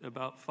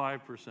about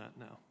 5%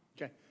 now.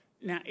 Okay.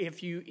 Now,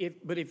 if you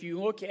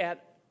look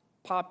at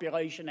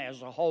population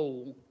as a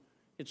whole,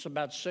 it's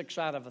about 6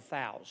 out of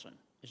 1,000.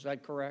 Is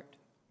that correct?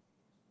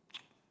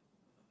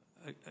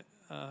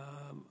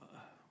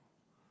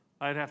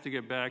 I'd have to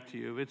get back to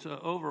you. It's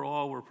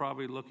overall, we're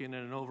probably looking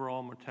at an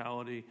overall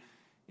mortality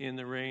in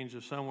the range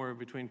of somewhere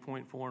between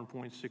 0.4 and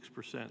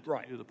 0.6%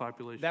 right. of the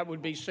population. That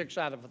would be 6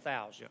 out of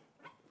 1,000. Yep.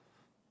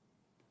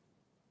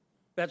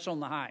 That's on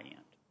the high end.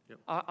 Yep.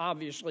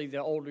 Obviously, the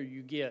older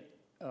you get,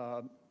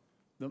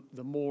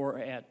 the more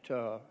at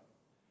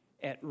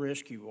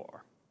risk you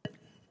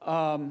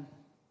are.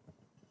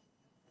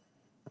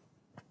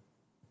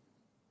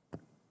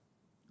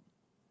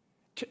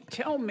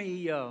 Tell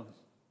me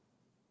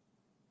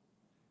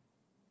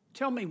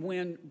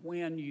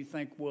when you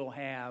think we'll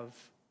have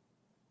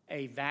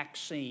a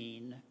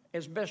vaccine,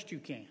 as best you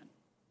can,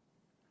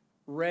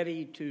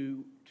 ready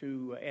to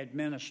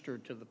administer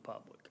to the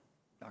public?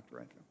 Dr.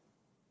 Redfield.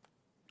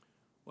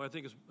 Well, I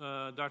think as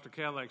Dr.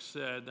 Kadlec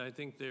said, I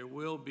think there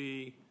will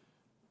be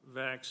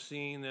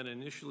vaccine that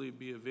initially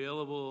be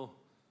available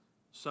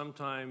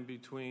sometime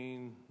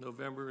between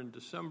November and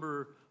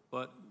December,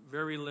 but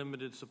very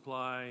limited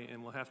supply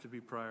and will have to be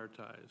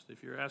prioritized.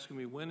 If you're asking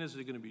me when is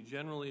it going to be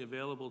generally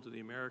available to the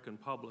American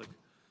public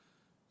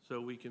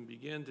so we can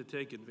begin to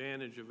take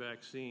advantage of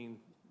vaccine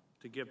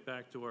to get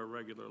back to our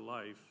regular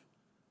life,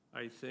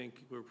 I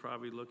think we're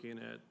probably looking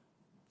at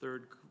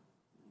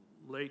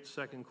late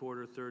second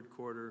quarter, third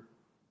quarter,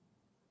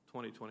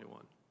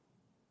 2021.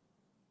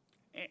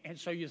 And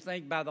so you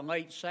think by the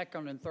late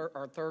second and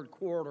or third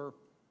quarter,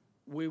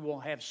 we will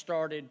have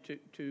started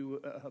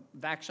to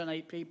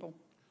vaccinate people?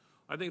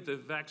 I think the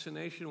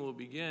vaccination will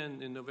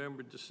begin in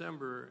November,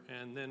 December,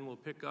 and then we'll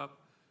pick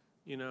up,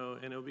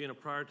 and it'll be in a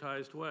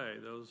prioritized way,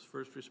 those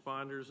first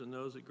responders and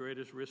those at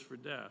greatest risk for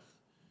death.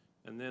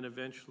 And then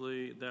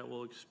eventually that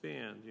will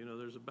expand.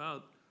 There's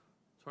about,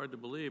 it's hard to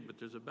believe, but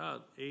there's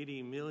about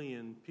 80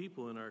 million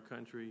people in our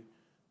country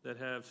that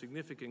have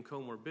significant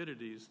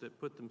comorbidities that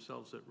put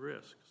themselves at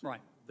risk. So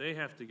right. They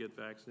have to get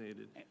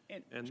vaccinated.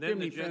 And then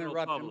the general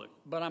public.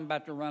 But I'm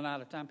about to run out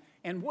of time.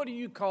 And what do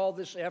you call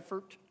this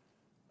effort,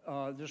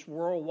 this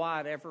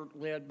worldwide effort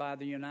led by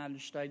the United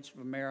States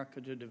of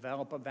America to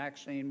develop a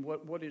vaccine?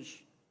 What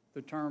is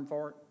the term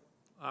for it?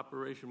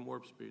 Operation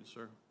Warp Speed,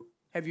 sir.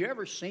 Have you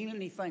ever seen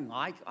anything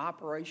like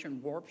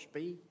Operation Warp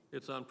Speed?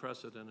 It's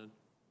unprecedented.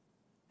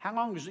 How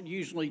long does it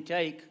usually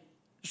take,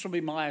 this will be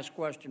my last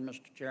question,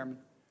 Mr. Chairman,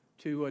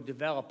 to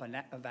develop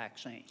a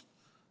vaccine?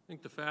 I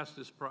think the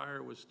fastest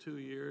prior was 2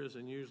 years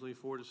and usually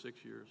 4 to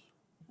 6 years.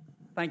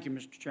 Thank you,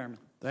 Mr. Chairman.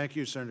 Thank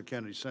you, Senator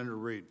Kennedy. Senator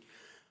Reed.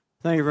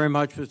 Thank you very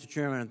much, Mr.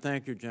 Chairman, and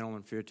thank you,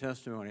 gentlemen, for your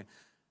testimony.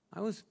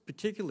 I was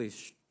particularly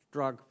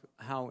struck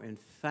how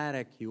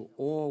emphatic you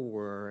all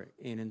were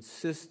in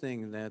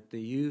insisting that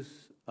the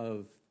use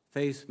of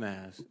face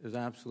masks is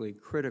absolutely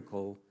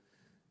critical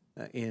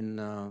in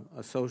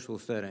a social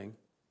setting.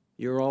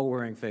 You're all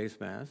wearing face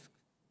masks.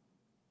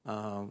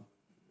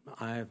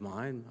 I have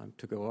mine. I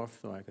took it off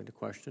so I could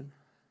question.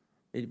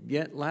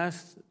 Yet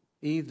last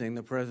evening,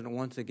 the president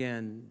once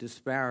again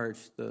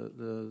disparaged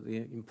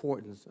the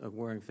importance of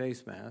wearing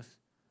face masks.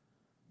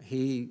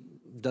 He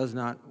does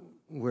not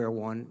wear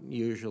one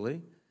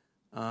usually.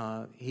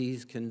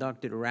 He's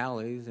conducted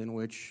rallies in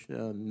which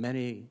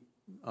many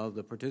of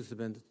the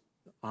participants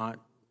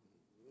aren't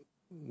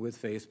with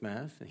face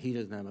masks, and he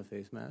doesn't have a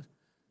face mask.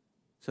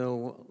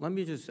 So let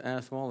me just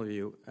ask all of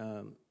you,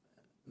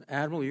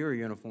 Admiral, you're a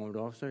uniformed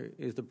officer.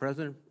 Is the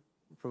president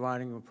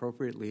providing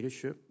appropriate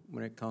leadership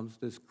when it comes to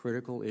this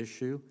critical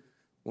issue,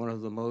 one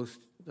of the most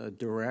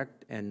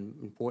direct and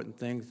important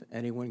things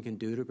anyone can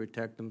do to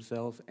protect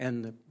themselves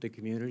and the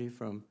community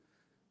from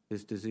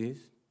this disease?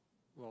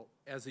 Well,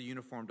 as a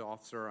uniformed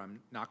officer, I'm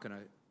not going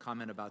to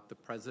comment about the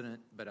president,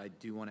 but I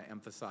do want to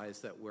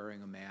emphasize that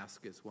wearing a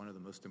mask is one of the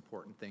most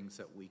important things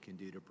that we can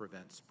do to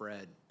prevent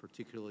spread,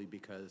 particularly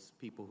because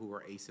people who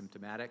are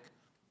asymptomatic,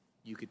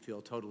 you could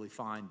feel totally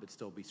fine but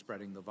still be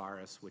spreading the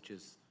virus, which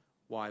is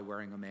why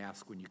wearing a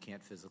mask when you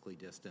can't physically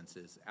distance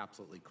is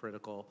absolutely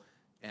critical.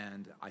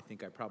 And I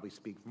think I probably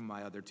speak for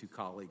my other two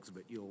colleagues,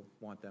 but you'll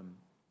want them.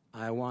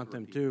 I want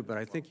them too, but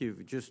I think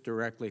you've just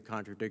directly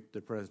contradicted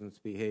the president's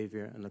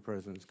behavior and the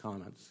president's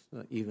comments,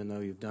 even though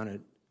you've done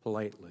it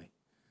politely.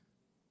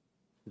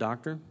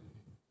 Doctor?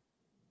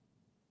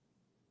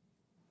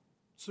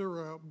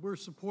 Sir, we're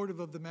supportive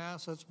of the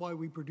masks. That's why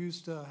we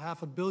produced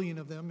 500 million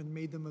of them and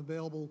made them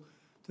available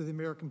to the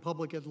American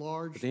public at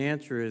large. But the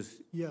answer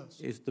is yes.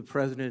 Is the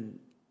president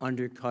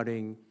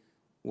undercutting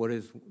what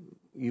is,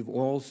 you've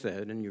all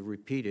said and you've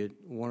repeated,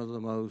 one of the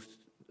most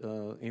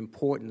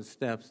important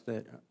steps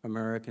that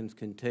Americans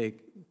can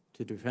take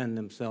to defend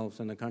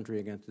themselves and the country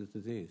against this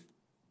disease?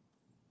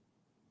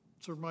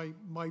 Sir,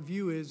 my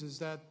view is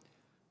that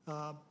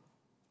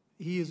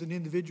he is an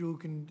individual who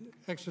can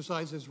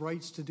exercise his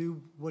rights to do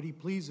what he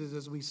pleases,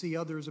 as we see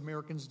others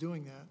Americans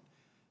doing that.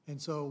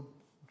 And so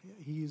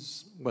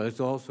he's... Well, it's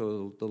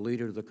also the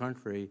leader of the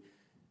country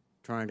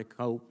trying to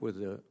cope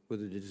with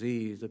a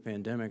disease, a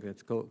pandemic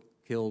that's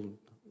killed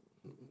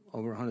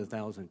over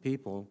 100,000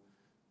 people,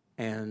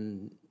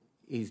 and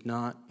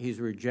he's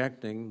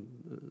rejecting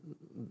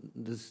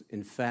this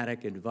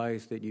emphatic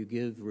advice that you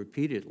give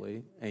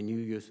repeatedly and you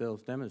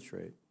yourselves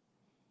demonstrate.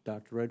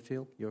 Dr.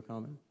 Redfield, your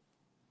comment?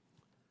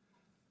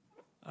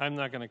 I'm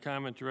not going to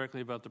comment directly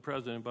about the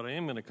president, but I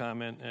am going to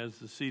comment as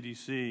the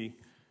CDC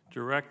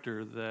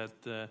director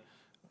that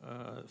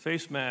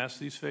face masks,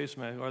 these face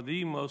masks, are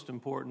the most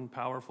important,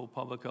 powerful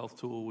public health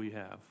tool we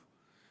have.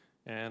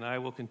 And I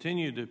will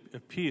continue to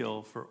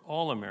appeal for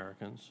all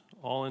Americans,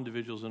 all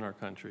individuals in our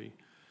country,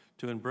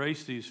 to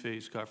embrace these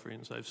face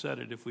coverings. I've said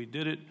it, if we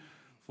did it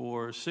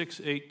for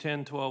 6, 8,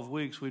 10, 12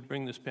 weeks, we'd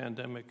bring this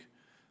pandemic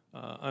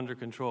under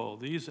control.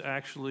 These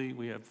actually,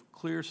 we have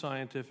clear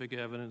scientific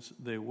evidence,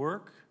 they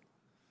work,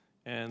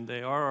 and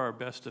they are our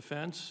best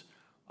defense.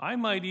 I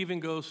might even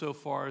go so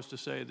far as to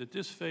say that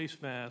this face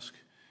mask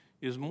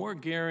is more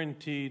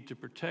guaranteed to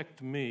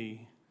protect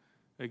me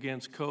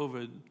against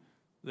COVID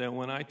than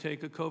when I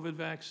take a COVID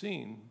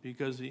vaccine,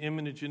 because the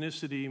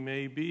immunogenicity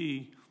may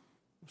be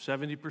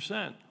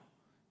 70%.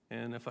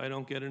 And if I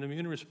don't get an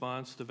immune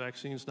response, the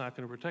vaccine's not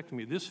going to protect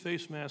me. This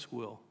face mask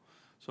will.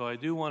 So I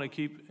do want to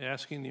keep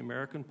asking the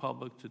American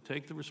public to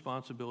take the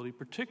responsibility,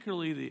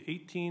 particularly the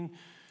 18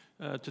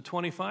 to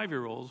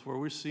 25-year-olds, where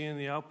we're seeing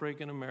the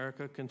outbreak in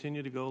America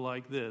continue to go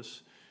like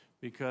this,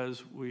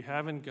 because we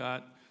haven't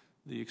got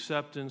the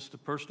acceptance, the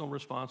personal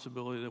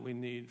responsibility that we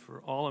need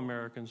for all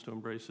Americans to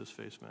embrace this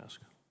face mask.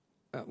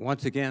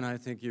 Once again, I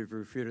think you've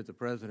refuted the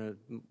president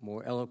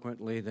more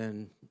eloquently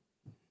than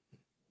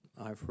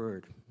I've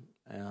heard.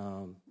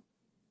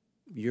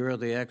 You're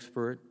the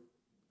expert.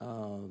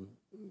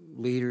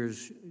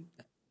 Leaders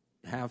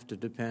have to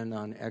depend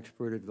on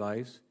expert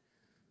advice.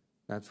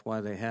 That's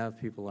why they have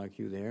people like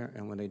you there.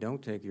 And when they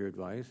don't take your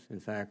advice, in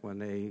fact, when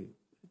they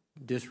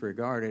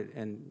disregard it,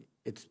 and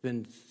it's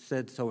been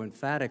said so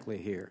emphatically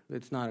here,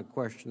 it's not a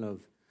question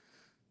of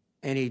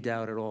any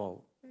doubt at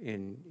all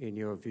in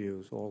your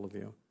views, all of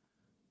you.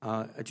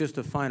 Just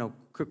a final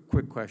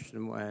quick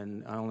question,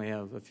 and I only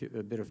have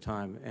a bit of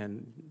time,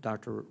 and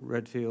Dr.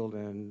 Redfield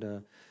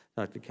and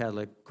Dr.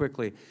 Kadlec,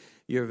 quickly,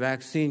 your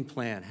vaccine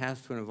plan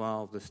has to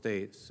involve the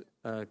states.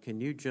 Can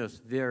you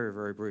just very,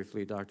 very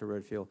briefly, Dr.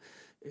 Redfield,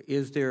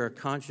 is there a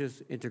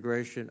conscious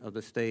integration of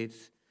the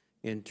states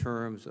in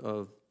terms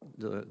of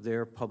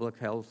their public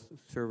health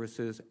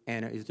services,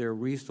 and is there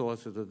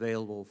resources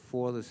available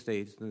for the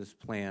states in this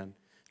plan,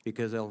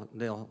 because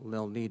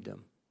they'll need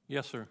them?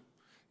 Yes, sir.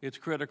 It's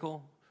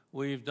critical.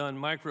 We've done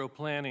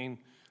micro-planning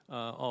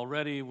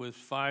already with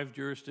 5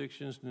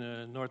 jurisdictions,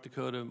 North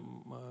Dakota,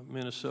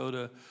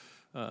 Minnesota,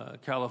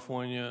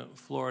 California,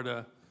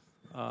 Florida,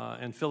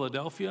 and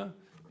Philadelphia.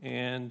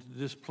 And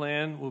this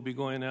plan will be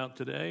going out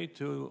today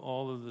to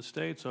all of the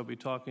states. I'll be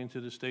talking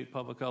to the state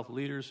public health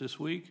leaders this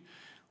week.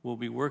 We'll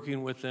be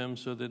working with them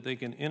so that they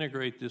can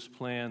integrate this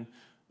plan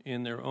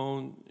in their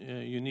own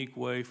unique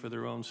way for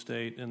their own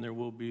state, and there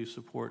will be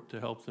support to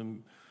help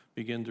them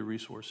begin to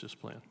resource this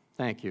plan.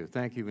 Thank you.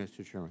 Thank you,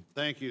 Mr. Chairman.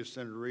 Thank you,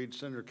 Senator Reed.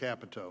 Senator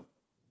Capito.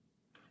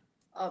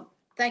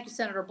 Thank you,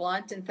 Senator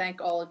Blunt, and thank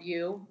all of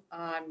you.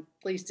 I'm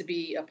pleased to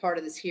be a part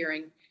of this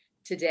hearing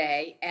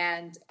today.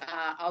 And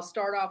I'll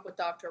start off with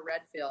Dr.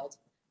 Redfield.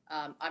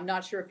 I'm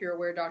not sure if you're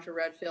aware, Dr.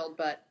 Redfield,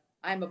 but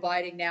I'm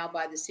abiding now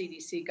by the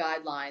CDC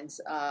guidelines.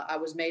 I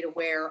was made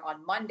aware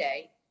on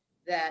Monday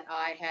that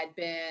I had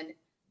been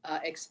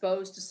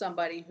exposed to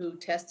somebody who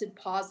tested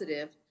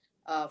positive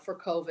for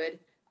COVID.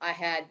 I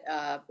had,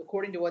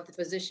 according to what the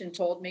physician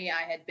told me,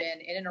 I had been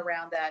in and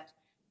around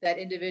that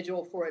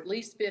individual for at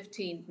least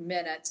 15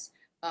 minutes,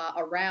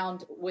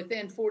 around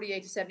within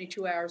 48 to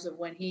 72 hours of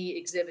when he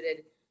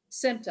exhibited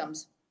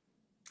symptoms.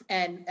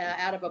 And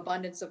out of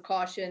abundance of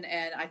caution,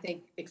 and I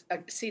think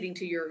acceding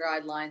to your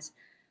guidelines,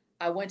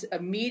 I went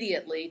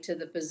immediately to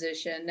the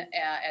physician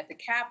at the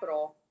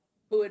Capitol,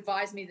 who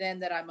advised me then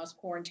that I must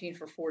quarantine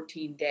for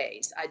 14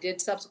 days. I did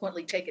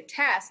subsequently take a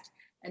test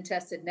and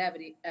tested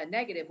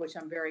negative, which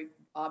I'm very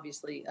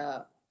obviously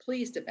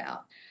pleased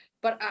about.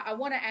 But I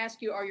want to ask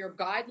you, are your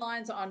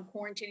guidelines on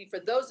quarantining, for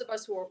those of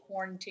us who are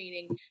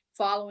quarantining,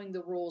 following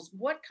the rules,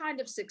 what kind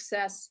of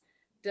success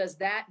does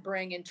that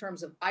bring in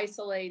terms of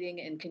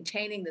isolating and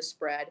containing the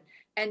spread?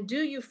 And do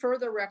you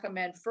further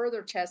recommend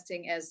further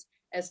testing as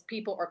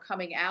people are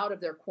coming out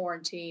of their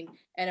quarantine?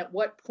 And at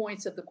what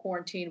points of the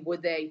quarantine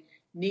would they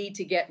need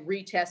to get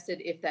retested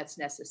if that's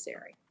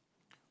necessary?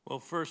 Well,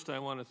 first, I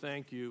want to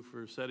thank you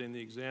for setting the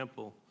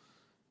example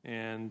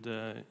and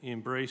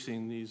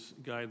embracing these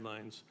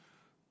guidelines.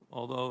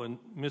 Although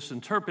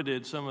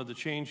misinterpreted some of the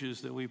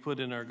changes that we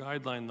put in our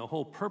guideline, the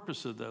whole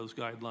purpose of those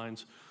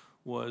guidelines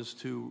was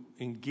to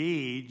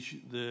engage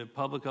the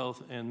public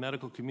health and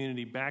medical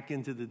community back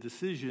into the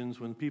decisions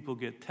when people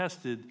get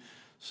tested.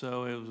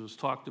 So as was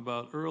talked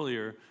about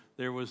earlier,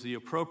 there was the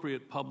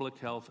appropriate public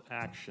health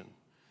action.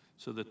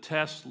 So the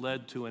test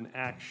led to an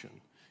action.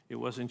 It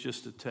wasn't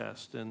just a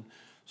test. And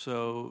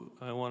so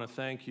I want to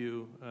thank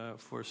you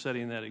for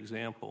setting that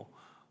example.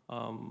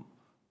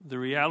 The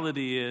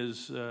reality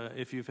is,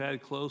 if you've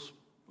had close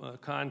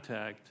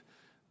contact,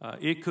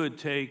 it could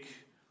take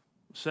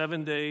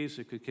 7 days,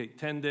 it could take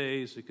 10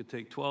 days, it could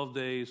take 12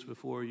 days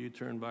before you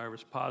turn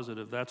virus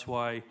positive. That's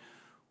why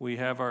we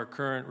have our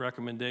current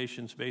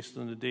recommendations based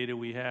on the data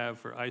we have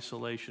for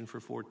isolation for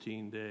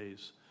 14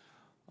 days.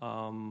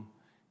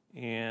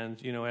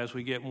 And, you know, as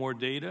we get more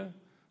data,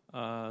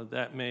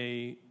 that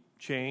may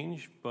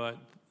change, but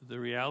the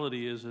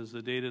reality is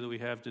the data that we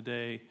have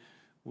today,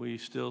 we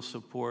still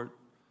support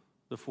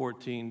the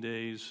 14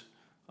 days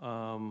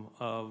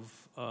of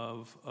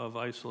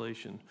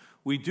isolation.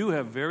 We do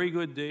have very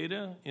good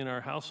data in our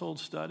household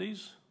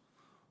studies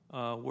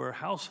where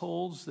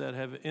households that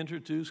have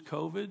introduced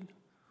COVID,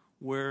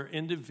 where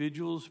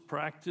individuals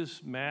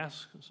practice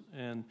masks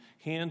and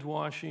hand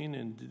washing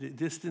and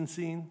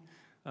distancing,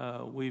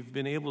 we've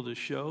been able to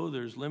show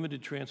there's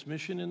limited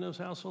transmission in those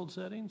household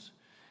settings.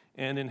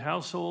 And in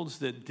households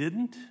that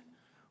didn't,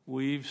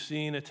 we've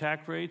seen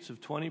attack rates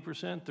of 20%,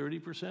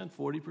 30%,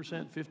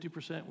 40%,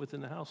 50%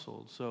 within the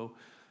household. So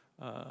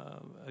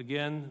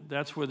again,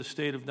 that's where the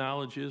state of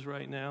knowledge is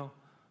right now.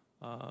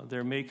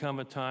 There may come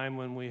a time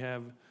when we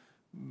have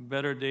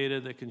better data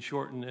that can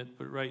shorten it,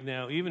 but right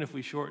now, even if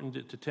we shortened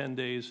it to 10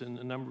 days, and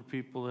a number of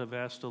people have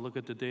asked to look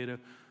at the data,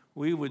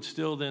 we would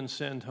still then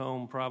send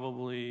home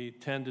probably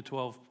 10 to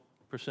 12%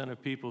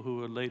 of people who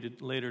would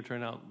later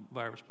turn out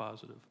virus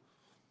positive.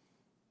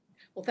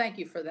 Well, thank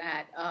you for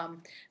that.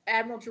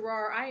 Admiral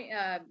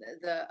Giroir,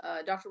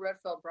 Dr.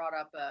 Redfield brought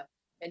up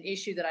an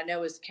issue that I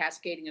know is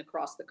cascading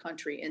across the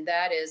country, and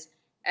that is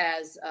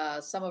as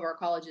some of our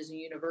colleges and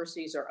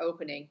universities are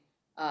opening,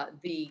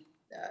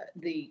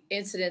 the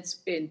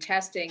incidence in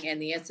testing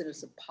and the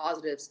incidence of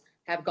positives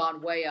have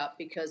gone way up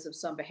because of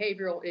some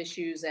behavioral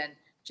issues and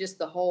just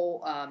the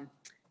whole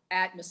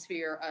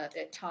atmosphere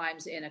at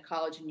times in a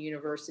college and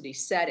university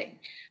setting.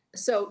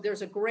 So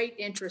there's a great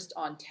interest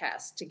on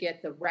tests to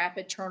get the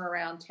rapid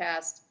turnaround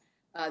test.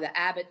 The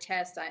Abbott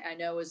test I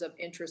know is of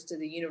interest to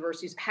the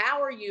universities.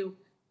 How are you,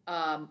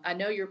 I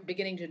know you're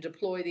beginning to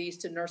deploy these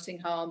to nursing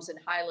homes and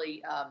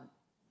highly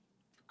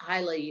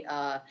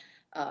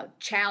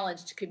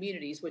challenged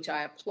communities, which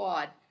I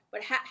applaud.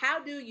 But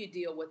how do you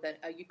deal with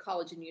a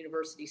college and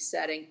university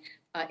setting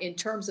in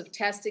terms of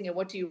testing, and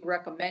what do you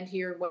recommend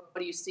here, and what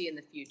do you see in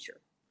the future?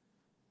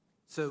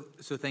 So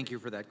thank you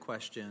for that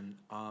question.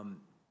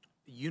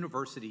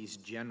 Universities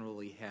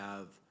generally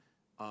have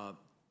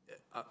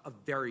a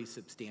very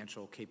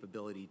substantial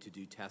capability to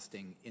do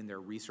testing in their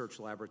research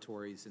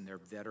laboratories, in their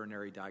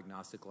veterinary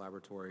diagnostic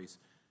laboratories.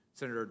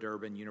 Senator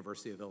Durbin,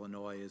 University of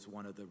Illinois, is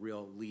one of the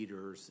real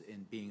leaders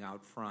in being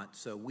out front.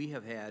 So we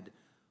have had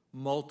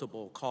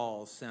multiple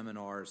calls,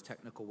 seminars,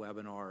 technical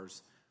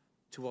webinars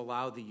to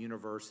allow the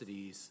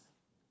universities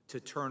to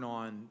turn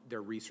on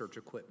their research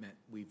equipment.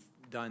 We've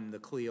done the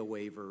CLIA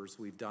waivers.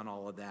 We've done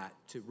all of that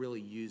to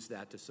really use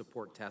that to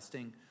support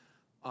testing.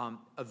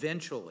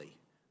 Eventually,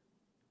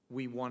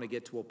 we want to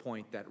get to a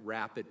point that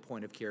rapid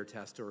point-of-care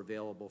tests are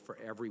available for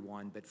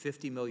everyone, but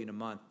 50 million a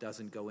month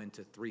doesn't go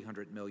into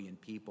 300 million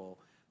people.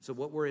 So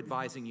what we're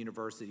advising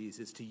universities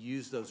is to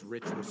use those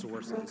rich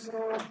resources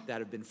that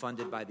have been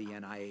funded by the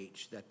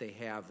NIH, that they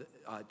have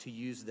to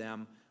use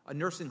them. A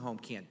nursing home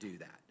can't do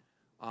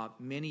that.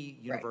 Many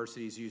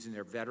universities using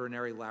their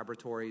veterinary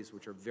laboratories,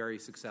 which are very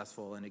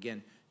successful. And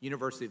again,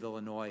 University of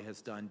Illinois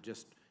has done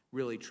just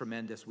really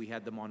tremendous. We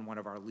had them on one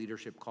of our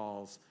leadership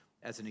calls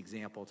as an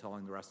example,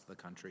 telling the rest of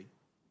the country.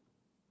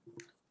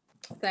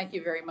 Thank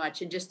you very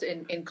much. And just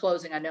in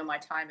closing, I know my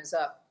time is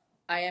up.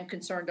 I am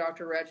concerned,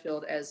 Dr.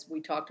 Redfield, as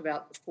we talked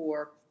about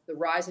before, the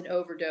rise in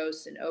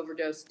overdose and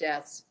overdose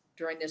deaths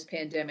during this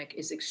pandemic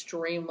is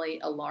extremely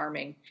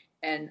alarming.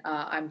 And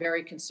I'm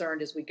very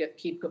concerned as we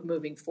keep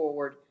moving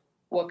forward,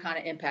 what kind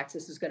of impacts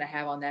this is going to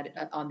have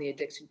on the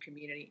addiction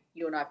community.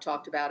 You and I have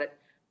talked about it.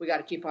 We got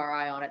to keep our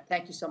eye on it.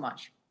 Thank you so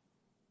much.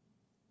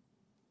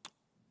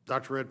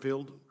 Dr.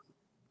 Redfield?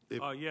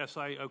 Yes,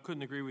 I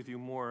couldn't agree with you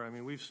more. I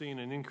mean, we've seen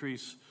an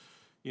increase,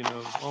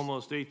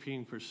 almost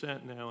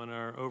 18% now in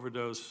our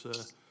overdose,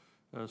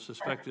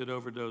 suspected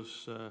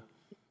overdose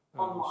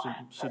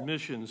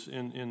submissions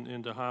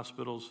into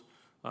hospitals.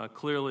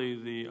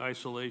 Clearly, the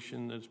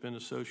isolation that's been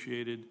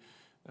associated,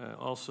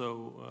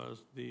 also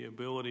the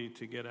ability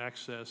to get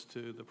access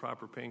to the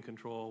proper pain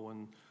control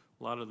when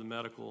a lot of the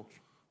medical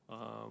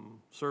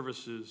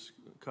services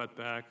cut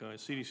back.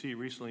 CDC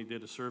recently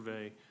did a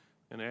survey,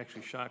 and it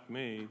actually shocked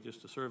me.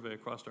 Just a survey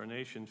across our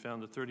nation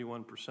found that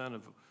 31%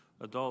 of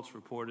adults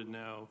reported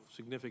now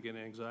significant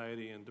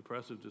anxiety and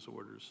depressive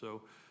disorders.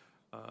 So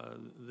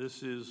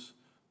this is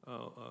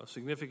a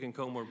significant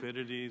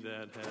comorbidity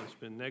that has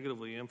been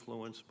negatively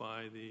influenced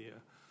by the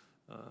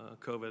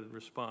COVID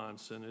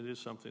response, and it is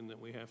something that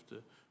we have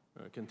to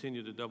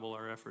continue to double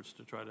our efforts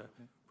to try to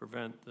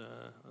prevent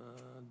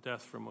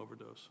death from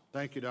overdose.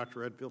 Thank you, Dr.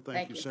 Redfield.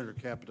 Thank you, Senator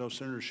Capito.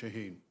 Senator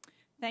Shaheen.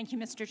 Thank you,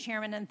 Mr.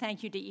 Chairman, and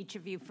thank you to each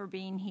of you for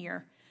being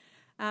here.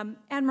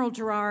 Admiral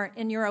Giroir,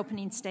 in your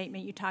opening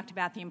statement, you talked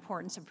about the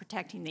importance of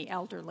protecting the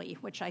elderly,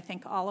 which I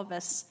think all of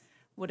us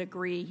would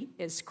agree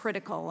is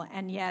critical,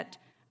 and yet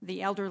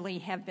the elderly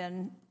have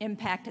been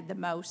impacted the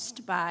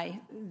most by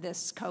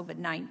this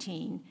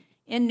COVID-19.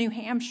 In New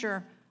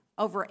Hampshire,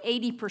 over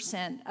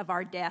 80% of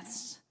our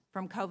deaths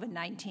from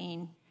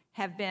COVID-19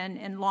 have been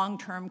in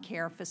long-term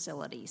care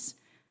facilities.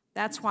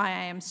 That's why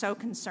I am so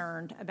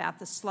concerned about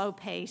the slow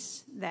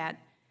pace that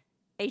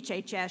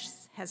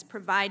HHS has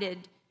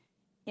provided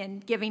in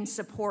giving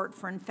support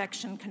for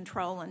infection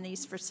control in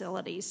these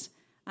facilities.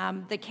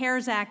 The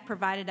CARES Act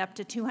provided up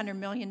to $200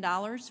 million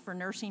for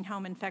nursing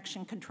home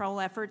infection control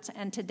efforts,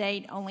 and to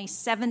date, only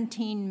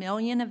 $17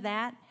 million of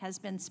that has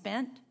been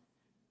spent.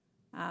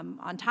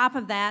 On top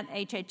of that,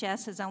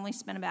 HHS has only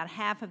spent about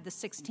half of the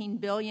 $16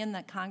 billion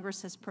that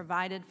Congress has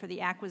provided for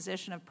the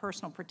acquisition of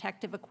personal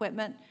protective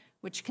equipment,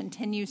 which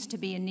continues to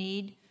be a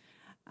need.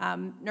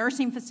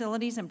 Nursing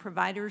facilities and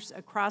providers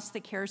across the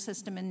care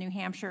system in New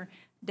Hampshire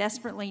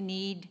desperately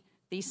need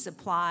these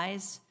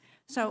supplies.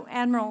 So,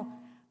 Admiral,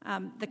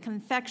 The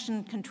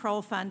infection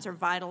control funds are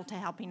vital to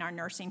helping our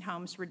nursing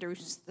homes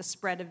reduce the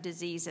spread of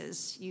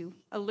diseases. You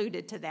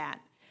alluded to that.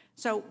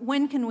 So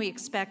when can we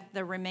expect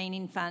the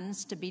remaining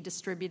funds to be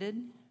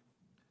distributed?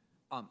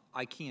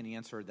 I can't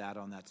answer that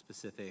on that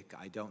specific.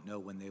 I don't know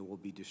when they will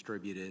be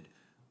distributed.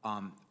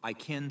 What I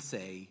can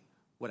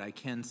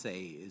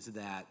say is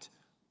that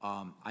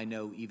I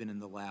know even in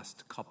the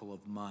last couple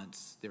of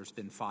months, there's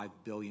been $5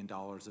 billion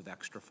of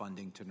extra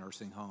funding to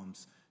nursing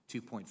homes.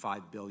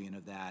 $2.5 billion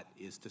of that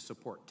is to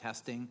support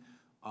testing,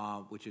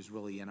 which is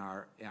really in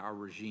our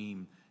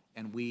regime.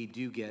 And we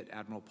do get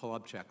Admiral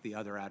Polubchek, the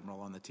other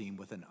admiral on the team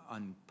with an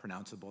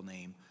unpronounceable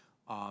name.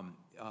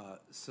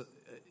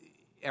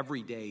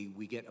 Every day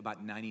we get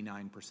about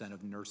 99%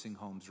 of nursing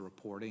homes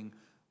reporting,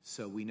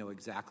 so we know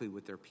exactly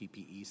what their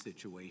PPE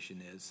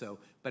situation is. So,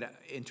 but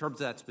in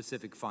terms of that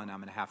specific fund, I'm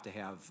going to have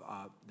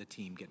the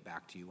team get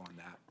back to you on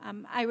that.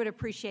 I would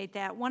appreciate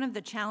that. One of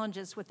the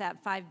challenges with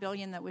that $5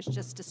 billion that was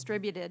just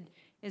distributed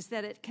is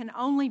that it can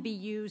only be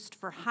used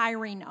for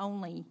hiring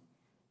only,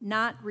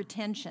 not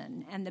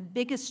retention. And the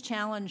biggest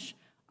challenge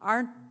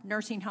our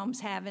nursing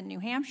homes have in New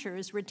Hampshire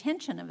is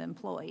retention of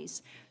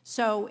employees.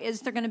 So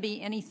is there going to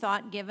be any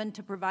thought given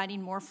to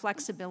providing more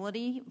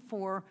flexibility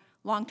for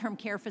long-term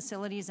care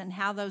facilities and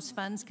how those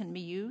funds can be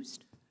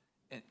used?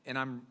 And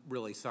I'm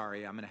really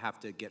sorry. I'm going to have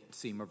to get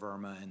Seema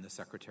Verma and the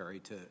Secretary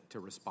to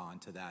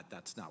respond to that.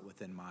 That's not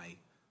within my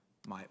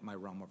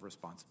realm of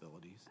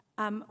responsibilities.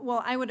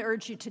 Well, I would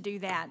urge you to do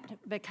that,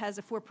 because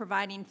if we're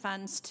providing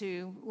funds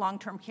to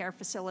long-term care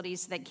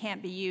facilities that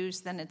can't be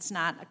used, then it's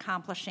not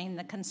accomplishing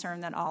the concern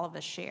that all of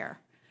us share.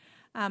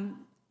 I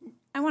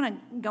want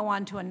to go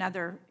on to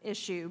another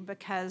issue,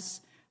 because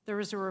there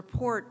was a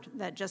report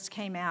that just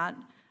came out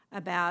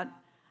about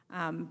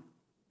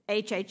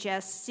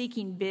HHS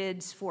seeking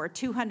bids for a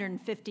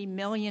 $250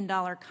 million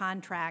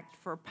contract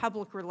for a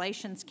public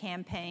relations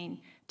campaign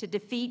to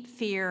defeat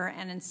fear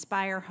and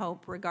inspire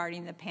hope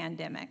regarding the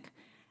pandemic.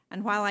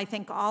 And while I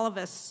think all of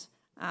us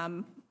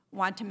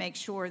want to make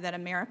sure that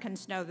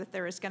Americans know that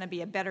there is going to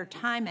be a better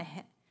time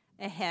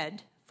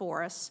ahead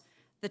for us,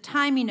 the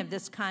timing of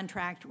this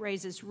contract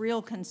raises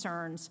real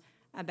concerns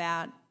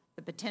about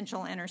the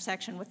potential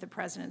intersection with the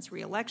president's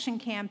reelection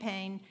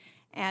campaign,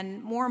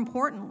 and more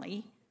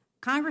importantly,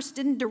 Congress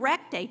didn't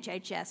direct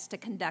HHS to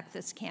conduct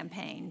this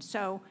campaign.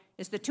 So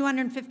is the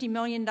 $250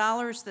 million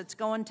that's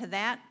going to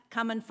that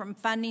coming from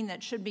funding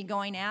that should be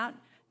going out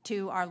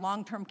to our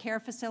long-term care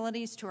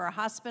facilities, to our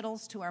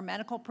hospitals, to our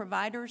medical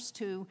providers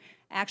to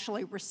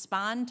actually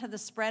respond to the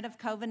spread of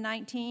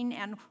COVID-19?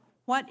 And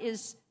what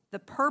is the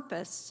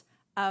purpose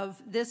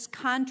of this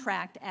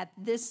contract at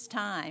this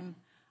time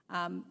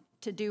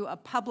to do a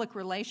public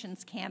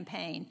relations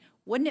campaign?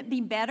 Wouldn't it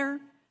be better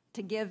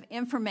to give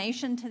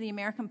information to the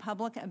American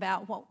public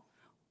about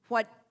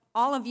what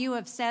all of you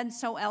have said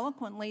so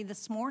eloquently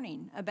this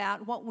morning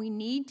about what we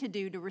need to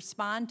do to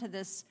respond to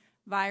this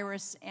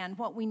virus and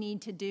what we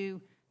need to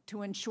do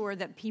to ensure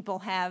that people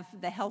have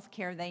the health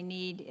care they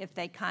need if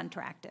they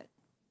contract it?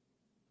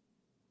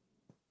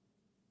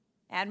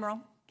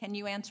 Admiral, can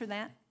you answer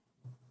that?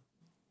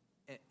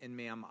 And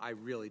ma'am, I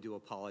really do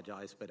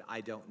apologize, but I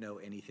don't know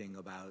anything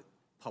about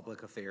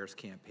public affairs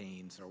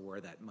campaigns or where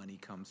that money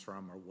comes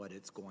from or what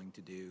it's going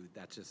to do.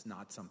 That's just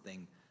not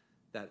something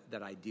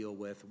that I deal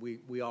with.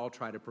 We all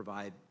try to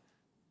provide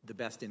the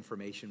best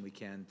information we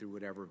can through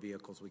whatever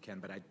vehicles we can,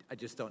 but I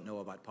just don't know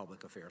about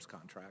public affairs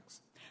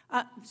contracts.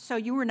 So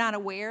you were not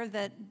aware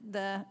that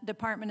the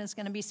department is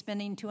going to be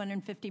spending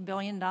 $250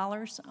 billion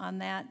on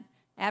that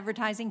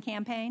advertising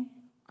campaign?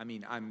 I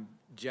mean, I'm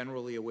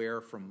generally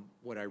aware from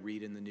what I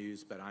read in the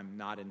news, but I'm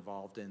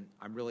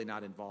really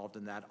not involved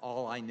in that.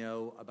 All I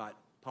know about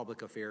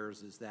public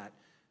affairs is that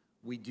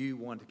we do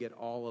want to get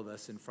all of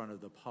us in front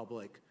of the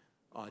public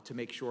to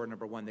make sure,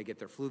 number one, they get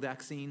their flu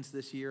vaccines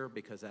this year,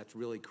 because that's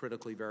really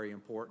critically very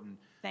important.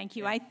 Thank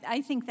you.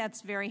 I think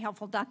that's very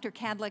helpful. Dr.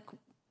 Kadlec,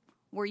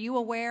 were you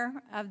aware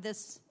of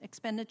this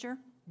expenditure?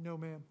 No,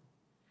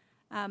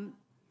 ma'am.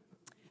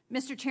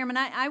 Mr. Chairman,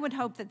 I would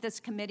hope that this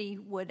committee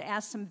would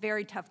ask some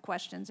very tough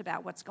questions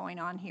about what's going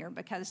on here,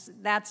 because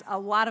that's a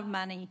lot of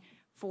money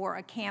for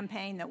a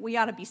campaign that we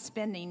ought to be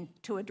spending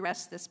to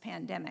address this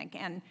pandemic.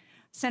 And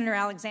Senator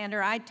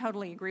Alexander, I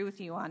totally agree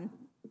with you on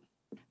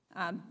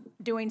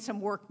doing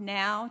some work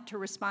now to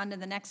respond to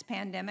the next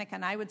pandemic,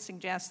 and I would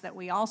suggest that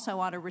we also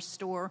ought to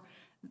restore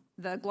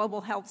the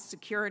Global Health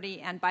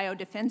Security and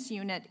Biodefense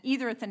Unit,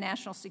 either at the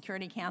National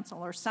Security Council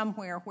or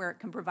somewhere where it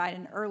can provide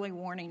an early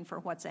warning for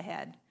what's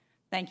ahead.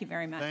 Thank you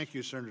very much. Thank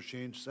you, Senator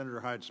Sheen.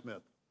 Senator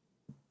Hyde-Smith.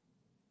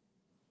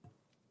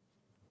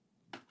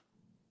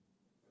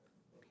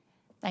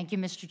 Thank you,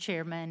 Mr.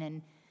 Chairman,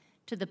 and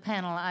to the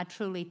panel, I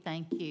truly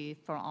thank you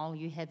for all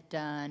you have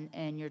done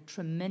and your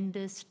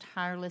tremendous,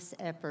 tireless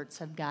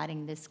efforts of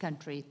guiding this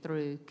country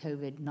through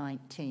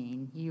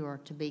COVID-19. You are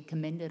to be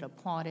commended,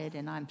 applauded,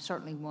 and I'm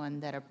certainly one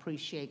that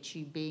appreciates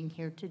you being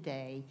here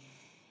today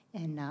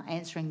and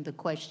answering the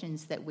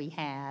questions that we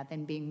have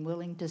and being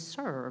willing to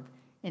serve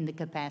in the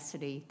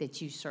capacity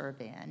that you serve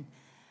in.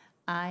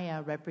 I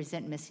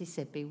represent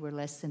Mississippi. We're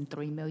less than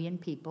 3 million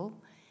people.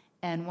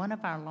 And one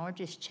of our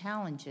largest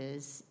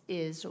challenges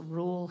is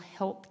rural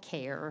health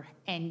care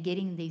and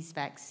getting these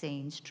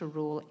vaccines to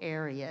rural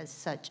areas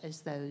such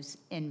as those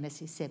in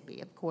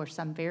Mississippi. Of course,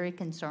 I'm very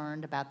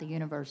concerned about the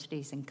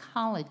universities and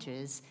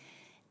colleges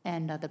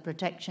and the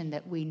protection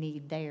that we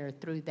need there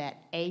through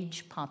that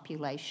age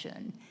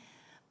population.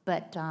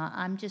 But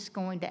I'm just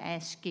going to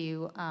ask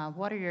you,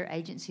 what are your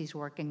agencies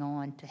working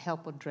on to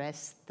help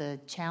address the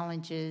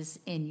challenges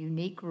in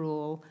unique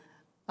rural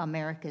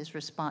America's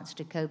response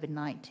to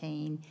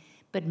COVID-19?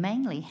 But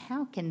mainly,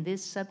 how can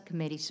this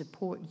subcommittee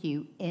support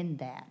you in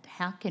that?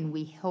 How can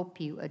we help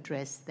you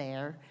address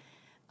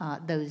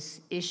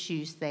those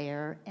issues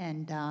there?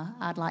 And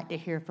I'd like to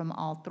hear from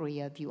all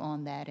three of you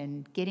on that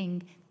and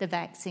getting the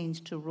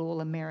vaccines to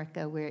rural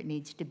America where it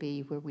needs to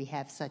be, where we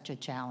have such a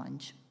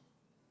challenge.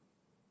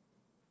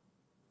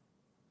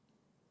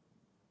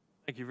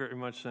 Thank you very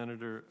much,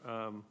 Senator.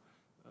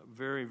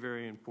 Very,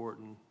 very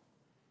important.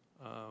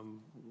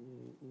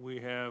 We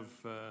have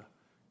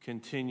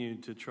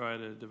continued to try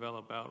to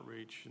develop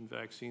outreach and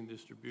vaccine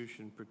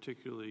distribution,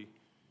 particularly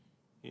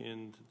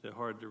in the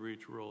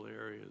hard-to-reach rural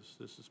areas.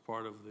 This is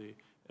part of the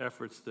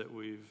efforts that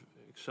we've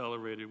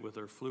accelerated with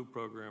our flu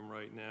program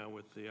right now,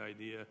 with the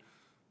idea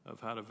of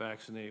how to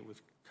vaccinate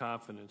with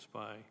confidence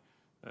by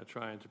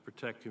trying to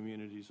protect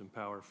communities,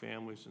 empower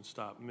families, and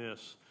stop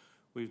myths.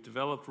 We've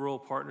developed rural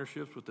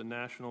partnerships with the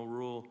National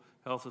Rural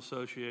Health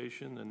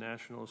Association, the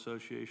National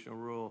Association of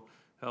Rural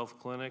Health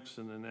Clinics,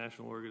 and the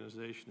National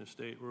Organization of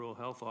State Rural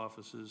Health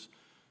Offices,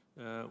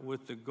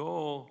 with the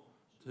goal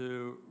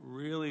to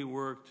really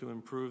work to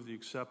improve the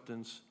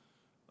acceptance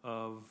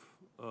of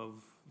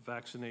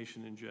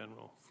vaccination in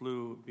general,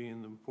 flu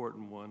being the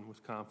important one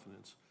with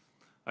confidence.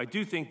 I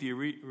do think the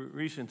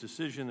recent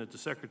decision that the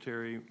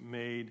Secretary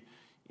made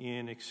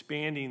in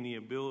expanding the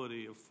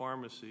ability of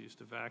pharmacies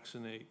to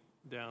vaccinate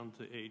down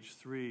to age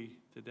 3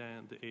 to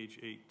down to age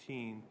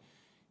 18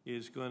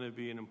 is going to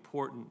be an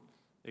important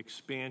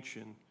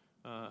expansion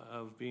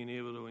of being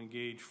able to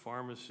engage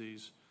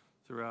pharmacies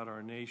throughout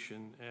our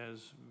nation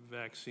as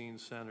vaccine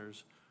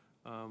centers.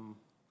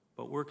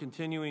 But we're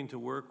continuing to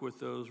work with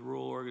those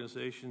rural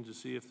organizations to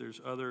see if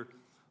there's other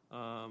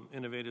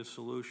innovative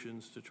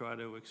solutions to try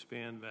to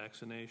expand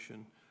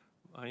vaccination.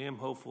 I am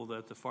hopeful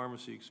that the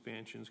pharmacy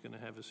expansion is going to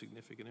have a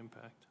significant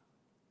impact.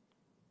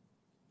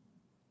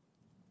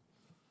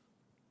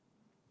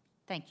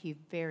 Thank you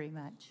very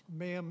much.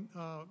 Ma'am,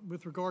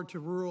 with regard to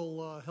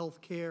rural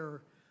health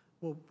care,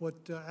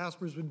 what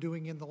ASPR's been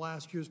doing in the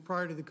last years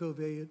prior to the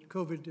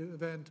COVID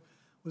event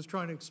was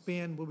trying to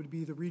expand what would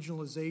be the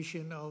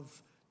regionalization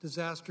of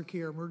disaster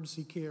care,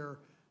 emergency care,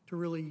 to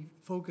really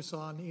focus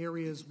on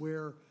areas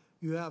where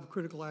you have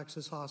critical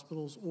access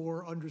hospitals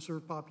or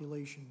underserved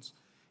populations.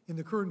 In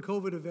the current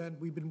COVID event,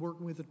 we've been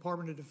working with the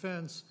Department of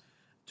Defense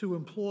to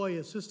employ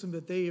a system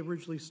that they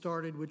originally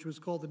started, which was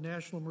called the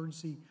National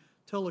Emergency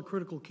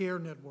Telecritical Care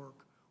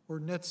Network, or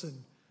NETSN,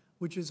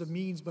 which is a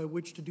means by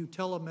which to do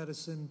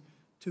telemedicine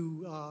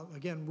to,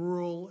 again,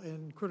 rural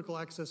and critical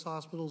access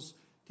hospitals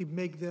to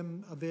make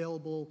them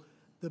available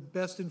the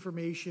best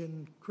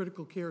information,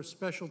 critical care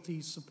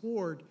specialty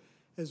support,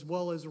 as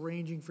well as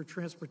arranging for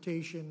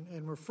transportation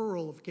and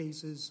referral of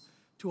cases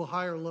to a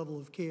higher level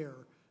of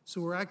care. So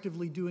we're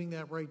actively doing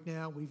that right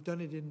now. We've done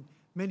it in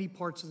many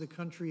parts of the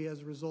country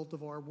as a result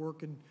of our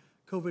work in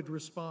COVID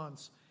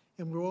response.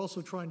 And we're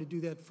also trying to do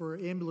that for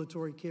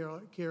ambulatory care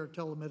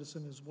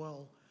telemedicine as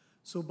well.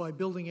 So by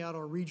building out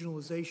our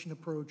regionalization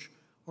approach,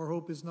 our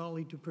hope is not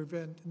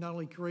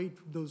only create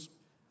those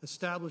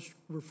established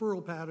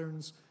referral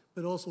patterns,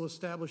 but also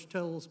establish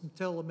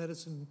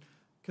telemedicine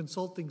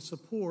consulting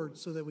support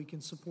so that we can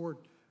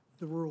support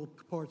the rural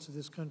parts of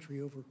this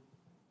country over.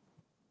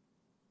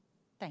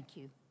 Thank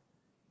you.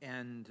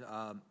 And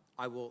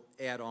I will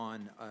add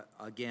on,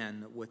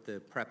 again, with the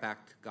PrEP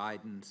Act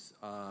guidance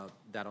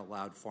that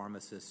allowed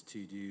pharmacists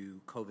to do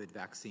COVID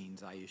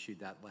vaccines. I issued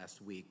that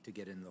last week to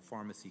get into the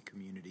pharmacy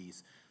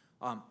communities.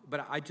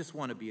 But I just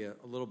want to be a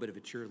little bit of a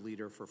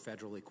cheerleader for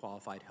federally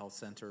qualified health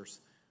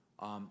centers.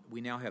 We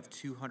now have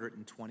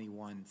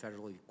 221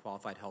 federally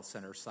qualified health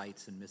center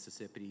sites in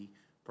Mississippi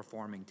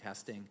performing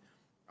testing.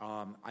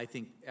 I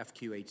think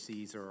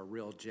FQHCs are a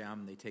real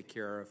gem. They take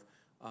care of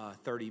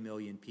 30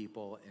 million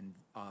people and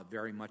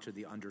very much of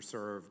the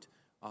underserved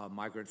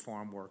migrant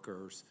farm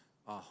workers,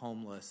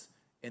 homeless,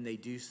 and they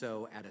do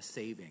so at a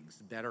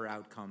savings, better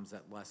outcomes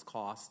at less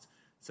cost.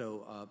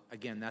 So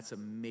again, that's a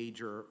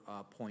major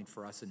point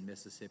for us in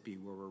Mississippi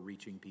where we're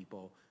reaching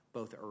people,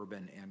 both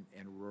urban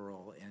and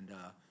rural, and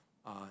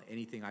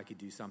anything I could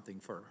do something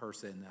for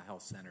HRSA and the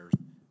health centers,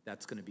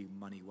 that's going to be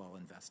money well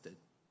invested.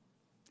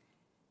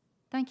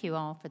 Thank you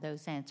all for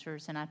those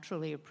answers, and I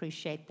truly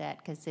appreciate that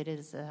because it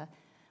is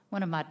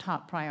one of my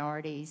top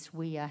priorities.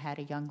 We had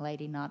a young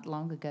lady not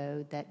long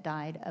ago that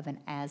died of an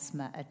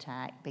asthma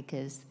attack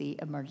because the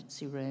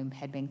emergency room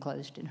had been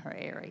closed in her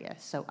area.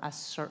 So I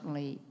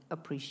certainly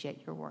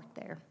appreciate your work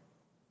there.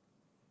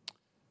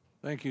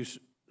 Thank you,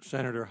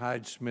 Senator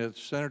Hyde-Smith.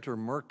 Senator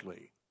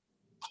Merkley.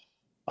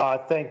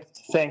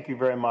 Thank you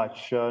very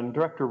much.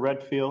 Director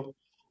Redfield,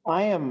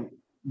 I am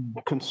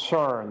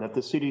concerned that the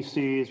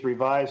CDC's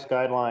revised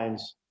guidelines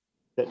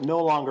that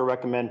no longer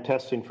recommend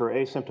testing for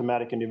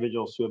asymptomatic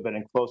individuals who have been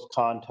in close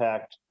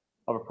contact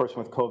of a person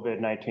with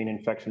COVID-19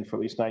 infection for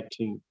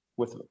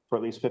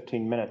at least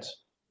 15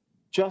 minutes.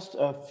 Just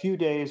a few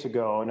days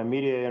ago, in a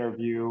media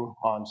interview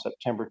on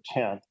September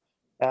 10th,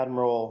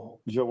 Admiral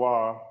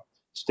Giroir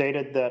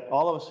stated that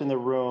all of us in the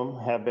room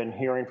have been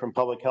hearing from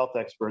public health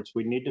experts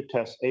we need to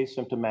test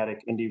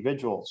asymptomatic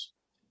individuals.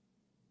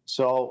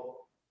 So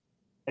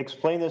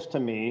explain this to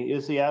me.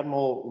 Is the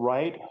Admiral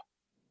right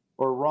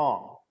or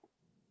wrong?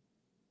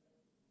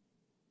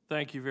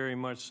 Thank you very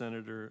much,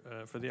 Senator,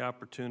 for the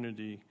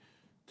opportunity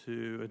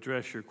to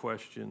address your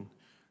question.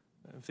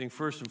 I think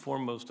first and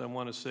foremost, I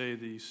want to say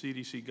the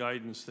CDC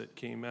guidance that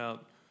came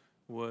out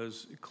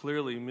was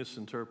clearly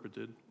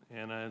misinterpreted,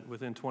 and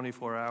within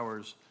 24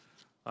 hours,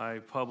 I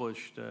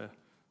published a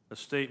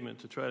statement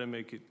to try to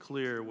make it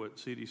clear what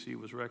CDC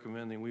was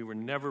recommending. We were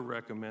never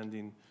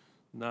recommending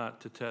not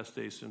to test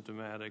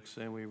asymptomatics,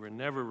 and we were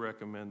never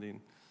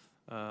recommending,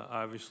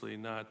 obviously,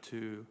 not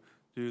to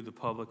do the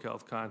public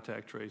health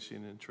contact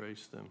tracing and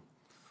trace them.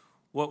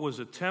 What was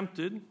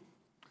attempted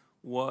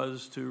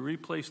was to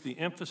replace the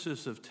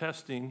emphasis of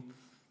testing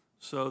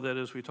so that,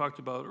 as we talked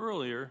about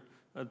earlier,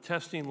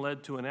 testing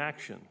led to an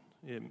action.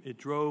 It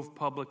drove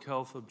public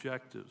health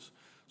objectives.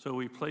 So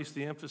we placed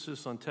the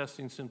emphasis on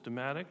testing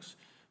symptomatics,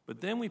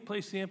 but then we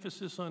placed the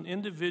emphasis on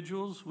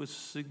individuals with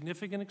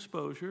significant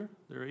exposure,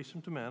 they're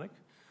asymptomatic,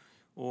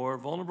 or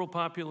vulnerable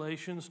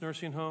populations,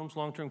 nursing homes,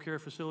 long-term care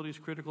facilities,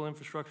 critical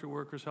infrastructure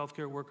workers,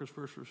 healthcare workers,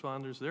 first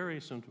responders, they're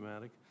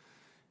asymptomatic.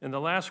 And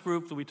the last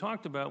group that we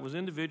talked about was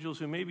individuals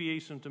who may be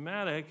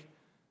asymptomatic,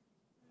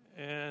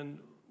 and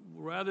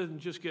rather than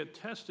just get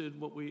tested,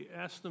 what we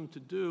asked them to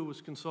do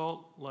was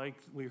consult, like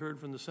we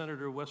heard from the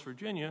Senator of West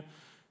Virginia,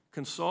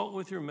 consult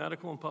with your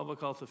medical and public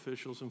health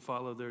officials and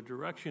follow their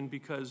direction,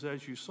 because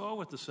as you saw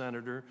with the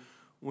Senator,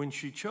 when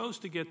she chose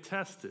to get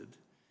tested,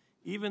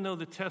 even though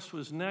the test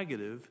was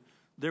negative,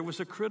 there was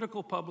a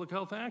critical public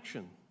health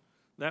action.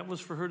 That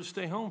was for her to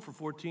stay home for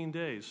 14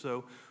 days.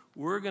 So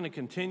we're going to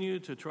continue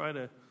to try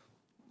to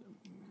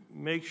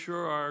make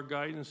sure our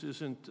guidance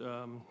isn't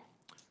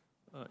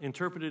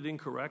interpreted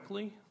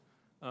incorrectly,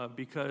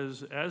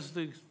 because as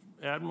the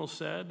Admiral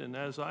said, and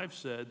as I've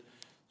said,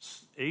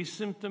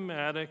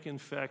 asymptomatic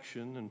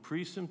infection and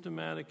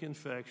pre-symptomatic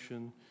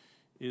infection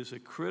is a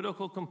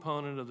critical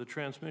component of the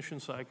transmission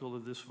cycle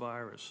of this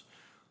virus.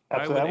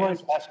 Absolutely. I want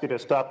to ask you to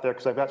stop there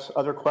because I've got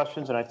other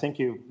questions, and I think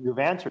you've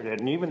answered it.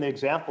 And even the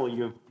example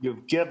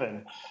you've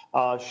given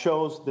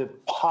shows the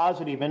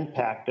positive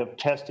impact of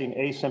testing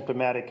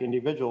asymptomatic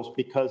individuals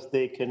because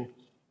they can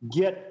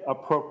get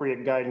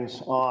appropriate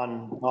guidance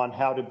on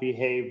how to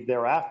behave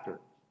thereafter.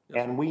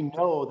 Yes. And we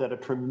know that a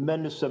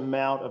tremendous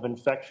amount of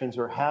infections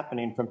are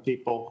happening from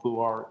people who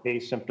are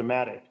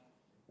asymptomatic.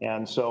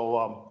 And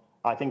so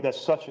I think that's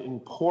such an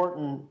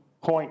important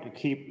point to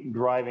keep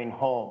driving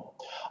home.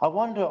 I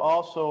wanted to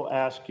also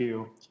ask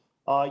you,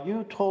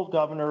 you told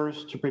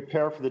governors to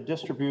prepare for the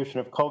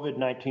distribution of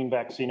COVID-19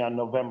 vaccine on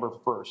November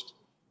 1st.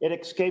 It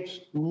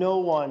escapes no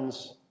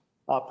one's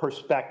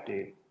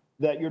perspective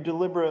that you're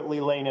deliberately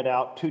laying it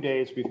out 2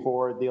 days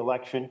before the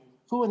election.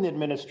 Who in the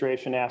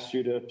administration asked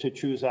you to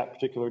choose that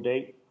particular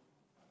date?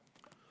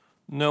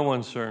 No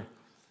one, sir.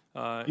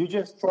 You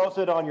just chose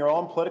it on your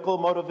own political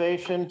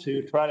motivation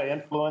to try to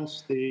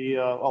influence the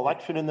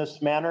election in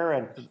this manner?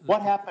 And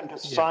what happened to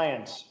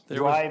science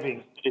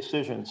driving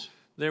decisions?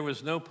 There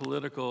was no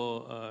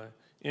political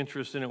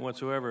interest in it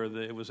whatsoever.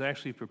 It was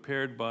actually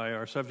prepared by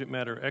our subject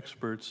matter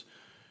experts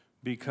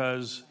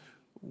because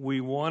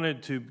we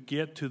wanted to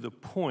get to the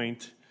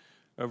point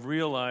of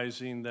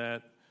realizing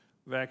that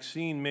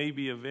vaccine may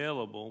be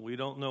available. We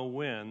don't know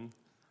when.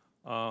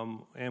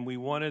 And we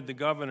wanted the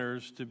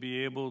governors to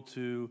be able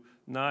to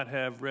not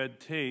have red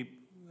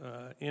tape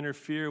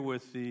interfere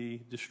with the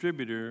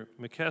distributor,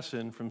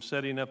 McKesson, from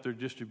setting up their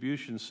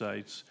distribution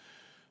sites.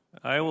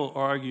 I will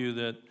argue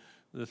that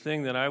the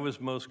thing that I was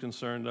most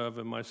concerned of,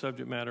 and my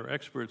subject matter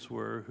experts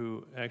were,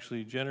 who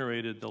actually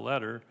generated the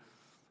letter,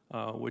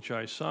 which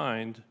I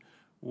signed,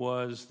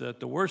 was that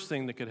the worst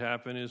thing that could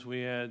happen is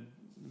we had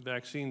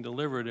vaccine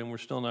delivered and we're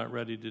still not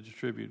ready to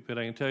distribute. But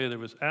I can tell you there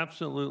was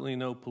absolutely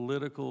no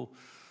political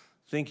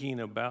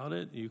thinking about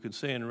it. You could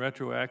say in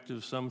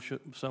retroactive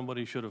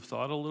somebody should have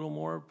thought a little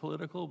more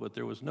political, but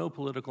there was no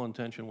political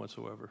intention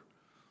whatsoever.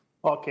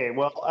 Okay,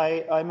 well,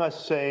 I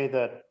must say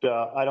that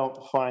I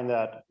don't find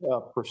that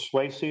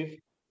persuasive.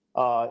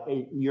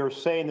 You're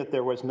saying that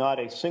there was not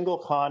a single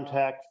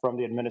contact from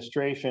the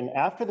administration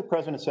after the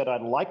president said,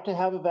 I'd like to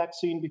have a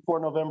vaccine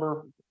before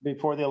November,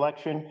 before the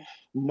election.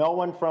 No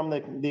one from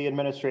the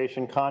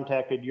administration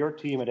contacted your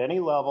team at any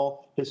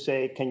level to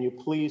say, can you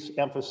please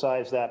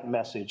emphasize that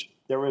message?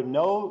 There were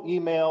no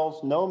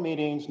emails, no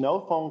meetings, no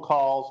phone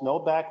calls, no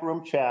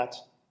backroom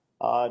chats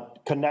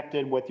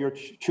connected with your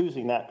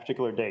choosing that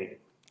particular date.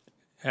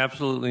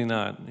 Absolutely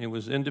not. It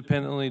was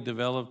independently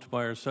developed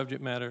by our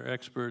subject matter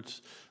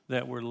experts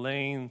that were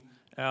laying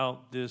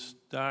out this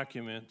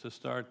document to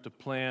start to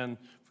plan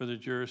for the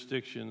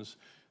jurisdictions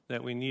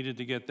that we needed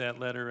to get that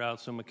letter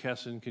out so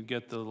McKesson could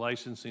get the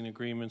licensing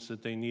agreements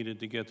that they needed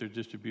to get their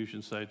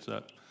distribution sites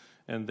up.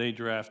 And they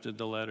drafted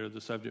the letter, the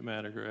subject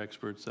matter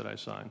experts that I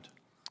signed.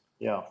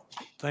 Yeah.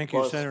 Thank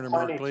you, Senator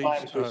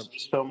Merkley. There's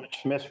so much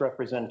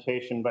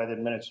misrepresentation by the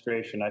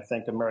administration. I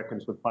think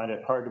Americans would find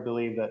it hard to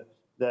believe that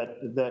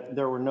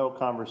there were no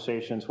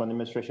conversations when the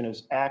administration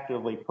is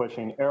actively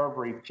pushing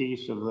every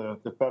piece of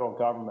the federal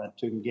government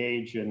to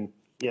engage in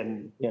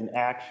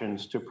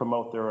actions to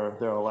promote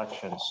their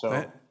elections. So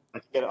I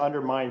think it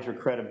undermines your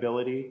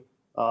credibility.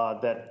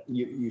 That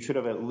you should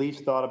have at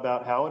least thought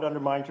about how it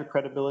undermines your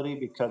credibility,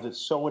 because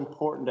it's so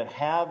important to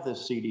have the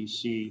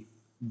CDC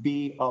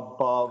be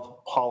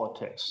above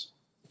politics.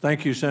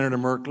 Thank you, Senator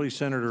Merkley.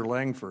 Senator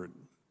Langford.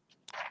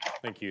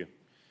 Thank you.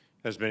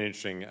 It's been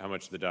interesting how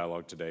much the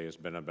dialogue today has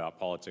been about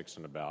politics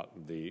and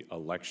about the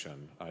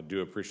election. I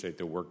do appreciate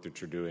the work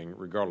that you're doing,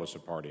 regardless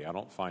of party. I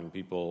don't find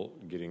people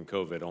getting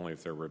COVID only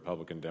if they're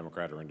Republican,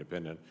 Democrat, or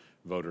Independent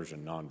voters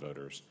and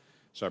non-voters.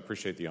 So I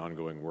appreciate the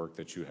ongoing work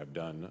that you have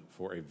done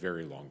for a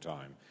very long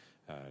time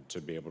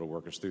to be able to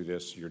work us through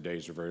this. Your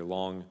days are very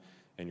long,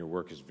 and your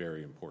work is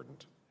very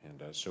important.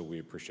 And so we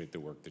appreciate the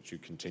work that you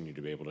continue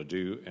to be able to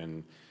do.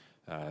 And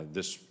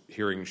this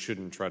hearing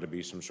shouldn't try to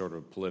be some sort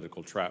of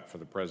political trap for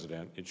the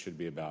president. It should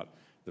be about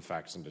the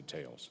facts and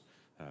details.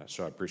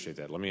 So I appreciate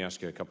that. Let me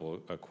ask you a couple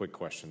of quick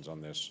questions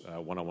on this.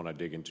 One I want to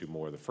dig into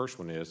more. The first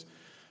one is,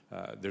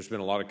 there's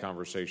been a lot of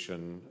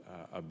conversation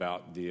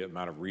about the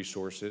amount of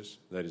resources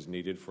that is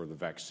needed for the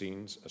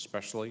vaccines,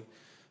 especially,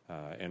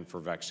 and for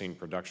vaccine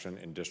production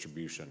and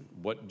distribution.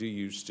 What do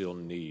you still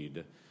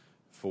need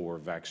for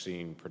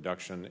vaccine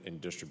production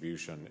and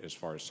distribution as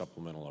far as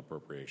supplemental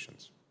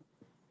appropriations?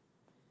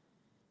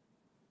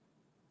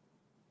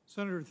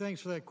 Senator,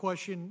 thanks for that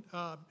question.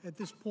 At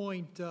this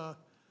point,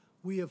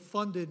 we have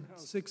funded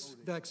 6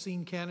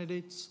 vaccine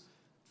candidates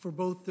for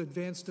both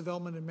advanced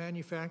development and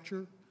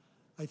manufacture.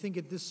 I think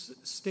at this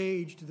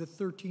stage, the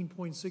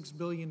 $13.6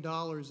 billion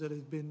that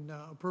has been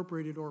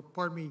appropriated, or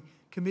pardon me,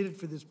 committed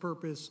for this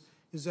purpose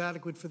is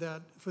adequate for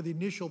that, for the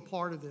initial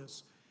part of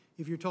this.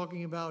 If you're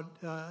talking about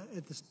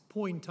at this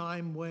point in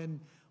time when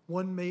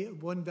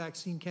one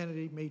vaccine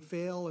candidate may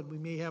fail and we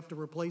may have to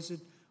replace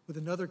it with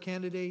another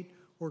candidate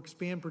or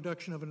expand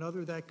production of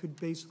another, that could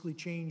basically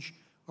change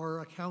our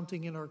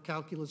accounting and our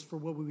calculus for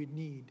what we would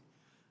need.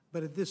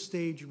 But at this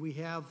stage, we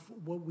have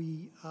what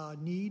we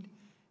need,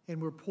 and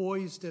we're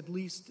poised, at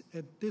least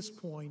at this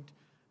point,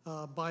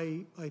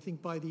 I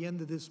think by the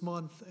end of this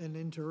month and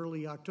into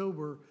early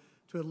October,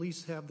 to at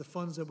least have the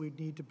funds that we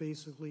need to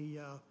basically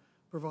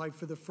provide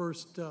for the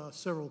first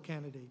several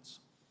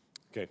candidates.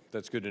 Okay,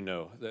 that's good to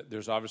know.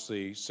 There's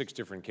obviously 6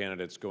 different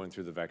candidates going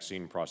through the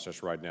vaccine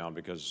process right now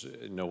because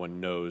no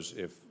one knows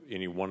if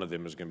any one of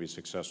them is going to be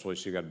successful.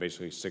 So you've got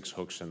basically 6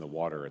 hooks in the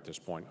water at this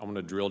point. I'm going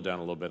to drill down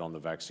a little bit on the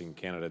vaccine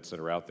candidates that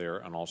are out there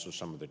and also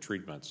some of the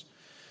treatments.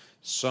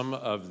 Some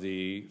of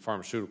the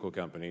pharmaceutical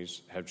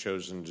companies have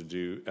chosen to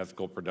do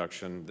ethical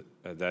production.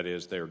 That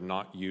is, they're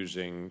not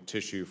using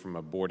tissue from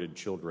aborted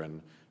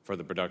children for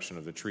the production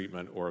of the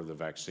treatment or of the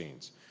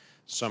vaccines.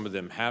 Some of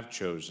them have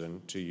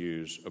chosen to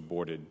use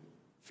aborted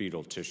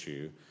fetal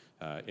tissue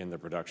in the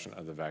production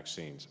of the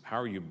vaccines. How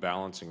are you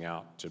balancing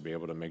out to be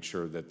able to make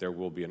sure that there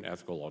will be an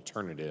ethical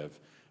alternative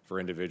for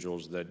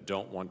individuals that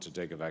don't want to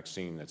take a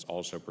vaccine that's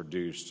also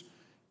produced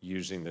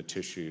using the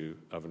tissue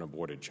of an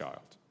aborted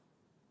child?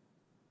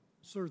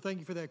 Sir, thank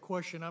you for that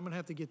question. I'm going to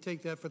have to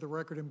take that for the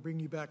record and bring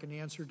you back an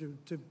answer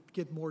to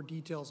get more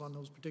details on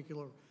those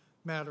particular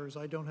matters.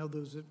 I don't have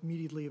those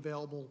immediately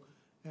available,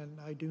 and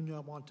I do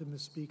not want to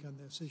misspeak on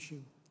this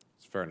issue.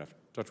 It's fair enough.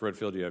 Dr.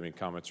 Redfield, do you have any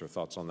comments or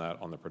thoughts on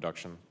that, on the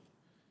production?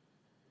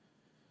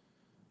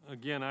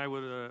 Again, I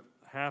would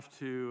have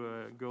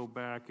to go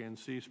back and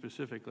see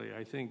specifically.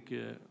 I think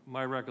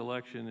my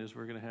recollection is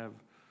we're going to have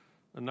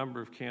a number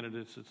of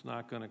candidates that's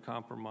not going to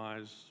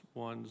compromise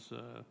one's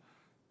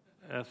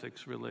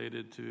ethics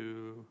related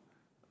to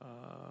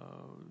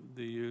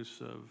the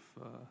use of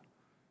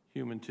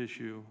human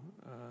tissue.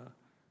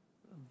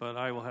 But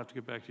I will have to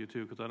get back to you,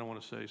 too, because I don't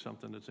want to say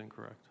something that's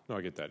incorrect. No,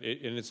 I get that.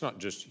 And it's not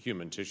just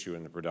human tissue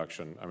in the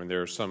production. I mean,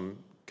 there are some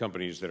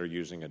companies that are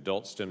using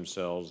adult stem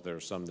cells. There are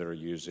some that are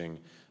using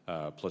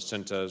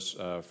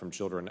placentas from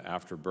children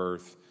after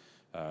birth.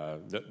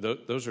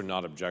 Those are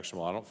not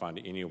objectionable. I don't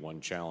find anyone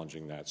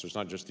challenging that. So it's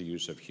not just the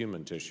use of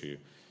human tissue.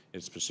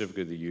 It's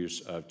specifically the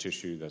use of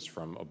tissue that's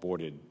from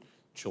aborted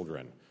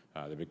children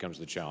that becomes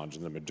the challenge.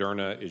 And the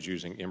Moderna is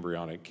using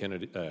embryonic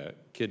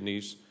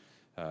kidneys.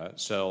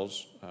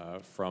 Cells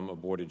from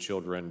aborted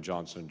children.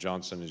 Johnson &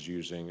 Johnson is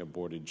using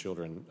aborted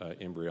children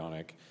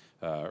embryonic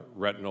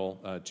retinal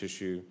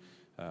tissue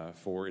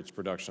for its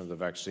production of the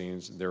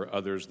vaccines. There are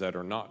others that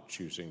are not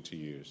choosing to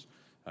use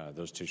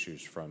those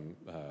tissues from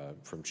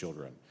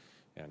children.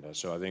 And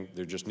so I think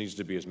there just needs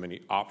to be as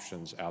many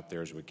options out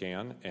there as we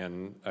can.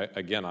 And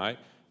again,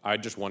 I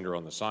just wonder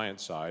on the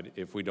science side,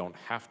 if we don't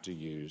have to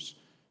use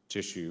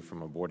tissue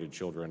from aborted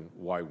children,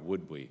 why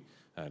would we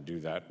do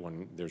that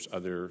when there's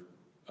other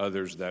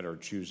others that are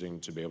choosing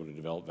to be able to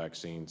develop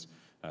vaccines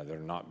that are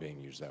not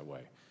being used that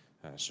way.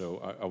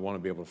 So I want to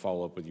be able to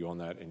follow up with you on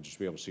that and just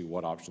be able to see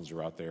what options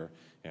are out there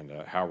and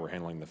how we're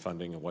handling the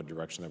funding and what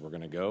direction that we're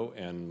going to go.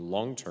 And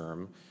long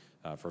term,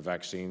 for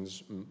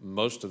vaccines,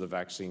 most of the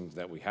vaccines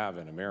that we have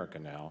in America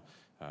now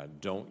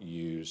don't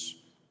use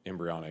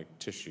embryonic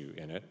tissue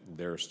in it.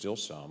 There are still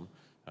some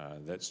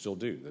that still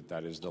do,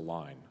 that is the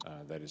line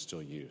that is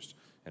still used.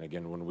 And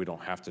again, when we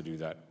don't have to do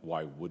that,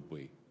 why would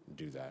we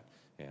do that?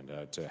 And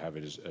to have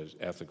it as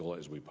ethical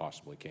as we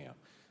possibly can.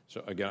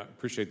 So again, I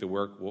appreciate the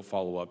work. We'll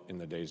follow up in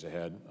the days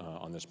ahead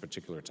on this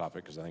particular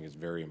topic because I think it's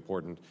very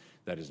important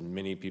that as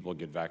many people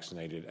get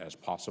vaccinated as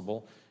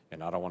possible.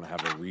 And I don't want to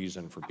have a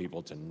reason for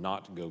people to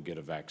not go get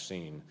a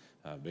vaccine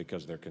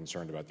because they're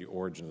concerned about the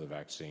origin of the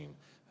vaccine.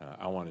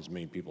 I want as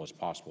many people as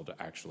possible to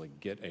actually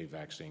get a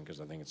vaccine because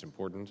I think it's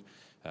important.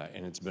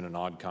 And it's been an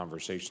odd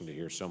conversation to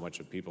hear so much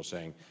of people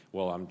saying,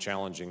 well, I'm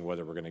challenging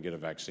whether we're going to get a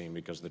vaccine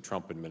because the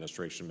Trump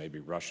administration may be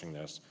rushing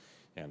this.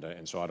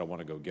 And so I don't want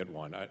to go get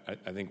one.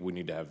 I think we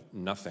need to have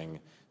nothing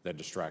that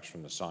distracts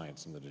from the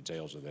science and the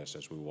details of this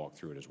as we walk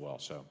through it as well.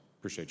 So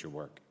appreciate your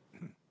work.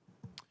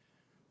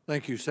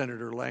 Thank you,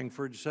 Senator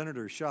Langford.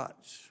 Senator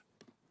Schatz.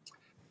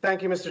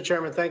 Thank you, Mr.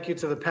 Chairman. Thank you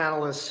to the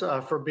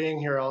panelists for being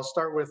here. I'll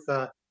start with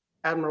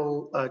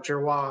Admiral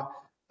Giroir.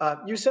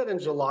 You said in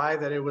July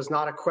that it was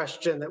not a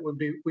question that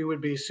we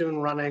would be soon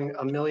running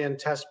 1 million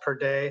tests per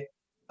day.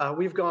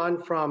 We've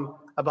gone from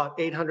about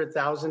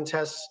 800,000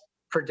 tests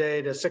per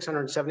day to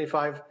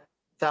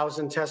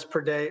 675,000 tests per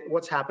day.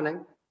 What's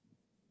happening?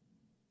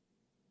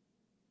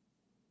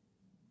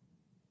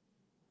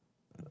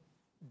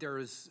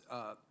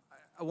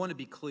 I want to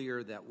be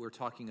clear that we're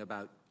talking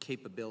about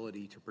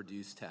capability to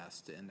produce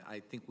tests, and I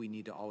think we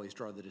need to always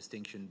draw the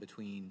distinction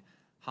between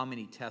how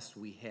many tests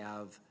we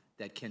have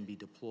that can be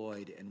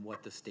deployed and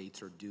what the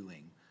states are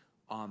doing.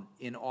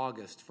 In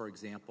August, for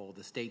example,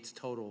 the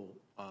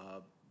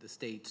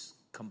states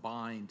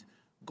combined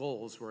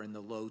goals were in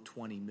the low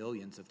 20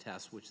 millions of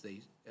tests, which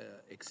they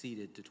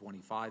exceeded to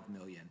 25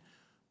 million.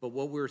 But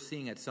what we're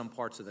seeing at some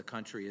parts of the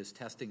country is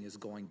testing is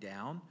going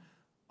down.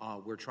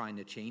 We're trying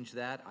to change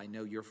that. I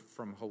know you're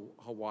from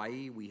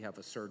Hawaii. We have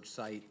a surge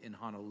site in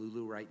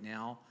Honolulu right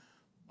now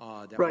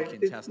that we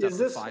can test up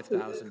to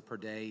 5,000 per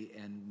day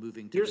and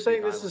moving to. You're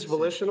saying this is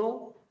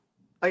volitional?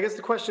 I guess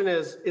the question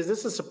is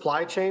this a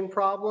supply chain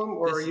problem,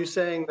 or are you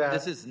saying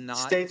that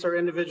states are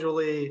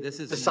individually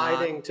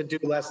deciding to do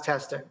less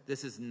testing?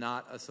 This is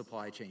not a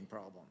supply chain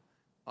problem.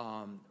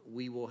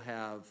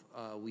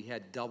 We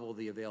had double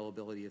the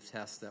availability of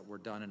tests that were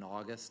done in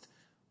August,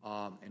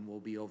 and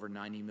we'll be over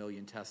 90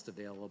 million tests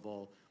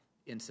available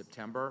in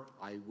September.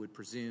 I would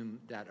presume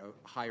that a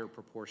higher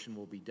proportion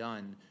will be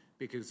done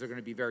because they're going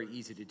to be very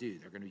easy to do.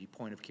 They're going to be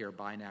point-of-care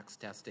Binax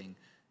testing,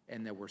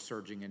 and that we're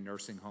surging in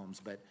nursing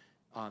homes. But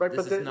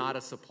this is not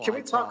a supply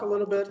problem. Can we talk a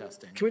little bit?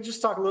 Can we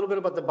just talk a little bit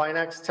about the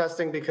Binax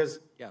testing? Because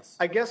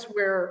I guess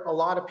where a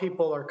lot of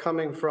people are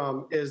coming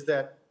from is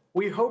that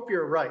we hope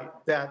you're right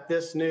that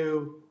this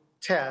new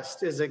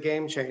test is a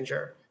game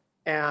changer,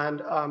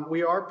 and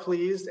we are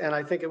pleased, and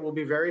I think it will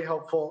be very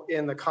helpful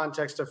in the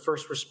context of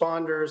first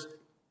responders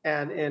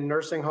and in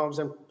nursing homes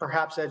and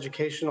perhaps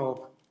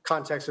educational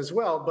context as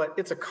well. But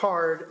it's a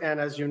card, and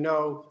as you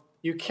know,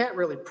 you can't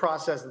really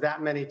process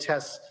that many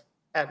tests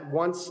at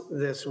once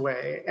this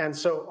way. And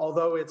so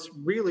although it's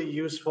really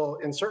useful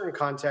in certain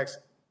contexts,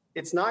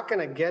 it's not going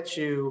to get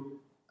you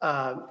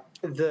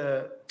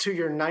to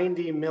your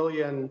 90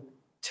 million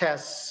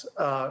tests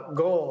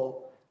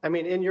goal. I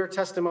mean, in your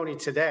testimony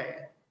today,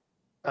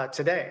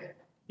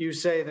 you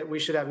say that we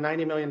should have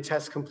 90 million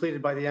tests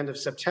completed by the end of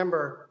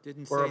September.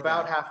 We're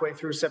about halfway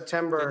through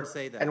September,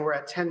 and we're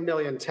at 10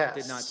 million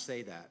tests. Did not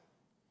say that.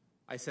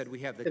 I said we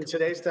have in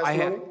today's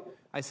testimony.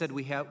 I said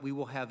we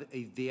will have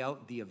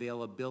the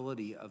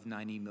availability of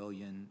 90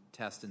 million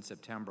tests in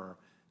September.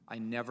 I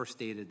never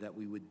stated that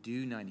we would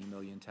do 90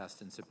 million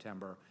tests in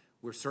September.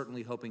 We're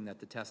certainly hoping that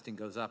the testing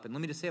goes up. And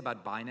let me just say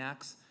about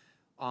Binax,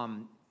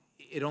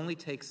 it only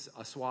takes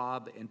a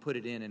swab and put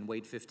it in and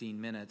wait 15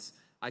 minutes.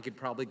 I could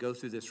probably go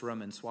through this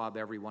room and swab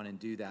everyone and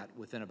do that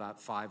within about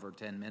 5 or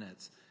 10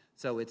 minutes.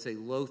 So it's a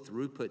low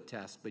throughput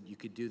test, but you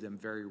could do them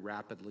very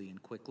rapidly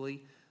and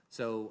quickly.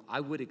 So I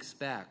would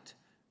expect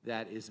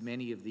that as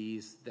many of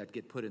these that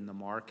get put in the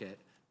market,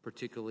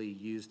 particularly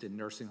used in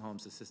nursing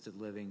homes, assisted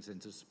livings,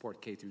 and to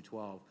support K through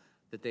 12,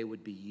 that they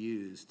would be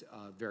used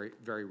very,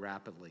 very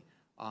rapidly.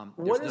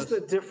 What is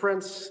the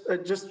difference,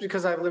 just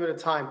because I have limited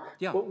time,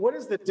 what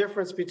is the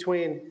difference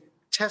between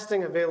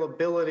testing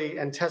availability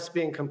and tests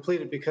being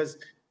completed? Because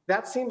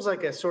that seems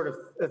like a sort of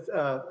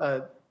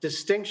a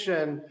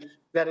distinction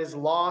that is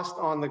lost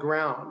on the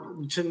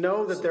ground. To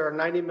know that there are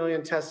 90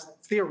 million tests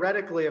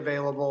theoretically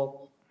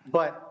available,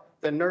 but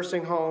the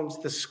nursing homes,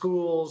 the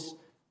schools,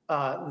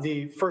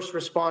 the first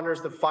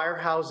responders, the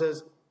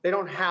firehouses, they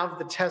don't have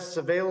the tests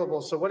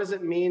available. So what does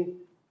it mean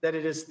that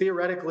it is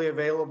theoretically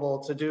available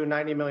to do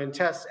 90 million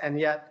tests, and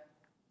yet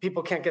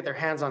people can't get their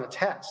hands on a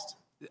test?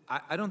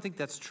 I don't think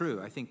that's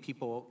true. I think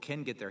people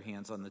can get their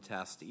hands on the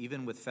test.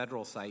 Even with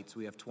federal sites,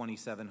 we have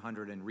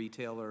 2,700 in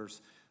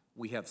retailers.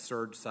 We have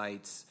surge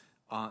sites.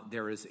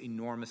 There is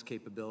enormous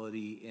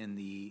capability in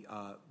the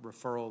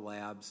referral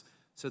labs.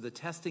 So the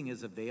testing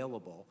is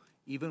available.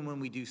 Even when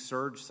we do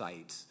surge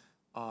sites,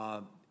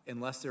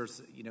 unless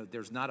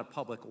there's not a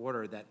public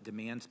order that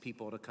demands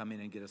people to come in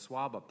and get a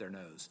swab up their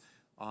nose.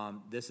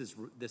 This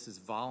is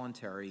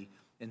voluntary,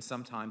 and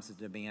sometimes the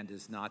demand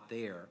is not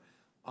there.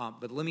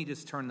 But let me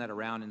just turn that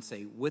around and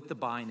say, with the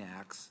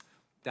Binacs,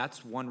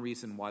 that's one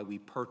reason why we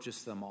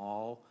purchased them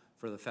all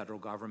for the federal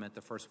government,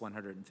 the first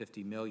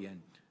 $150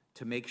 million,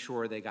 to make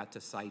sure they got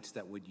to sites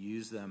that would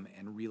use them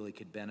and really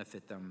could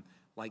benefit them,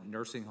 like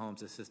nursing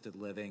homes, assisted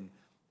living,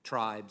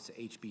 tribes,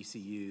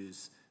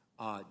 HBCUs,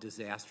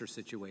 disaster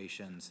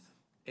situations,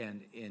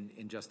 and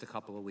in just a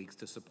couple of weeks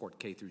to support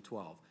K through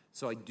 12.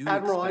 So I do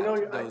Admiral,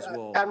 expect those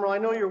will. Admiral, I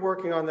know you're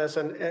working on this,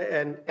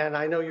 and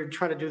I know you're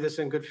trying to do this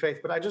in good faith,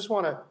 but I just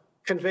want to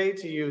convey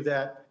to you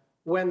that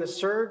when the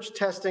surge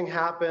testing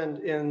happened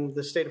in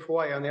the state of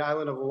Hawaii on the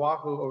island of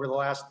Oahu over the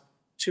last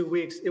 2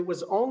 weeks, it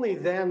was only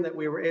then that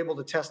we were able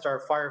to test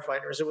our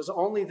firefighters. It was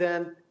only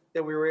then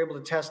that we were able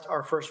to test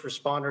our first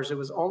responders. It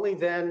was only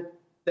then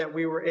that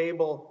we were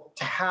able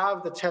to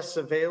have the tests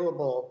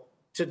available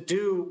to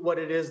do what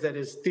it is that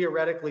is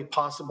theoretically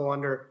possible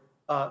under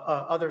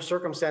other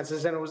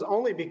circumstances. And it was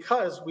only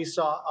because we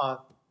saw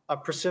a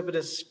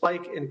precipitous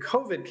spike in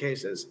COVID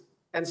cases.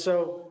 And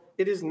so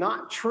it is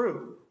not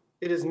true.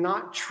 It is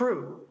not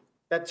true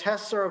that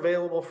tests are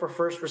available for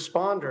first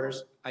responders.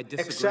 I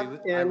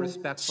disagree. I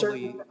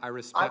respectfully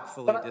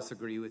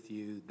disagree with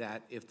you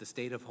that if the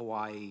state of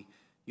Hawaii,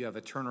 you have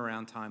a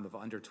turnaround time of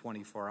under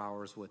 24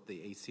 hours with the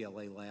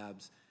ACLA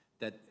labs,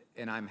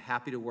 and I'm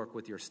happy to work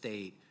with your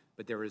state,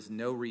 but there is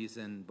no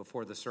reason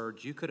before the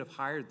surge. You could have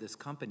hired this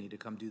company to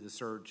come do the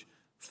surge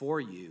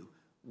for you.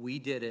 We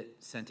did it,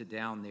 sent it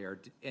down there,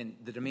 and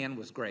the demand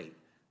was great.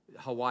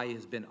 Hawaii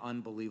has been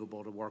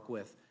unbelievable to work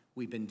with.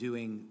 We've been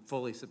doing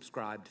fully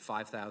subscribed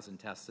 5,000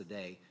 tests a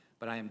day,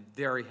 but I am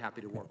very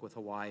happy to work with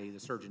Hawaii. The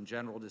Surgeon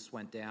General just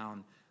went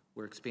down.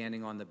 We're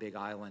expanding on the Big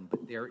Island,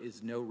 but there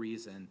is no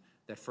reason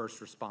that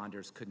first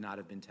responders could not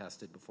have been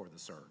tested before the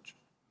surge.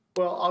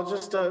 Well, I'll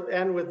just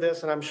end with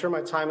this, and I'm sure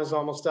my time is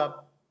almost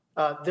up.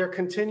 There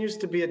continues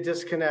to be a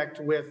disconnect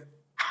with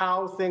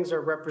how things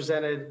are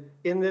represented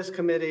in this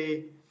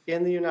committee,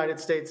 in the United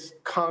States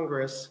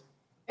Congress,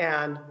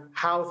 and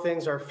how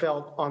things are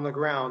felt on the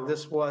ground.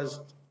 This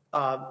was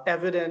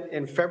evident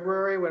in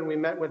February when we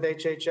met with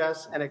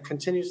HHS, and it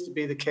continues to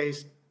be the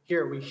case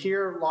here. We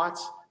hear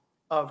lots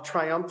of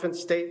triumphant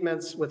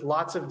statements with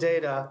lots of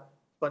data,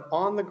 but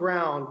on the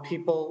ground,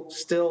 people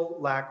still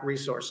lack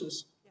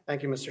resources.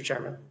 Thank you, Mr.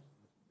 Chairman.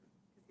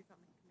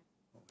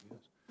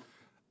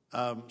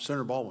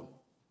 Senator Baldwin.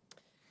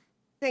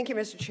 Thank you,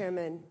 Mr.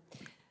 Chairman.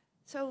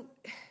 So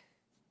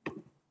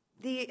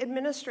the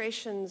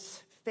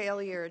administration's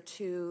failure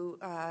to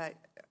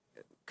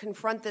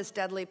confront this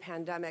deadly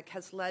pandemic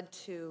has led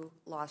to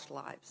lost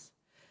lives.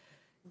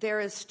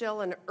 There is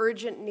still an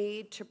urgent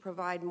need to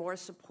provide more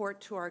support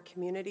to our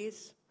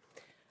communities.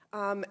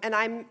 And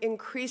I'm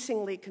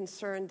increasingly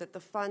concerned that the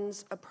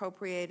funds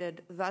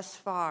appropriated thus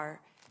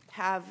far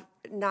have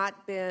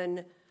not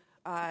been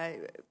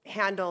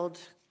handled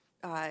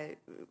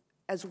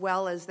as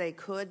well as they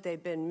could.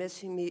 They've been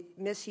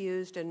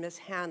misused and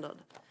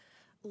mishandled.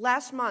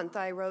 Last month,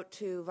 I wrote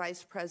to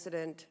Vice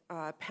President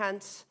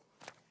Pence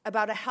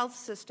about a health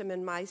system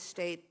in my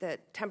state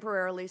that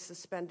temporarily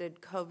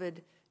suspended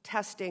COVID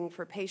testing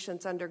for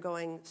patients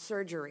undergoing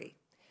surgery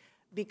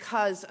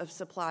because of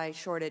supply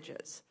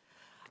shortages.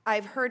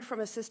 I've heard from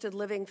assisted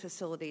living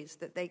facilities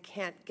that they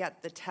can't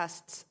get the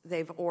tests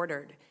they've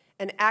ordered,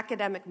 and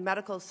academic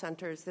medical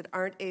centers that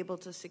aren't able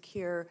to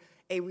secure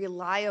a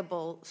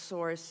reliable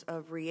source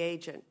of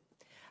reagent.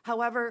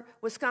 However,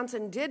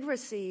 Wisconsin did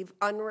receive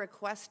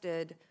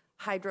unrequested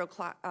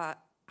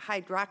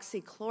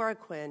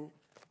hydroxychloroquine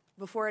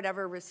before it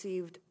ever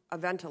received a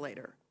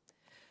ventilator.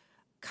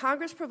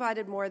 Congress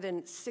provided more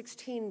than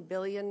 $16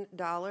 billion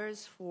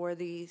for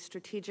the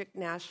Strategic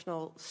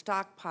National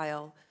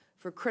Stockpile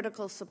for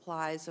critical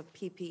supplies of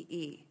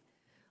PPE.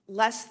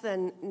 Less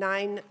than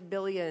 $9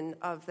 billion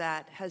of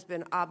that has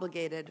been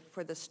obligated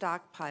for the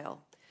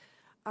stockpile.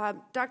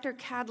 Dr.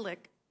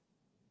 Kadlec,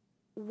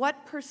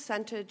 what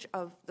percentage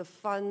of the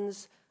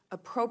funds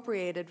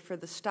appropriated for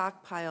the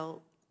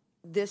stockpile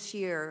this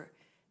year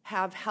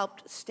have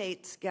helped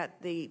states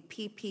get the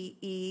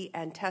PPE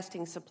and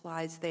testing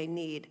supplies they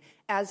need?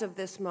 As of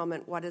this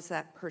moment, what is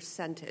that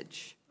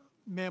percentage?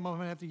 Ma'am, I'm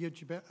going to have to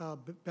get you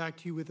back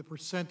to you with a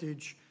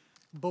percentage.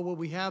 But what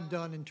we have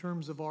done in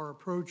terms of our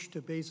approach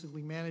to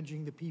basically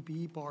managing the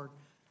PPE part,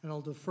 and I'll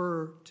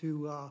defer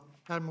to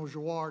Admiral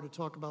Giroir to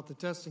talk about the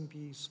testing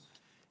piece,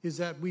 is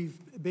that we've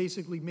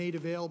basically made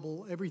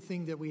available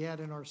everything that we had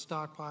in our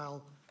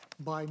stockpile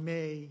by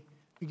May,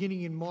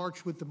 beginning in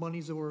March with the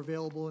monies that were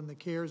available in the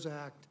CARES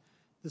Act,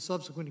 the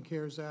subsequent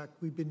CARES Act.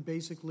 We've been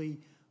basically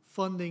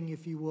funding,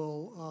 if you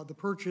will, the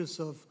purchase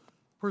of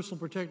personal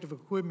protective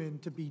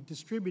equipment to be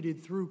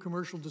distributed through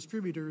commercial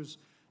distributors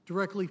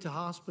directly to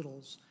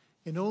hospitals.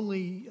 And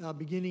only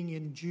beginning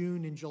in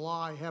June and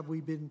July have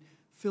we been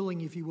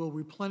filling, if you will,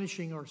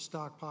 replenishing our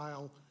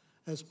stockpile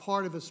as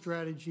part of a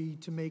strategy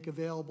to make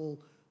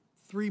available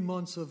 3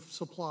 months of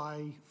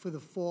supply for the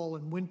fall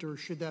and winter,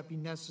 should that be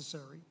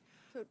necessary.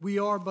 We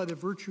are, by the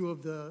virtue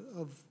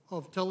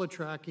of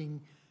teletracking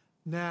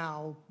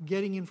now,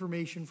 getting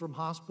information from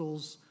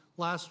hospitals.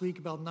 Last week,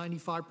 about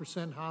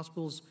 95%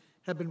 hospitals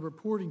have been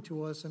reporting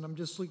to us, and I'm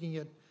just looking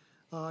at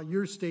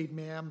your state,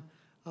 ma'am.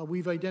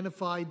 We've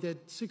identified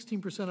that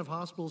 16% of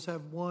hospitals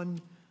have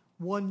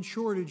one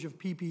shortage of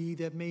PPE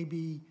that may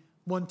be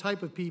one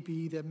type of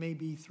PPE that may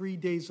be 3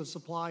 days of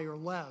supply or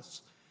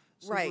less.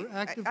 So right.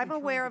 I'm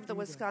aware of the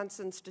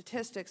Wisconsin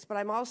statistics, but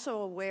I'm also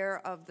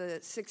aware of the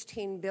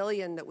 $16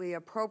 billion that we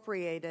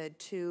appropriated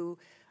to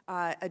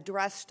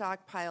address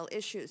stockpile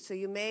issues. So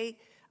you may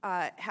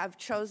have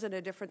chosen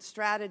a different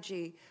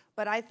strategy,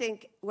 but I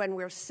think when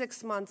we're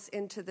 6 months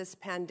into this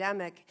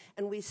pandemic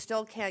and we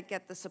still can't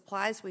get the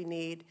supplies we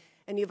need,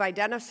 and you've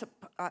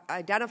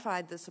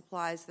identified the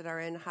supplies that are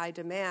in high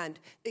demand,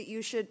 that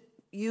you should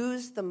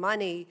use the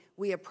money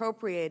we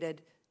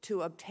appropriated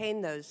to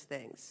obtain those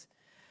things.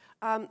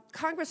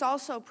 Congress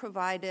also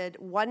provided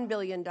 $1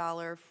 billion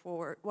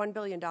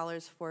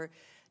for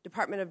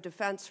Department of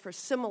Defense for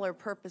similar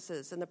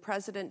purposes, and the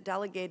President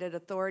delegated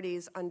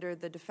authorities under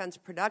the Defense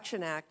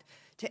Production Act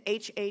to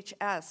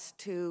HHS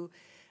to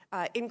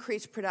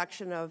increase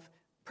production of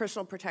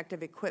personal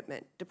protective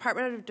equipment.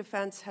 Department of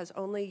Defense has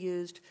only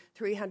used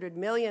 $300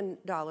 million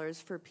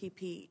for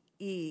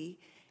PPE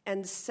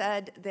and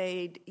said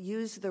they'd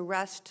use the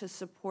rest to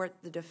support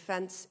the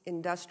defense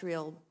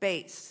industrial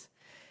base.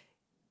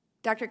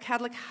 Dr.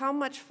 Kadlec, how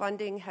much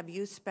funding have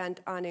you spent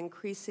on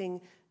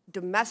increasing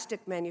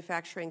domestic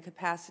manufacturing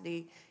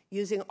capacity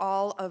using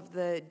all of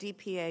the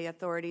DPA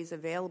authorities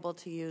available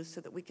to you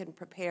so that we can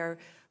prepare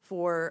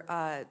for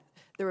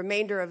the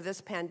remainder of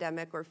this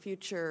pandemic or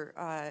future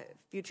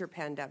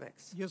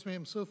pandemics? Yes,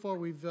 ma'am. So far,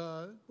 we've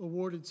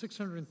awarded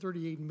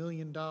 $638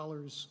 million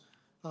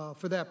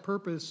for that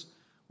purpose,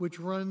 which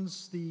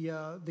runs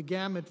the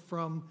gamut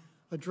from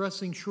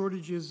addressing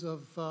shortages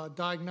of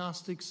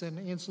diagnostics and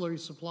ancillary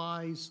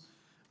supplies,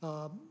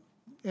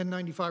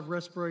 N95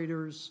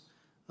 respirators,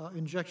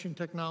 injection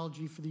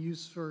technology for the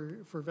use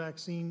for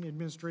vaccine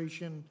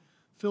administration,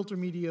 filter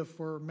media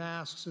for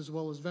masks, as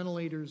well as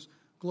ventilators,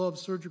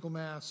 gloves, surgical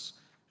masks,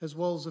 as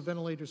well as a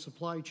ventilator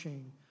supply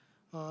chain.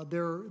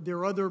 There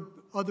are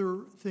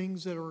other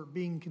things that are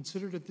being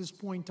considered at this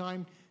point in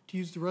time to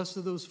use the rest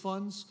of those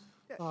funds,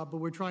 but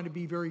we're trying to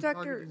be very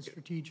targeted and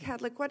strategic.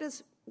 Dr.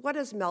 Kadlec, what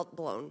is melt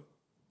blown?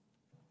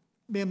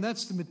 Ma'am,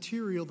 that's the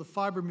material, the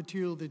fiber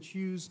material that's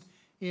used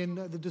in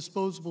the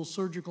disposable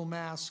surgical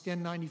mask,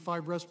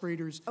 N95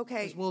 respirators,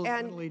 as well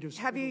as ventilators.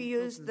 Have you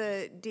used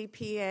the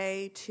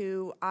DPA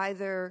to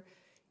either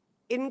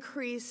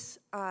increase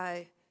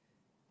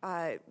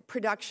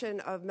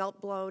production of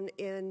melt blown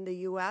in the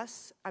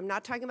U.S.? I'm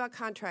not talking about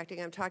contracting.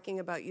 I'm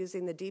talking about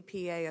using the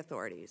DPA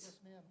authorities.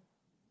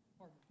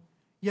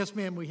 Yes,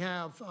 ma'am, we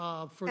have.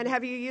 And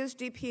have you used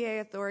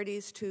DPA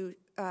authorities to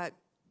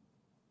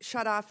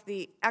shut off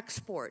the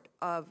export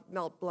of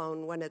melt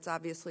blown when it's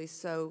obviously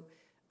so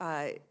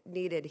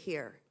needed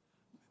here?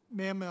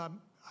 Ma'am,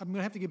 I'm going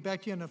to have to get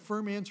back to you on a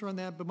firm answer on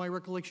that, but my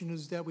recollection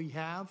is that we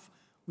have.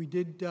 We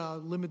did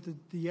limit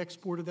the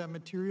export of that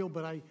material,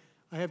 but I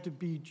have to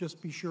be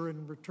sure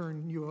and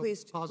return you a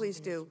positive answer. Please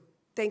do.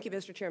 Thank you,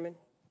 Mr. Chairman.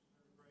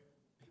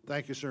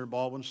 Thank you, Senator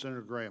Baldwin.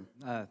 Senator Graham.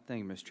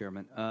 Thank you, Mr.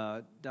 Chairman.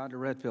 Dr.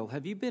 Redfield,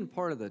 have you been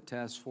part of the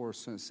task force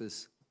since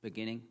this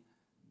beginning?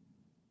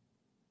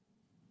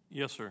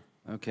 Yes, sir.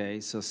 Okay,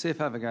 so see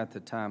if I've got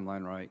the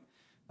timeline right.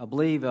 I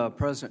believe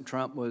President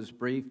Trump was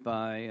briefed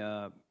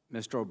by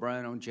Mr.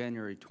 O'Brien on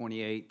January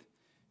 28th.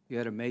 You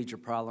had a major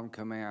problem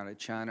coming out of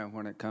China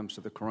when it comes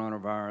to the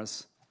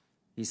coronavirus.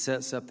 He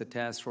sets up the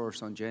task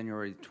force on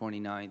January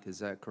 29th. Is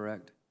that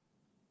correct?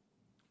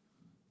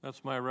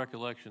 That's my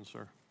recollection,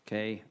 sir.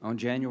 Okay. On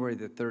January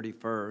the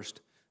 31st,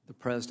 the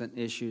President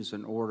issues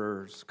an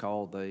order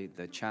called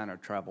the China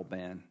travel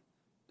ban.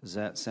 Does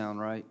that sound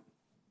right?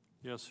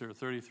 Yes, sir.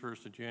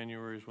 31st of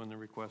January is when the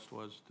request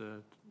was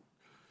to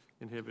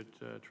inhibit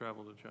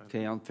travel to China.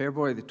 Okay. On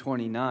February the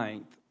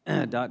 29th,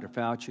 Dr.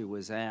 Fauci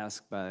was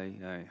asked by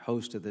a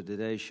host of the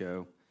Today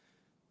Show,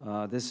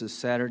 this is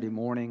Saturday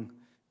morning.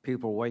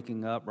 People are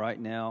waking up right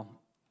now.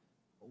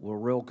 We're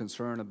real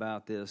concerned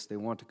about this. They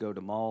want to go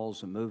to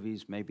malls and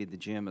movies, maybe the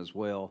gym as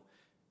well.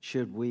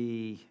 Should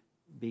we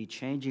be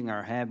changing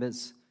our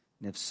habits?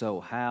 And if so,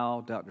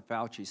 how? Dr.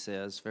 Fauci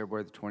says,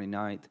 February the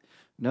 29th,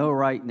 no,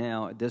 right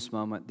now, at this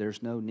moment,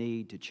 there's no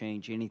need to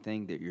change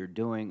anything that you're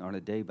doing on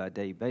a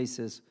day-by-day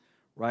basis.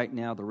 Right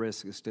now, the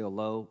risk is still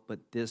low, but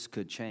this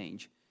could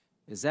change.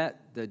 Is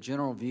that the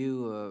general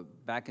view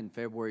back in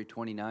February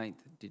 29th?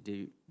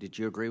 Did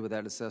you agree with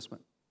that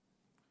assessment?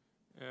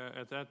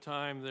 At that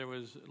time, there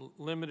was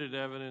limited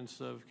evidence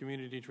of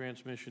community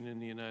transmission in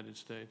the United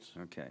States.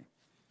 Okay.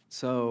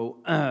 So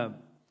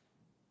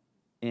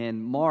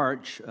In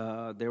March,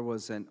 there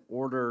was an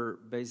order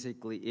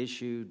basically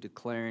issued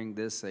declaring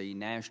this a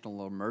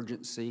national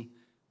emergency.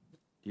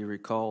 Do you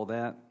recall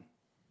that?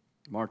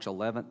 March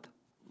 11th?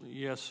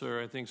 Yes,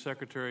 sir. I think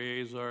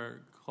Secretary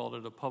Azar called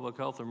it a public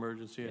health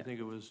emergency. I think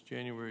it was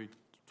January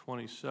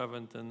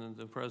 27th, and then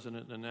the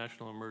president, a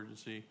national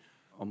emergency.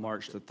 On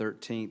March the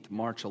 13th.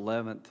 March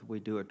 11th, we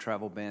do a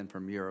travel ban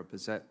from Europe.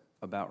 Is that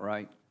about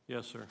right?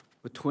 Yes, sir.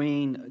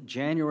 Between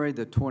January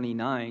the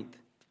 29th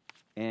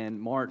and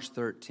March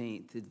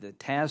 13th, did the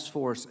task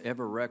force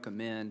ever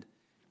recommend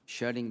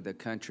shutting the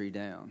country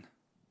down?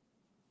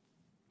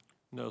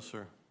 No,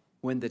 sir.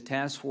 When the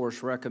task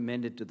force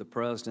recommended to the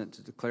president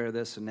to declare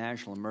this a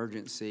national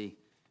emergency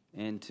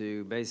and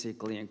to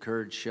basically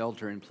encourage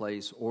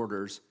shelter-in-place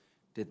orders,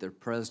 did the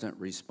president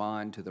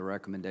respond to the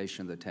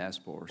recommendation of the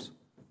task force?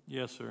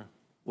 Yes, sir.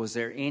 Was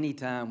there any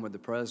time where the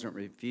president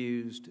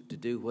refused to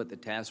do what the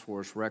task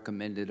force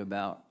recommended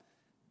about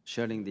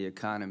shutting the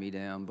economy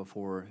down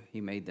before he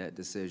made that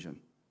decision?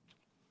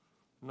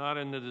 Not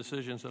in the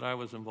decisions that I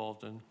was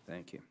involved in.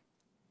 Thank you.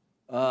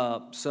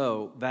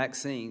 So,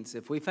 vaccines.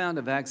 If we found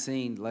a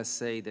vaccine, let's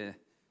say the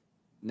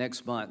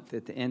next month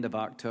at the end of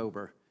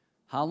October,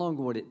 how long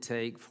would it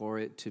take for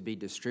it to be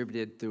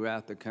distributed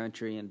throughout the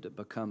country and to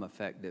become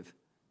effective?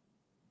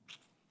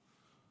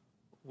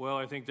 Well,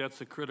 I think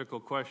that's a critical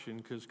question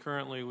because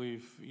currently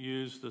we've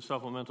used the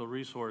supplemental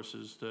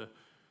resources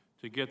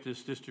to get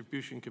this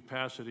distribution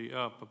capacity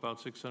up, about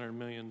 $600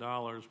 million,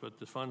 but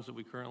the funds that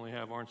we currently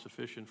have aren't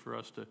sufficient for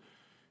us to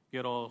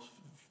get all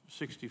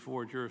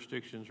 64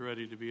 jurisdictions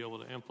ready to be able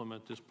to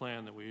implement this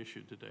plan that we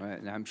issued today. Right,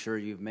 and I'm sure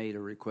you've made a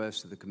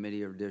request to the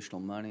committee of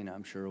additional money, and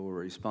I'm sure we'll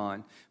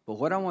respond. But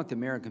what I want the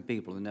American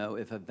people to know,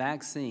 if a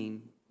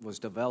vaccine was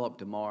developed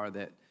tomorrow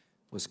that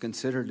was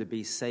considered to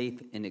be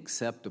safe and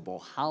acceptable,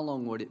 how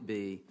long would it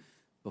be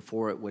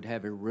before it would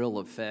have a real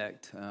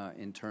effect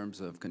in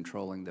terms of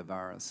controlling the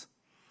virus?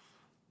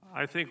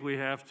 I think we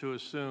have to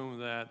assume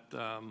that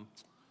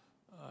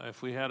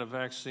if we had a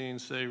vaccine,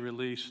 say,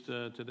 released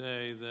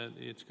today, that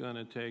it's going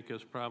to take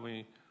us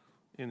probably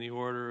in the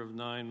order of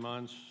 9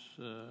 months,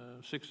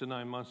 6 to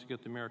 9 months to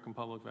get the American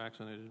public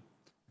vaccinated.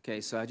 Okay,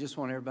 so I just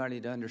want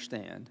everybody to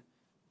understand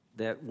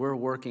that we're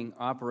working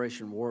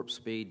Operation Warp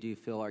Speed. Do you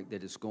feel like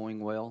that it's going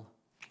well?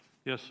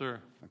 Yes, sir.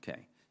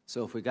 Okay,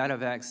 so if we got a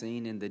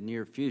vaccine in the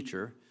near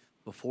future,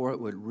 before it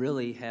would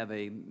really have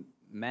a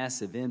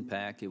massive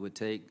impact, it would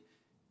take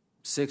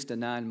 6 to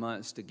 9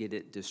 months to get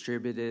it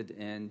distributed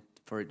and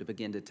for it to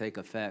begin to take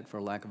effect, for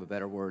lack of a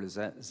better word. Is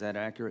that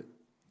accurate?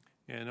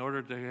 In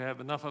order to have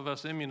enough of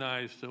us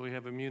immunized so we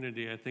have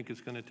immunity, I think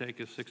it's going to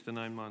take us 6 to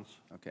 9 months.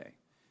 Okay.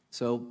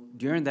 So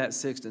during that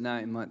 6 to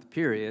 9 month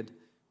period,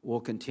 we'll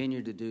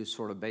continue to do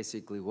sort of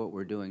basically what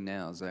we're doing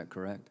now. Is that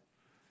correct?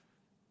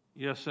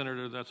 Yes,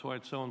 Senator. That's why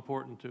it's so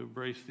important to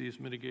embrace these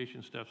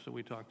mitigation steps that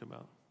we talked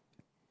about.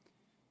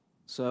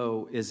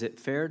 So is it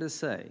fair to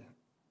say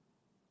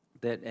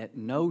that at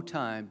no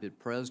time did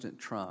President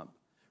Trump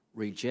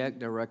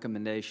reject a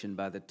recommendation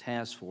by the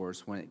task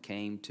force when it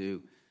came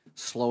to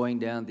slowing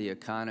down the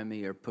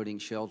economy or putting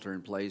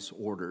shelter-in-place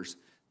orders,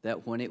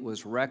 that when it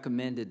was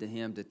recommended to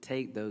him to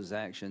take those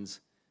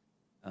actions,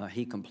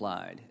 he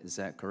complied? Is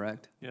that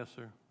correct? Yes,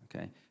 sir.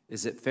 Okay.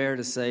 Is it fair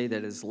to say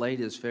that as late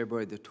as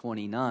February the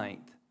 29th,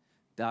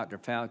 Dr.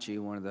 Fauci,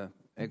 one of the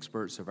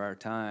experts of our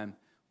time,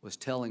 was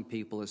telling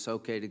people it's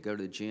okay to go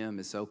to the gym,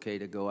 it's okay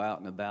to go out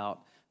and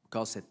about,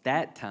 because at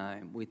that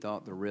time we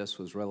thought the risk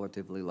was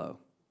relatively low?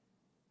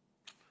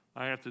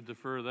 I have to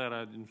defer that.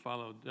 I didn't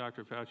follow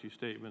Dr. Fauci's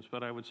statements,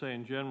 but I would say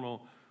in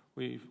general,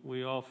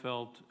 we all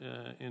felt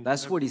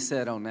That's what he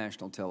said on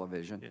national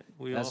television.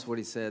 Yeah, That's what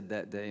he said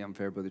that day on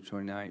February the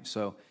 29th.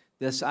 So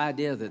this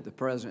idea that the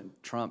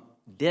President Trump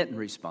didn't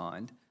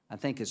respond, I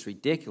think it's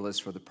ridiculous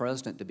for the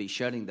president to be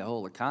shutting the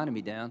whole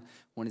economy down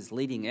when his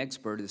leading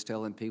expert is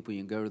telling people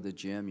you can go to the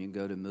gym, you can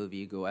go to a movie,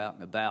 you go out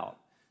and about.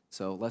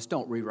 So let's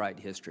don't rewrite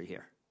history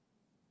here.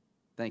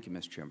 Thank you,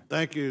 Mr. Chairman.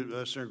 Thank you,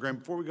 Senator Graham.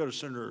 Before we go to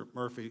Senator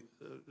Murphy,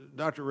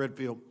 Dr.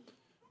 Redfield,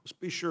 let's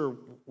be sure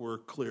we're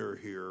clear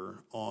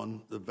here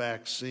on the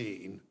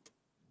vaccine.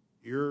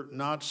 You're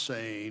not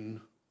saying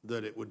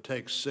that it would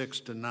take 6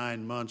 to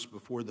 9 months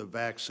before the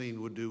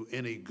vaccine would do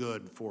any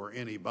good for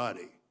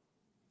anybody.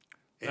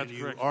 And That's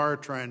correct. You are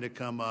trying to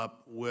come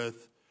up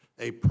with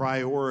a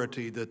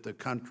priority that the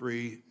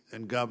country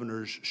and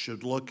governors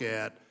should look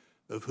at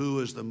of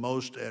who is the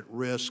most at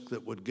risk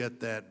that would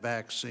get that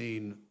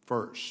vaccine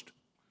first.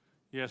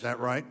 Yes, is that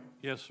sir. right?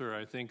 Yes, sir,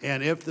 I think.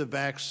 And if the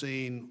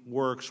vaccine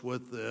works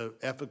with the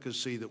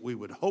efficacy that we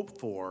would hope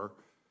for,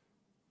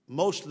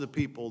 most of the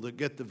people that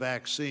get the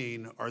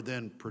vaccine are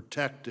then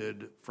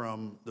protected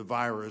from the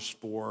virus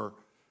for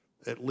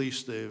at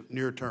least the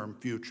near-term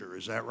future.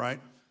 Is that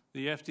right?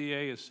 The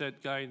FDA has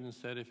set guidance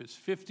that if it's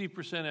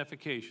 50%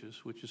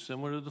 efficacious, which is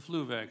similar to the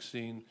flu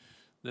vaccine,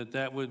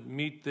 that would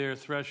meet their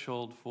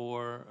threshold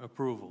for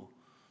approval.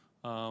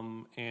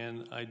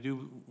 And I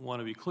do want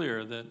to be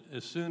clear that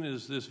as soon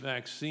as this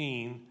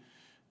vaccine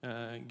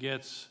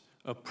gets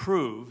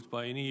approved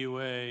by an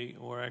EUA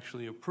or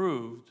actually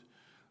approved,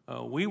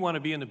 We want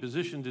to be in a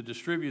position to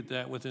distribute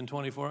that within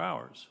 24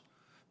 hours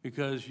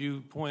because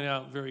you point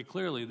out very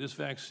clearly this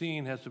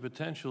vaccine has the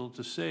potential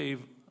to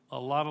save a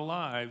lot of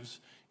lives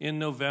in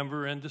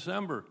November and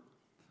December.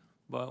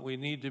 But we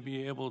need to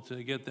be able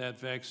to get that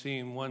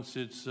vaccine once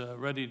it's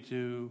ready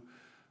to,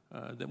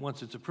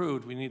 once it's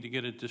approved, we need to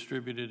get it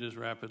distributed as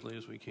rapidly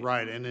as we can.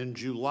 Right, and in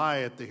July,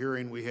 at the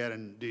hearing we had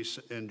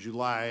in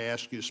July, I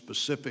asked you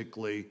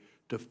specifically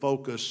to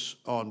focus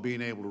on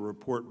being able to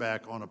report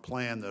back on a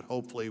plan that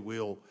hopefully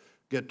we'll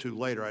get to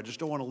later. I just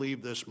don't want to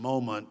leave this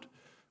moment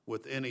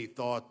with any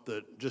thought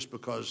that just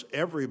because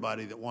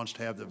everybody that wants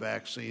to have the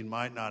vaccine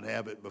might not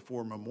have it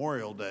before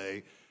Memorial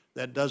Day,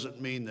 that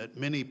doesn't mean that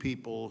many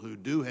people who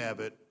do have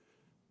it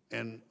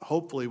and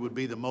hopefully would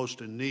be the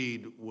most in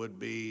need would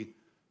be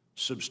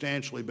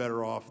substantially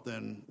better off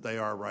than they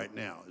are right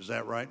now. Is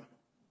that right?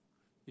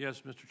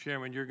 Yes, Mr.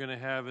 Chairman, you're going to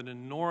have an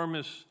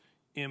enormous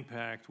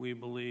impact, we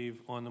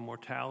believe, on the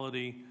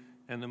mortality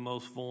and the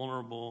most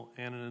vulnerable,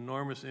 and an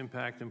enormous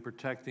impact in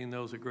protecting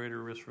those at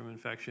greater risk from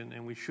infection,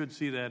 and we should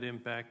see that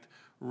impact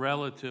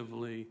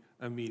relatively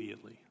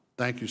immediately.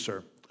 Thank you,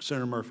 sir.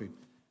 Senator Murphy.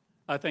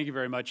 Thank you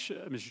very much,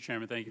 Mr.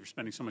 Chairman. Thank you for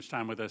spending so much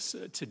time with us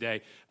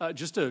today.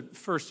 Just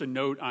first a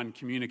note on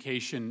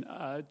communication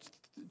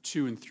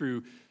to and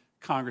through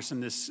Congress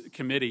and this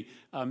committee.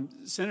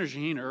 Senator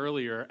Shaheen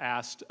earlier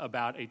asked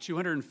about a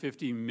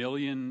 $250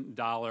 million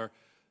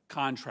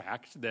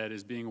contract that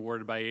is being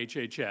awarded by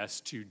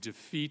HHS to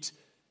defeat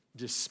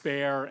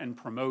despair and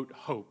promote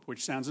hope,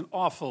 which sounds an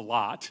awful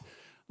lot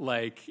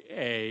like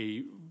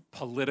a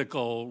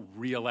political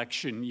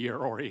re-election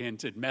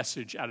year-oriented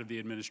message out of the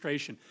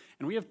administration.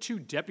 And we have two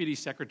deputy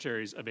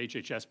secretaries of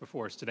HHS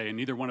before us today, and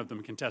neither one of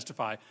them can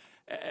testify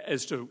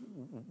as to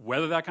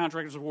whether that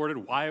contract was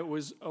awarded, why it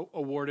was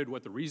awarded,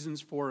 what the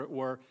reasons for it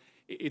were.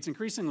 It's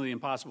increasingly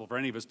impossible for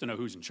any of us to know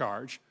who's in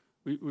charge.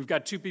 We've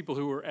got two people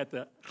who are at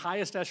the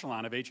highest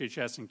echelon of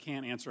HHS and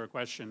can't answer a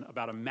question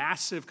about a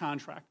massive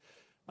contract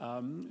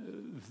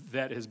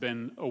that has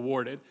been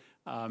awarded.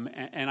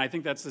 And I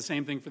think that's the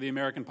same thing for the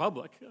American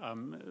public.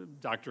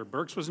 Dr.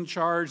 Birx was in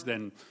charge,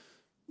 then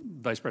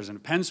Vice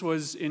President Pence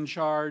was in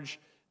charge.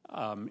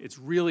 It's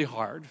really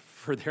hard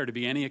for there to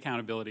be any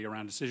accountability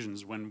around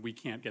decisions when we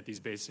can't get these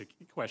basic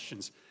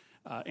questions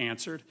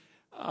answered.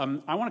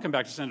 I want to come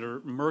back to Senator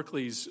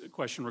Merkley's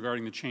question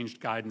regarding the changed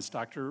guidance,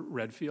 Dr.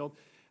 Redfield.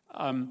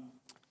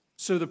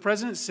 So the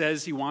president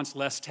says he wants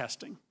less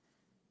testing.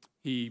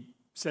 He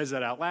says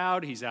that out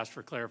loud. He's asked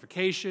for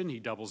clarification. He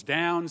doubles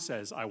down,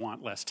 says, I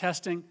want less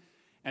testing.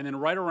 And then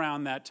right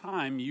around that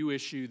time, you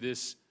issue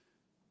this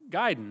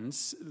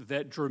guidance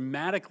that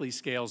dramatically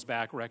scales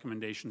back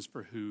recommendations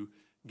for who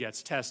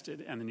gets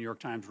tested. And the New York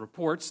Times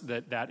reports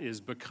that that is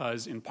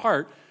because, in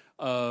part,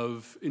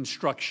 of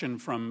instruction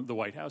from the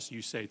White House.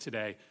 You say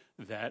today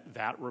that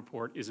that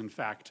report is, in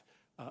fact,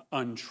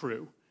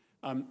 untrue.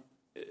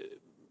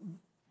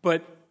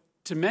 But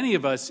to many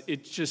of us,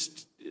 it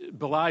just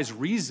belies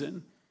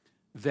reason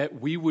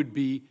that we would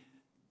be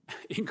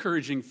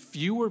encouraging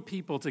fewer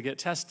people to get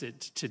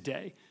tested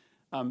today,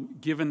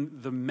 given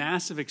the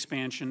massive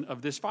expansion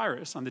of this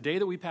virus. On the day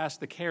that we passed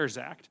the CARES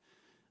Act,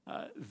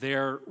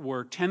 there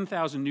were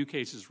 10,000 new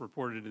cases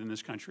reported in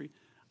this country.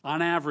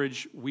 On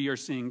average, we are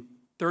seeing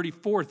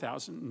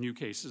 34,000 new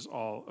cases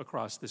all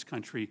across this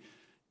country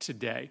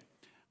today.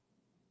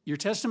 Your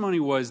testimony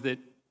was that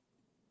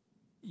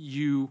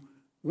you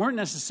weren't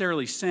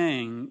necessarily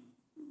saying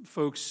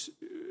folks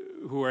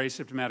who are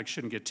asymptomatic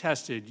shouldn't get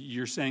tested.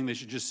 You're saying they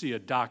should just see a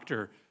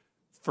doctor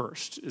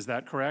first. Is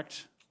that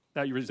correct?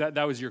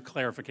 That was your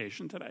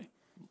clarification today?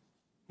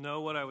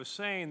 No, what I was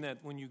saying that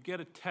when you get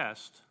a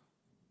test,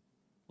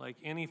 like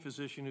any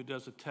physician who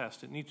does a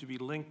test, it needs to be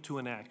linked to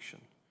an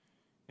action.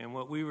 And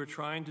what we were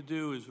trying to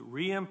do is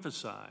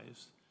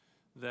reemphasize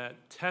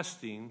that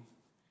testing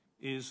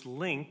is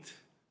linked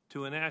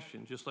to an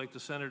action, just like the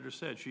senator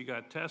said. She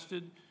got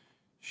tested.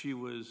 She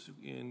was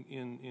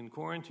in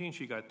quarantine.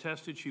 She got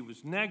tested. She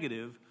was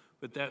negative,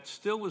 but that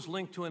still was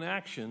linked to an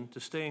action to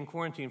stay in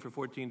quarantine for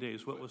 14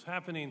 days. What was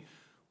happening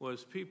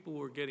was people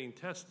were getting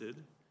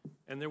tested,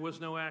 and there was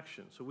no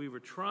action. So we were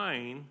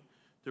trying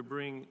to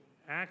bring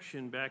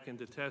action back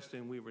into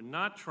testing. We were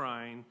not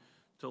trying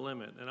to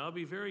limit. And I'll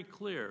be very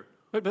clear.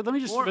 But let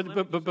me just,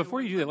 but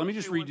before you do that, let me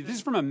just read you. This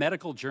is from a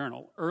medical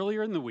journal.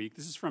 Earlier in the week,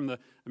 this is from the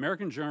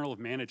American Journal of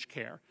Managed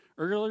Care.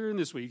 Earlier in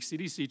this week,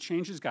 CDC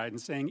changed its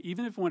guidance saying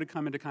even if one to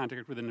come into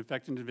contact with an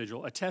infected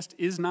individual, a test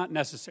is not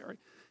necessary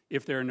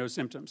if there are no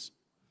symptoms.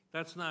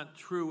 That's not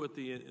true what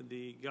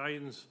the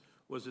guidance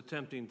was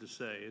attempting to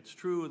say. It's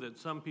true that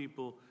some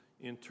people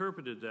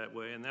interpreted that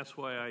way, and that's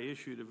why I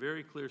issued a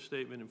very clear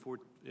statement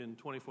in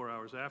 24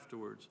 hours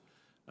afterwards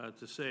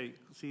to say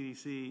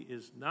CDC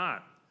is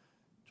not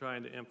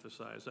trying to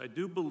emphasize. I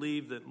do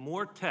believe that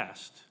more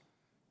tests,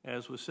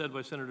 as was said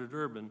by Senator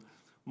Durbin,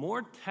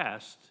 more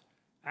tests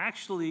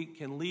actually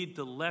can lead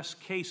to less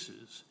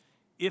cases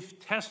if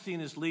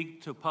testing is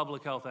leaked to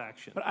public health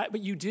action.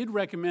 But you did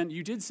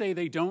say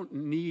they don't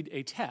need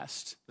a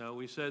test. No,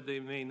 we said they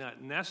may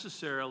not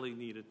necessarily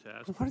need a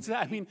test. What is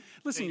that? I mean,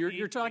 listen,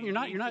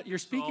 you're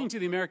speaking to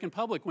the American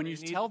public when you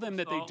tell them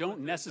that they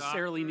don't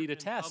necessarily need a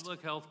test.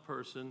 Public health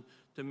person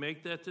to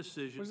make that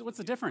decision. What's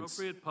the difference?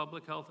 Appropriate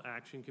public health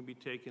action can be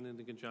taken in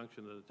the conjunction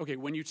of the. Okay,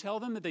 when you tell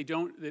them that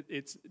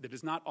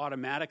it's not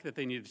automatic that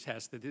they need a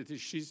test, that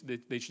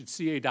they should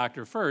see a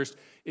doctor first,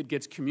 it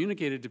gets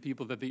communicated to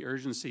people that the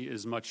urgency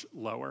is much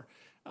lower.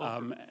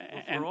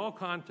 For all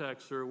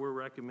contexts, sir, we're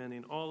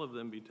recommending all of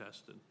them be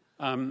tested.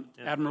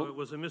 Admiral, it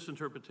was a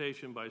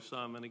misinterpretation by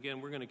some, and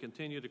again, we're going to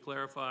continue to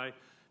clarify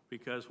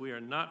because we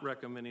are not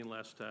recommending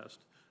less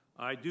tests.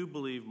 I do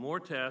believe more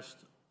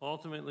tests.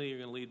 Ultimately, you're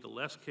going to lead to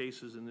less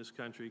cases in this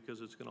country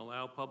because it's going to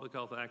allow public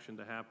health action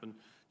to happen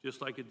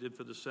just like it did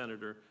for the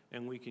senator,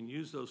 and we can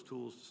use those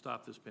tools to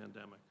stop this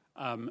pandemic.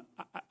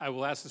 I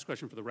will ask this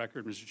question for the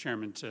record, Mr.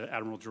 Chairman, to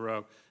Admiral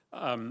Giroir.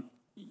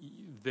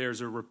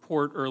 There's a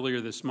report earlier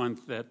this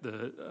month that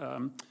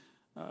the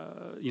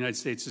United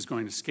States is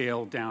going to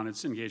scale down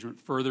its engagement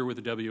further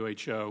with the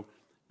WHO,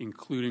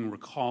 including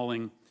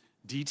recalling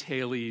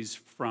detailees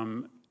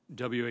from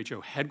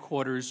WHO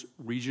headquarters,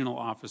 regional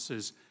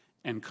offices,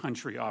 and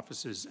country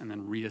offices, and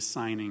then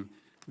reassigning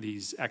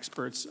these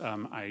experts.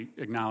 I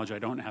acknowledge I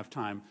don't have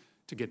time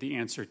to get the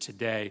answer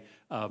today,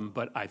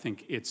 but I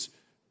think it's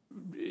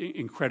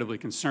incredibly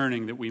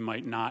concerning that we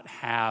might not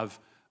have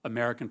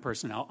American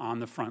personnel on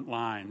the front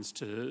lines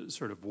to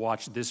sort of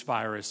watch this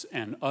virus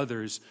and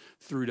others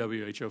through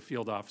WHO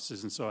field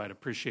offices. And so I'd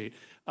appreciate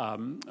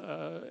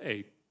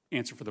a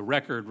answer for the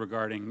record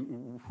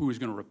regarding who is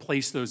going to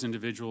replace those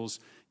individuals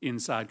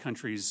inside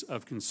countries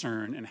of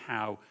concern and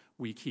how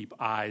we keep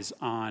eyes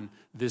on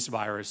this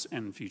virus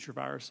and future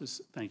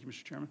viruses. Thank you,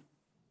 Mr. Chairman.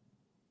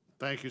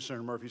 Thank you,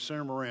 Senator Murphy.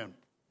 Senator Moran.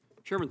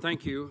 Chairman,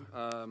 thank you.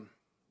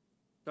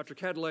 Dr.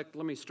 Kadlec,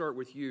 let me start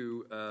with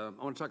you. I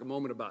want to talk a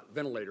moment about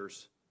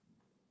ventilators.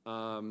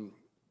 HHS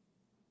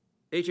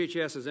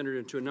has entered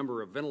into a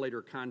number of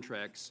ventilator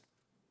contracts,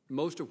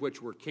 most of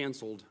which were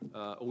canceled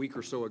a week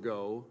or so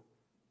ago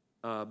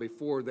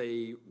before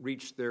they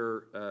reached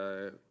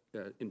their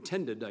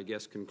intended, I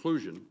guess,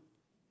 conclusion.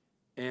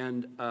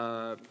 And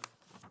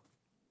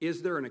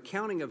is there an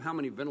accounting of how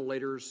many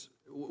ventilators,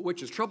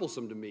 which is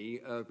troublesome to me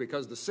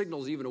because the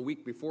signals even a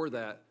week before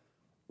that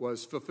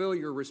was fulfill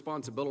your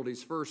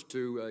responsibilities first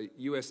to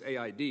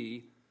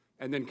USAID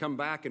and then come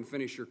back and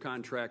finish your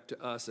contract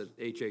to us at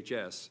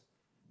HHS.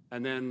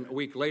 And then a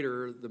week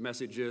later, the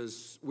message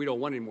is, we don't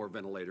want any more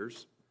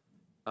ventilators.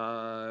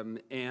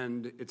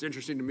 And it's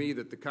interesting to me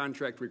that the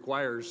contract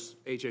requires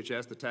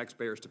HHS, the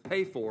taxpayers, to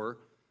pay for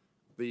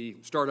the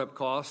startup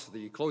costs,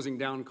 the closing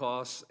down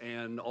costs,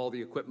 and all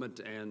the equipment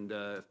and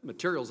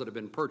materials that have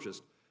been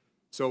purchased.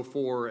 So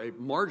for a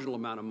marginal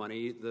amount of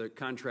money, the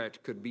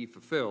contract could be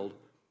fulfilled.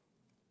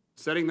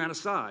 Setting that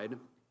aside,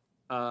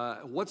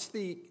 what's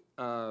the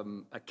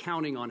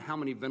accounting on how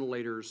many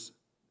ventilators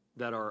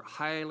that are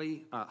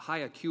high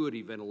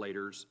acuity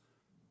ventilators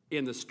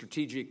in the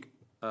strategic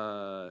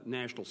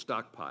national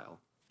stockpile?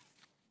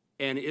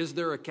 And is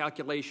there a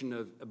calculation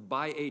of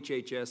by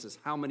HHS as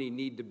how many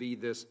need to be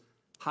this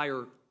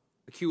higher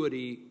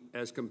acuity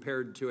as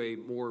compared to a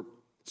more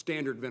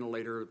standard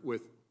ventilator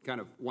with kind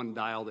of one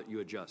dial that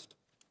you adjust?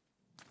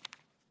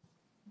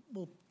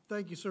 Well,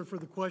 thank you, sir, for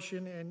the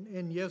question.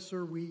 And yes,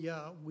 sir, we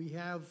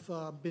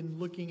have been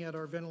looking at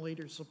our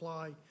ventilator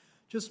supply.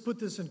 Just to put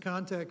this in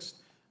context,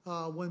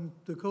 when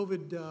the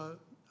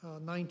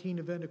COVID-19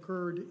 event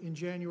occurred in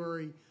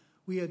January,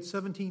 we had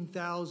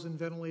 17,000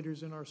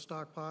 ventilators in our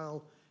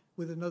stockpile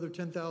with another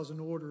 10,000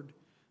 ordered.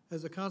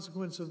 As a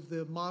consequence of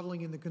the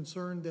modeling and the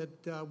concern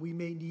that we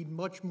may need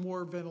much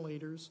more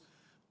ventilators,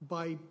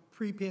 by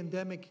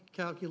pre-pandemic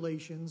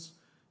calculations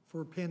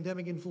for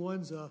pandemic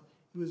influenza,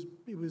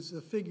 it was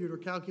figured or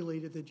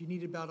calculated that you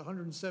needed about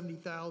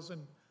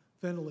 170,000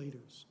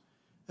 ventilators.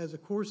 As a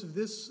course of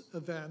this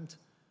event,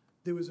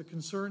 there was a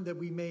concern that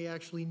we may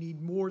actually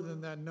need more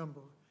than that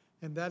number.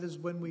 And that is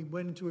when we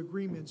went into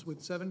agreements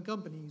with 7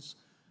 companies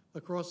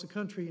across the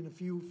country and a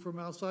few from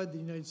outside the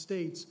United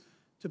States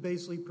to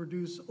basically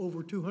produce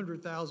over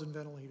 200,000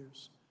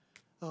 ventilators.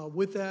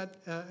 With that,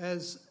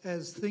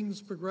 as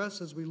things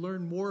progress, as we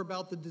learn more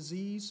about the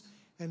disease,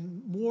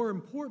 and more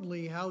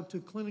importantly, how to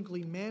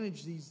clinically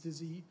manage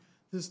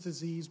this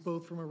disease,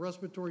 both from a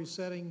respiratory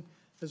setting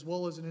as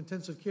well as an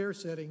intensive care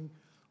setting,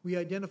 we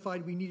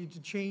identified we needed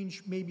to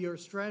change maybe our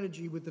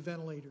strategy with the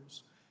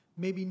ventilators,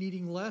 maybe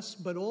needing less,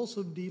 but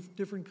also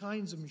different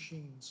kinds of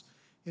machines.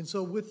 And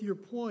so with your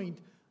point,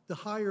 the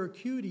higher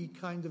acuity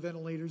kind of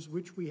ventilators,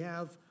 which we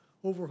have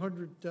over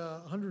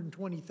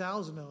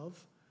 120,000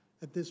 of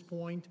at this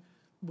point,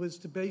 was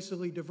to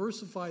basically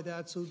diversify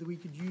that so that we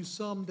could use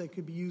some that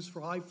could be used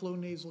for high-flow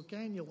nasal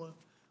cannula,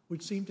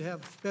 which seem to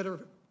have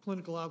better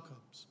clinical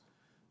outcomes.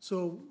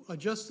 So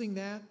adjusting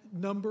that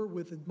number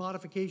with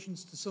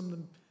modifications to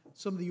some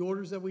of the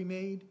orders that we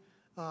made,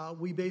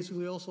 we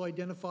basically also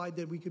identified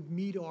that we could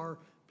meet our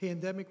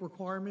pandemic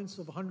requirements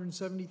of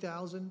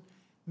 170,000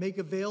 make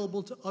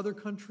available to other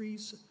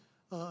countries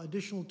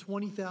additional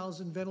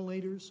 20,000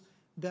 ventilators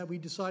that we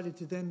decided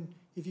to then,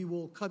 if you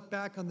will, cut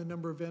back on the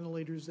number of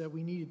ventilators that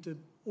we needed to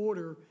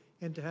order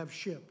and to have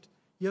shipped.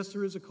 Yes,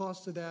 there is a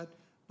cost to that,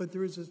 but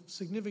there is a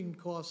significant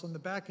cost on the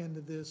back end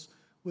of this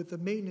with the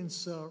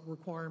maintenance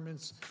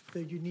requirements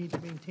that you need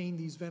to maintain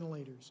these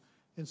ventilators.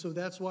 And so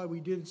that's why we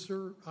did,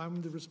 sir.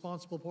 I'm the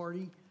responsible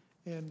party.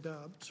 And,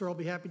 sir, I'll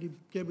be happy to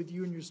get with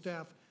you and your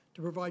staff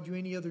to provide you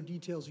any other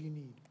details you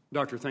need.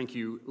 Doctor, thank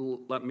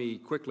you. Let me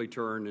quickly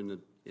turn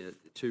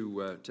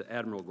to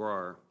Admiral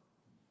Giroir.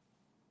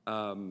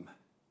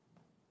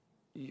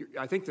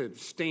 I think the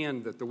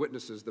stand that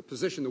the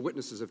position the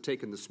witnesses have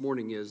taken this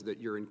morning is that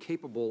you're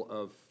incapable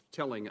of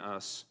telling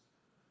us,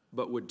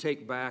 but would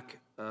take back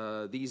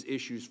these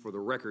issues for the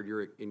record.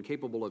 You're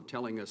incapable of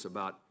telling us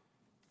about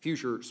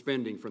future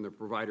spending from the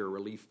Provider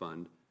Relief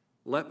Fund.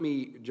 Let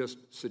me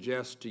just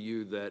suggest to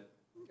you that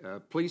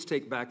please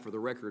take back for the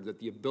record that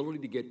the ability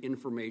to get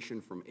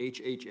information from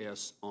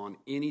HHS on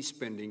any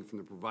spending from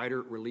the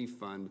Provider Relief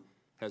Fund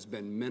has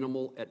been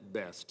minimal at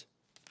best.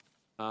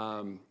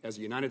 As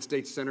a United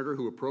States Senator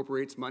who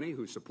appropriates money,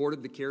 who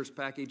supported the CARES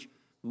package,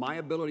 my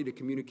ability to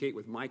communicate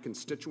with my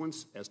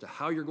constituents as to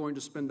how you're going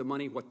to spend the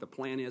money, what the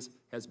plan is,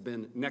 has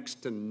been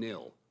next to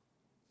nil.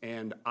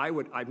 And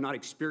I've not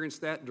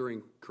experienced that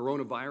during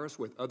coronavirus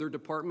with other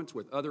departments,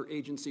 with other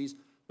agencies,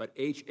 but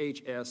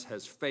HHS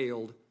has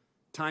failed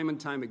time and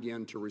time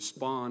again to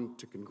respond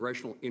to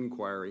congressional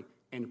inquiry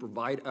and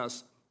provide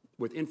us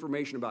with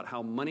information about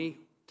how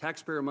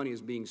taxpayer money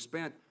is being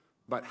spent,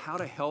 but how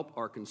to help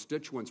our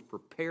constituents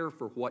prepare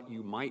for what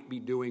you might be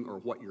doing or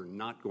what you're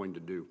not going to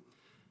do.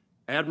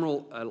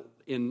 Admiral,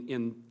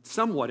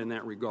 somewhat in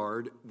that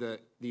regard, the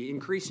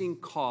increasing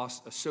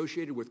costs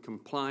associated with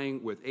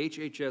complying with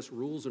HHS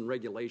rules and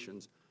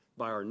regulations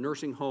by our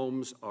nursing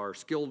homes, our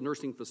skilled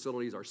nursing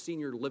facilities, our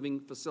senior living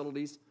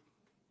facilities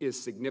is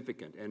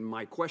significant. And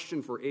my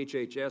question for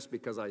HHS,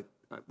 because I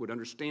would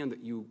understand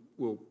that you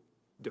will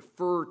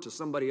defer to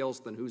somebody else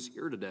than who's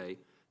here today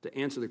to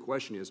answer the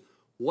question, is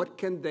what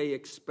can they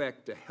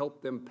expect to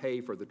help them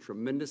pay for the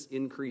tremendous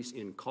increase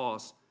in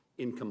costs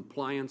in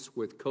compliance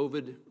with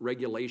COVID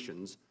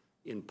regulations,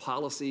 in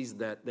policies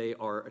that they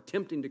are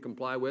attempting to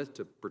comply with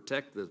to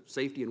protect the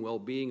safety and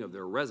well-being of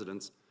their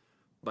residents,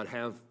 but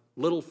have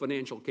little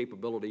financial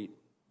capability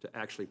to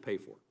actually pay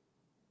for?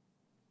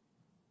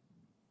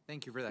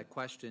 Thank you for that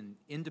question.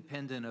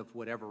 Independent of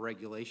whatever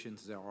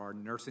regulations there are,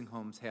 nursing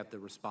homes have the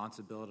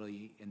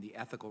responsibility and the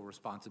ethical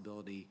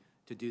responsibility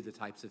to do the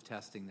types of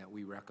testing that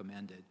we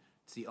recommended.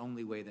 It's the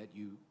only way that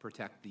you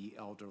protect the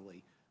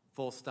elderly.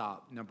 Full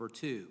stop. Number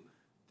two,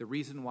 the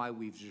reason why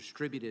we've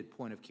distributed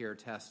point-of-care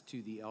tests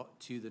to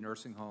the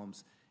nursing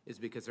homes is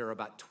because they're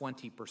about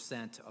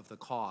 20% of the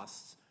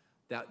costs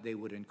that they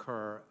would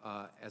incur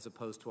as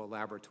opposed to a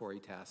laboratory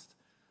test.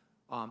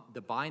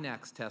 The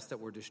Binax test that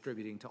we're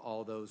distributing to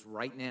all those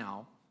right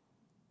now,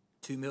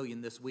 2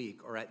 million this week,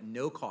 are at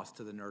no cost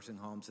to the nursing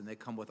homes, and they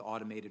come with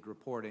automated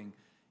reporting.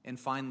 And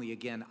finally,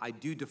 again, I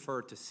do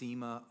defer to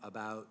SEMA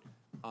about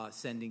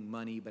sending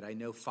money, but I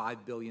know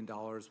 $5 billion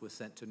was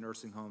sent to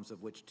nursing homes,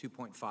 of which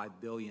 $2.5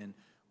 billion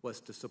was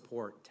to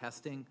support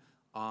testing.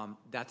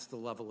 That's the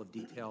level of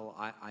detail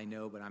I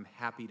know, but I'm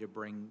happy to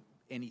bring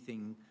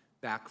anything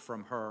back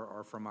from her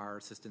or from our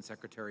Assistant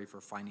Secretary for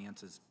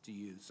Finances to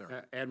you,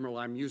 sir. Admiral,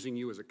 I'm using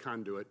you as a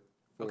conduit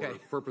for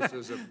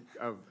purposes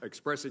of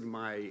expressing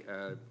my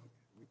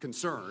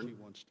concern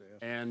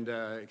and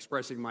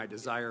expressing my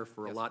desire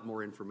for a lot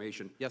more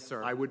information. Yes,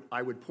 sir. I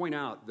would point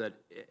out that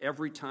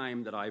every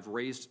time that I've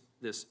raised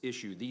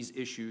these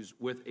issues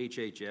with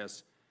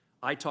HHS,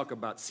 I talk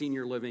about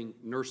senior living,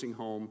 nursing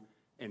home,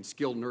 and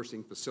skilled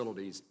nursing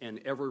facilities, and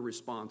every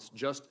response,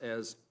 just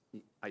as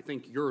I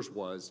think yours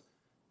was,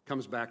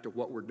 comes back to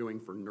what we're doing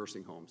for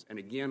nursing homes. And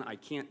again, I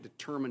can't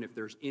determine if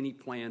there's any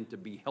plan to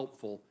be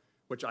helpful,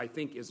 which I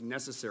think is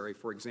necessary,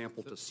 for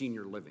example, to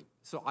senior living.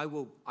 So I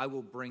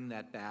will bring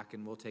that back,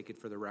 and we'll take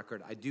it for the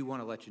record. I do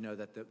want to let you know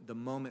that the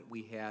moment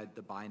we had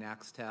the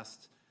Binax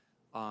test,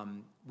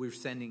 we're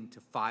sending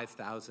to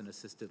 5,000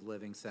 assisted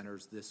living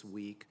centers this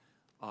week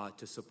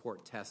to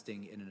support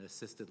testing in an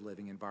assisted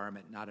living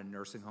environment, not a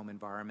nursing home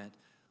environment.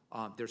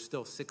 There's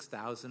still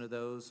 6,000 of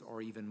those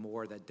or even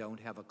more that don't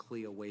have a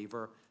CLIA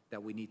waiver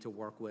that we need to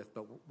work with,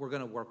 but we're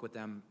going to work with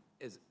them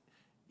as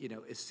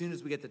soon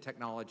as we get the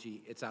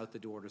technology, it's out the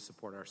door to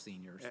support our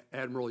seniors.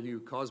 Admiral, you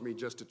caused me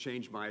just to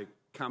change my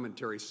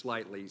commentary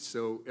slightly.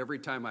 So every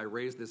time I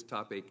raise this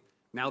topic,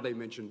 now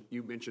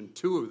you mentioned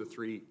 2 of the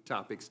 3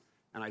 topics,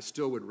 and I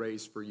still would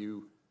raise for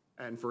you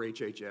and for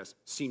HHS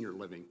senior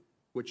living,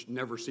 which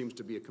never seems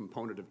to be a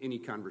component of any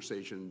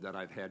conversation that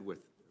I've had with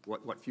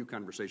what few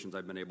conversations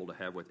I've been able to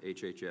have with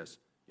HHS.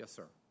 Yes,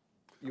 sir.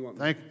 You want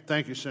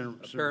Thank you, Senator.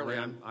 Apparently,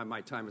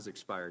 my time has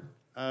expired.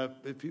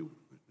 Thank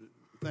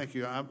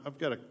you. I've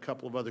got a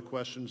couple of other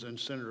questions, and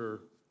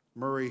Senator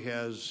Murray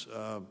has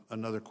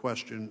another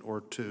question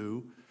or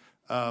two.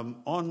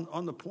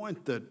 On the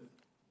point that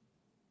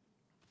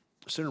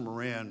Senator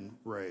Moran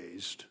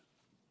raised,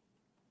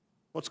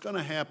 what's going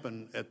to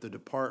happen at the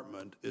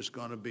department is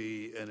going to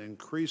be an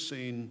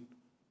increasing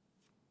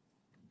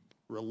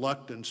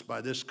reluctance by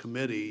this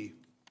committee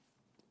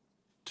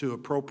to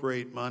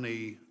appropriate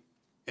money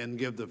and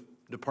give the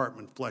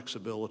department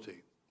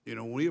flexibility. You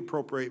know, when we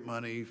appropriate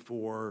money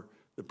for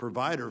the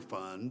provider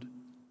fund,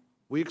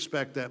 we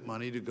expect that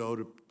money to go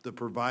to the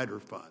provider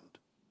fund,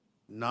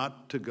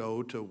 not to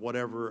go to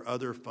whatever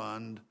other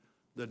fund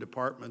the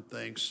department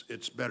thinks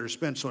it's better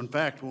spent. So in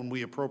fact, when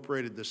we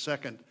appropriated the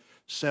second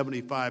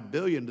 $75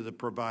 billion to the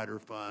provider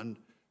fund,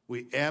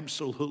 we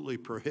absolutely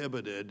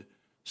prohibited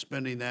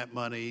spending that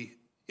money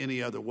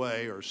any other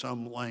way or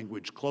some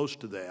language close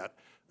to that.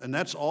 And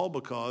that's all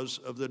because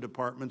of the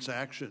department's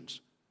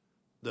actions.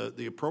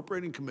 The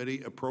appropriating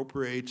committee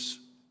appropriates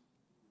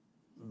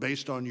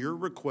based on your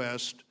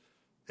request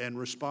and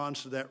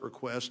responds to that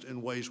request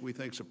in ways we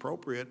think is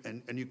appropriate,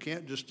 and you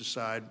can't just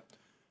decide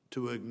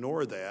to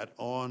ignore that.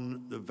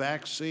 On the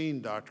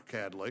vaccine, Dr.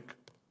 Kadlec,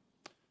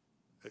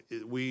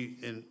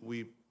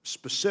 we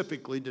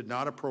specifically did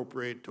not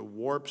appropriate to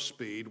Warp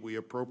Speed. We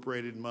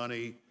appropriated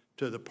money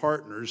to the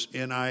partners,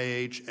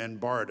 NIH and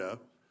BARDA.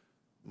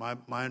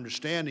 My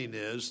understanding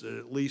is that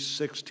at least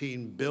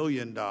 $16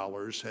 billion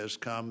has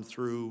come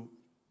through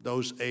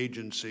those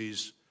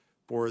agencies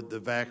for the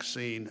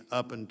vaccine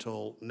up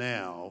until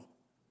now.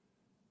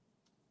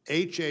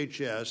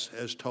 HHS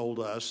has told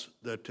us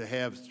that to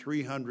have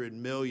 300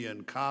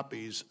 million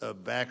copies of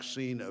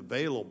vaccine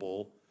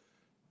available,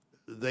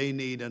 they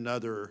need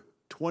another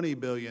 $20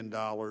 billion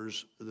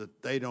that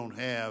they don't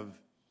have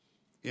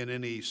in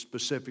any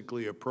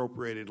specifically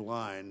appropriated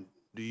line.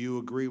 Do you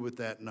agree with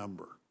that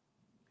number?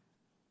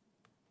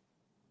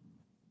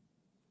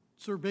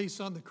 Sir, based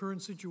on the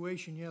current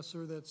situation, yes,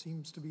 sir, that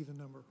seems to be the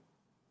number.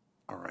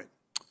 All right.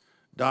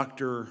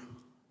 Dr.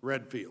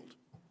 Redfield,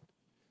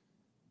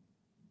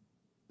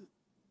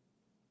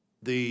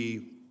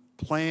 the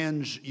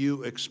plans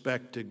you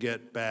expect to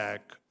get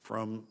back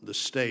from the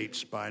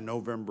states by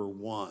November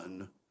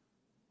 1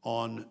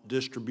 on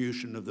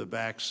distribution of the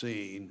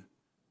vaccine,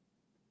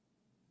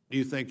 do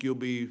you think you'll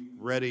be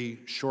ready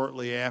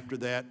shortly after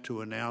that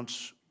to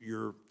announce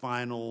your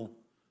final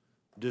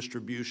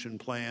distribution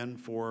plan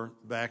for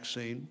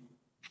vaccine?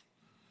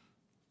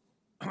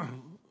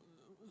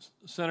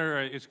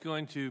 Senator, it's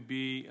going to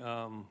be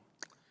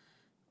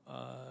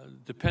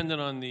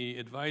dependent on the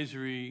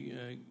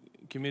Advisory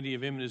Committee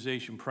of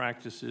Immunization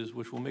Practices,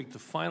 which will make the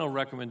final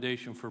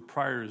recommendation for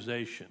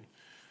prioritization.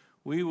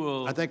 We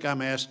will... I think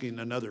I'm asking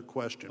another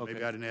question. Okay.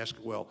 Maybe I didn't ask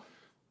it well.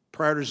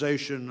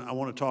 Prioritization, I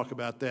want to talk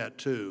about that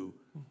too,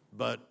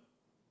 but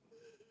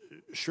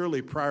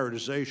surely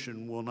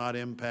prioritization will not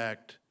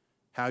impact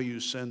how you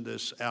send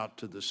this out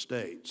to the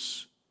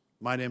states.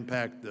 Might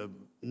impact the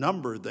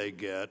number they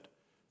get,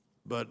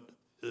 but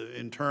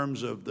in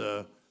terms of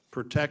the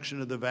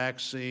protection of the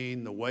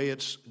vaccine, the way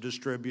it's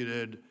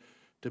distributed,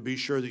 to be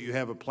sure that you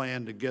have a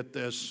plan to get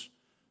this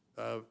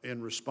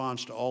in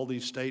response to all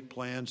these state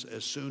plans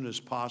as soon as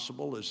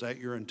possible. Is that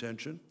your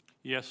intention?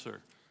 Yes,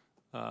 sir.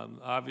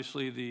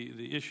 Obviously,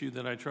 the issue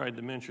that I tried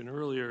to mention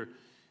earlier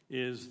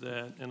is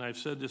that, and I've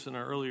said this in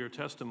our earlier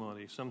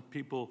testimony, some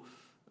people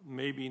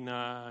maybe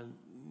not,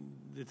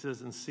 it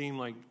doesn't seem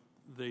like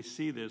they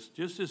see this,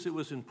 just as it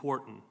was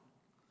important.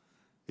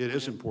 It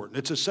is important.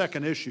 It's a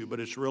second issue, but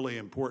it's really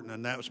important,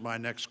 and that was my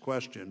next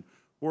question.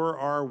 Where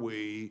are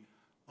we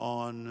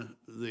on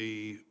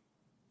the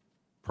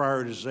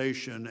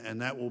prioritization, and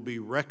that will be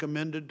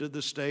recommended to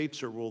the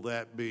states, or will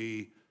that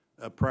be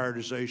a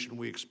prioritization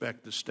we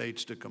expect the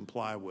states to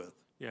comply with?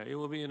 Yeah, it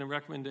will be in a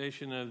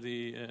recommendation of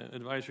the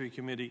advisory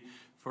committee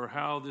for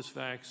how this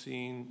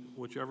vaccine,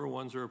 whichever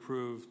ones are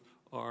approved,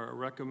 are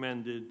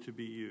recommended to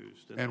be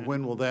used. And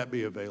when will that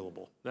be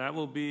available? That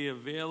will be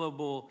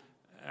available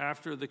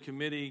after the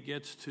committee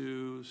gets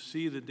to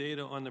see the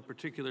data on the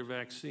particular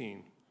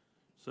vaccine.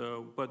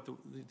 So, but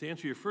to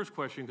answer your first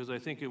question, because I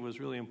think it was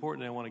really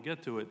important, I want to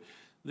get to it,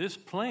 this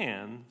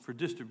plan for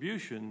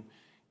distribution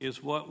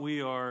is what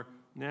we are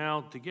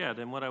now to get.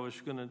 And what I was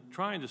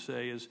trying to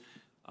say is,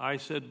 I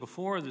said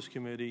before this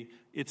committee,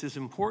 it's as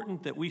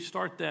important that we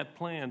start that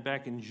plan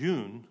back in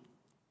June.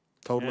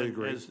 Totally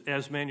agree.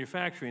 As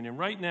manufacturing. And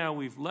right now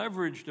we've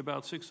leveraged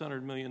about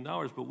 $600 million,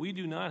 but we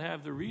do not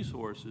have the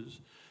resources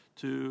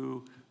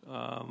to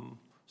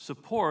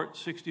support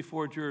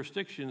 64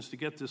 jurisdictions to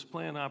get this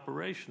plan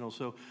operational.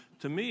 So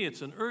to me,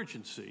 it's an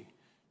urgency,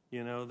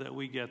 that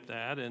we get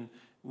that. And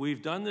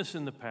we've done this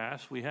in the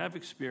past. We have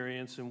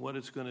experience in what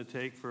it's going to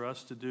take for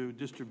us to do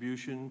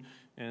distribution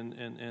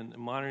and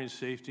monitoring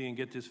safety and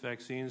get this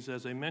vaccines.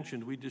 As I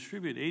mentioned, we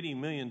distribute 80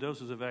 million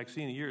doses of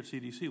vaccine a year at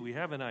CDC. We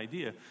have an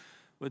idea.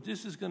 But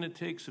this is going to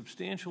take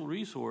substantial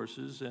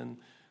resources. And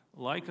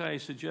like I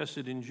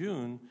suggested in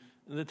June,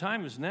 the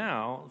time is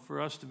now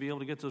for us to be able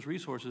to get those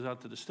resources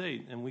out to the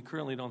state, and we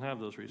currently don't have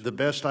those resources. The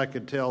best I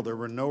could tell, there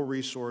were no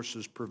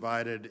resources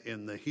provided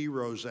in the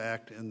HEROES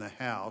Act in the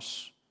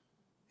House,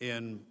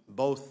 in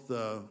both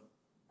the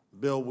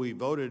bill we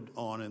voted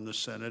on in the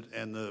Senate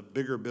and the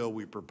bigger bill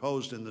we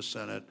proposed in the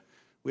Senate.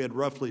 We had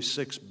roughly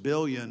 $6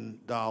 billion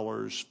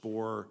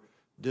for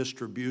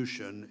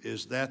distribution.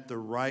 Is that the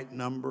right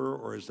number,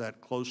 or is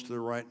that close to the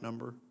right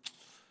number?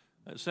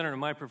 Senator, in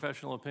my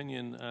professional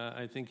opinion,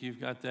 I think you've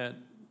got that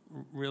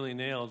really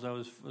nailed. I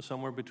was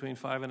somewhere between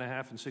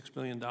 $5.5 and $6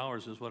 billion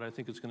is what I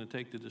think it's going to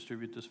take to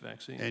distribute this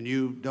vaccine. And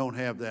you don't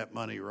have that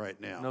money right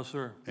now? No,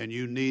 sir. And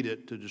you need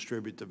it to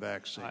distribute the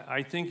vaccine?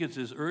 I think it's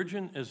as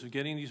urgent as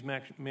getting these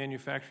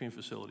manufacturing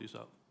facilities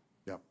up.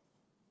 Yeah.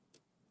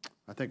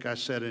 I think I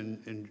said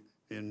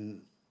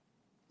in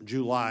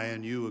July,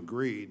 and you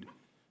agreed,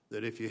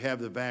 that if you have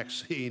the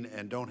vaccine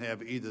and don't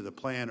have either the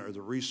plan or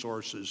the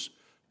resources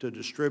to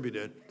distribute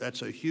it,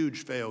 that's a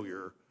huge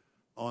failure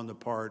on the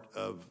part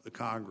of the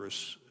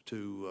Congress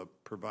to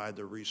provide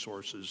the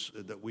resources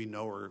that we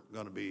know are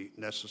going to be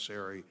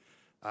necessary.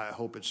 I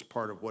hope it's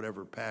part of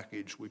whatever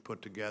package we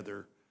put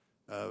together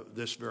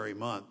this very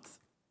month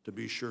to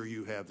be sure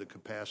you have the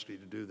capacity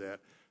to do that.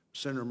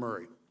 Senator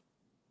Murray.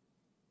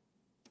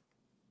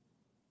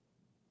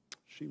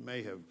 She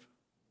may have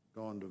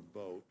gone to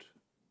vote.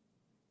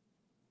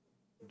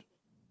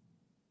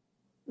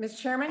 Mr.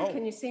 Chairman,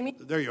 can you see me?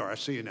 There you are. I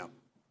see you now.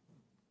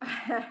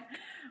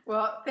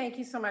 Well, thank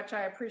you so much.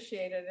 I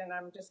appreciate it. And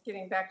I'm just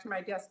getting back to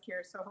my desk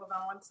here, so hold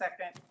on one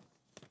second.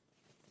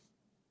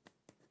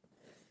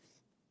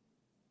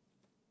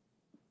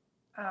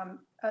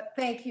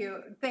 Thank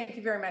you. Thank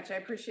you very much. I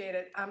appreciate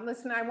it.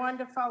 Listen, I wanted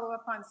to follow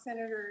up on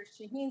Senator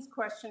Shaheen's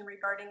question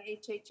regarding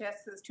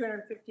HHS's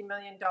 $250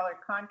 million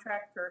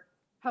contract for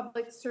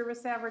public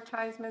service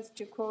advertisements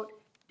to, quote,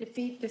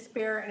 defeat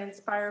despair and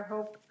inspire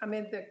hope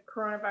amid the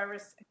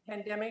coronavirus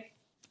pandemic.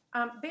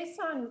 Based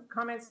on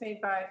comments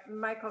made by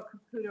Michael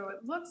Caputo,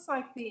 it looks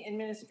like the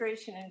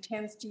administration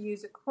intends to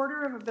use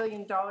 $250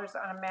 million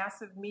on a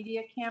massive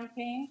media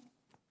campaign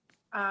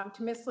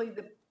to mislead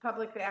the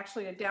public,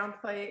 actually to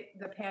downplay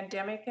the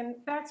pandemic, and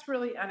that's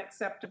really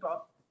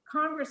unacceptable.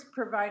 Congress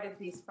provided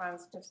these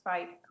funds to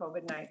fight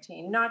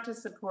COVID-19, not to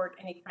support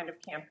any kind of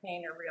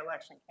campaign or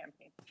re-election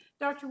campaign.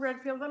 Dr.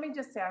 Redfield, let me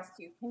just ask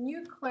you, can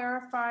you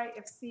clarify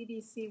if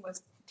CDC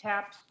was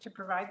tapped to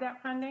provide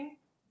that funding?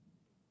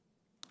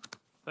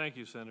 Thank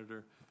you,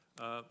 Senator.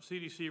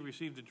 CDC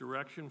received a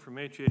direction from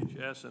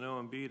HHS and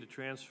OMB to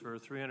transfer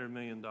 $300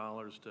 million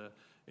to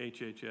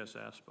HHS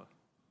ASPA.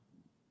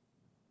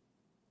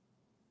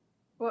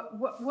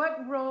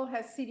 What role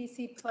has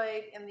CDC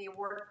played in the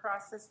award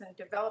process and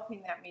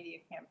developing that media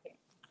campaign?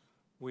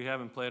 We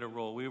haven't played a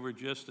role. We were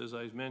just, as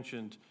I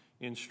mentioned,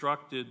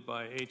 instructed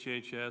by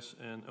HHS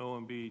and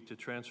OMB to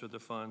transfer the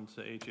funds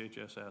to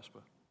HHS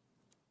ASPA.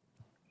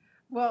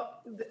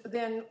 Well,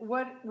 then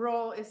what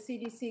role is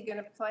CDC going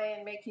to play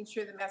in making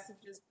sure the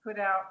messages put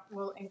out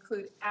will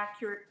include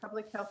accurate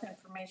public health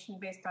information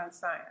based on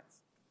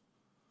science?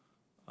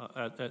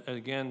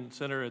 Again,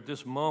 Senator, at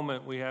this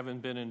moment, we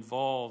haven't been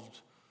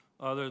involved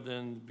other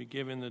than be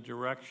given the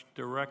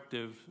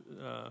directive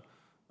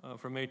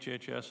from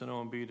HHS and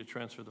OMB to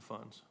transfer the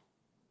funds.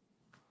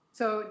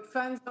 So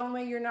funds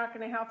only, you're not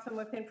going to help them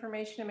with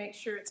information to make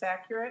sure it's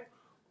accurate?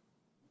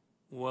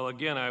 Well,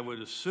 again, I would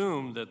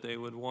assume that they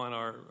would want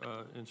our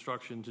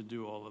instruction to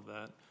do all of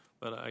that.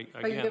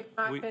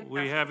 But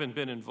we haven't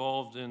been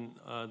involved in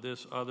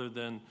this other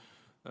than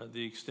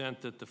the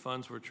extent that the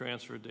funds were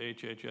transferred to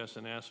HHS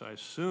and ASPA. I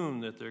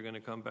assume that they're going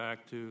to come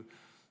back to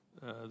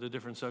the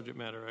different subject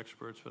matter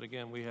experts. But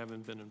again, we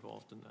haven't been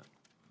involved in that.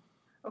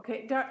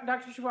 Okay,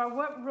 Dr. Giroir,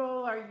 what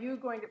role are you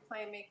going to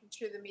play in making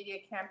sure the media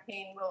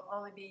campaign will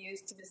only be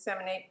used to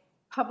disseminate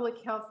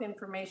public health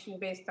information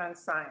based on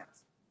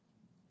science?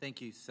 Thank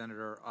you,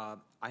 Senator.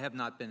 I have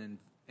not been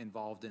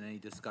involved in any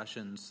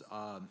discussions.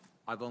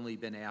 I've only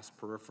been asked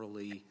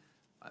peripherally,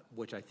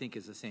 which I think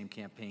is the same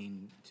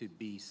campaign, to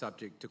be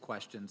subject to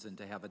questions and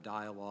to have a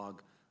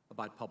dialogue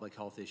about public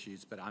health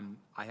issues, but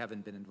I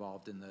haven't been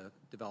involved in the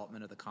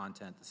development of the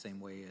content the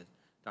same way as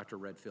Dr.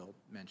 Redfield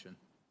mentioned.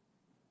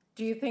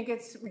 Do you think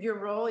it's your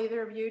role,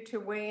 either of you, to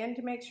weigh in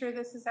to make sure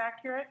this is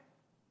accurate?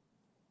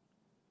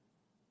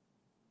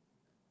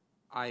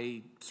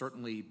 I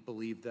certainly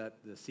believe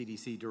that the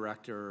CDC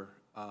director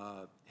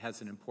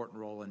has an important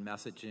role in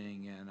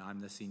messaging, and I'm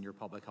the senior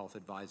public health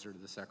advisor to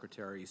the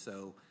secretary,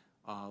 so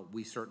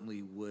we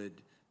certainly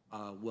would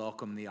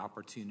welcome the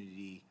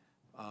opportunity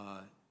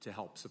to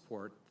help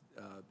support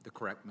the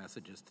correct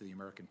messages to the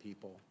American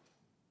people.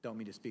 Don't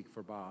mean to speak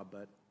for Bob,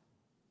 but...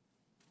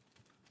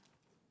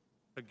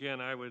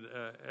 Again, I would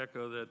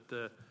echo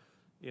that,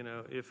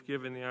 if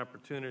given the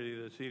opportunity,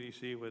 the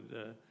CDC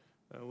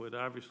would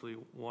obviously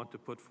want to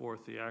put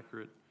forth the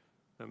accurate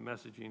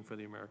messaging for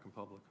the American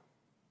public.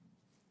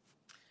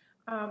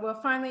 Well,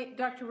 finally,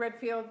 Dr.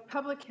 Redfield,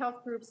 public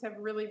health groups have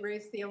really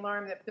raised the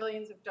alarm that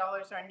billions of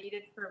dollars are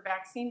needed for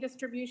vaccine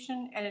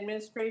distribution and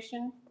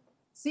administration.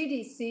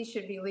 CDC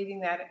should be leading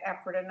that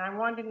effort, and I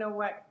wanted to know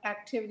what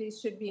activities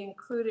should be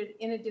included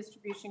in a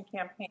distribution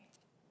campaign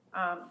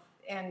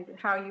and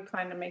how you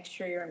plan to make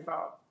sure you're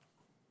involved.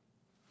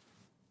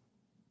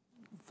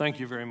 Thank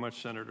you very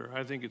much, Senator.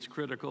 I think it's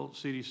critical.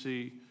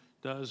 CDC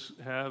does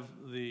have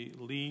the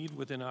lead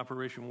within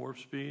Operation Warp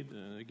Speed.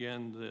 And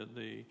again,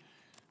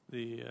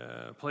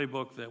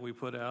 playbook that we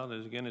put out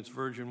is, again, it's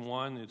version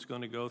 1. It's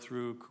going to go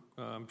through,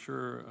 I'm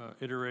sure,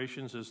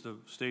 iterations as the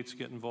states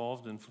get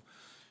involved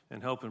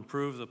and help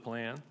improve the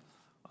plan.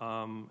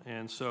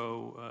 And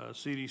so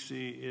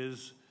CDC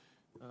is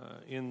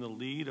in the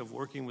lead of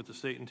working with the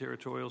state and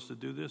territorials to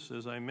do this.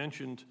 As I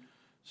mentioned,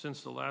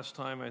 since the last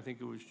time, I think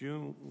it was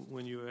June,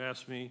 when you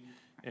asked me,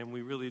 and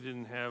we really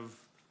didn't have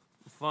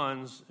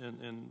funds,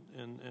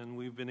 and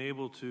we've been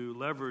able to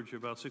leverage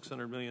about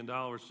 $600 million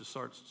to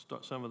start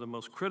some of the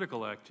most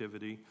critical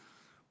activity.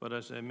 But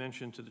as I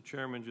mentioned to the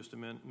chairman just a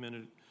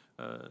minute,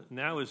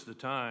 now is the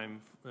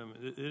time.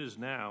 It is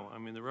now. I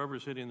mean, the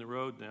rubber's hitting the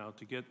road now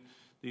to get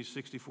these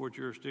 64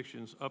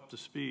 jurisdictions up to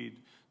speed.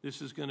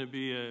 This is going to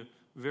be a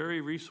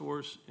very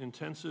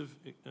resource-intensive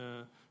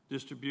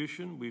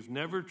distribution. We've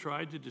never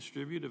tried to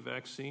distribute a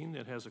vaccine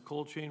that has a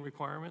cold chain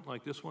requirement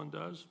like this one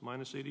does,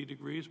 minus 80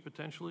 degrees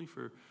potentially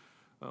for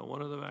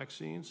one of the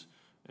vaccines.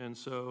 And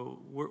so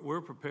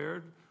we're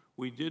prepared.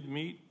 We did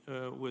meet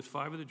with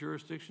 5 of the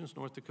jurisdictions,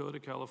 North Dakota,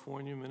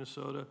 California,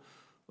 Minnesota,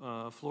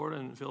 Florida,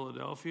 and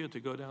Philadelphia, to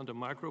go down to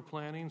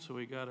micro-planning, so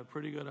we got a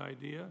pretty good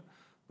idea.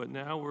 But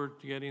now we're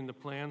getting the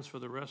plans for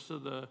the rest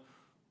of the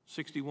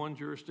 61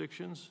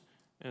 jurisdictions,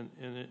 and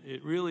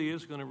it really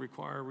is going to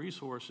require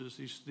resources.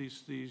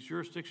 These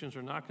jurisdictions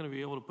are not going to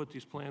be able to put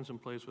these plans in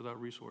place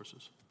without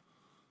resources.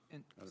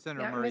 And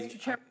Senator Murray, Mr.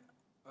 Chairman,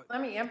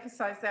 let me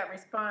emphasize that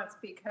response,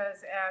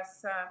 because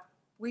as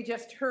we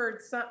just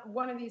heard,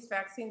 one of these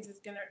vaccines is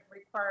going to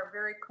require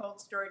very cold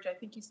storage. I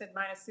think you said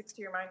minus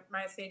 60 or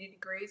minus 80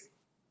 degrees.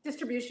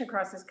 Distribution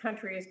across this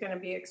country is going to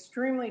be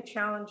extremely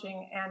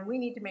challenging, and we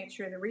need to make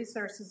sure the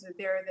resources are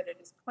there, that it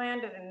is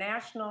planned at a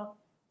national,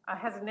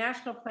 has a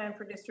national plan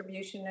for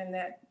distribution, and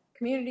that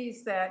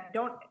communities that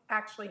don't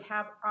actually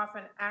have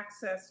often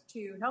access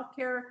to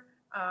healthcare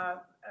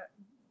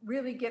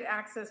really get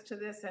access to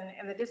this,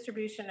 and the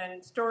distribution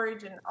and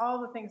storage and all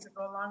the things that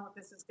go along with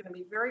this is going to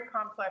be very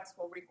complex,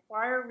 will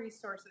require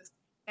resources,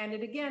 and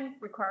it again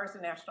requires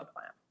a national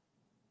plan.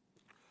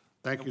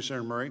 Thank you,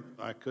 Senator Murray.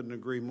 I couldn't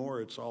agree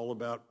more. It's all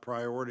about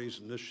priorities,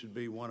 and this should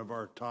be one of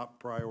our top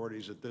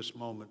priorities at this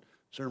moment.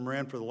 Senator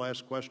Moran, for the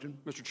last question.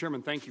 Mr.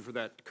 Chairman, thank you for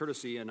that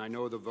courtesy, and I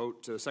know the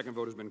vote, second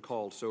vote has been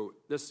called. So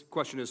this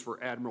question is for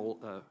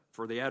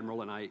the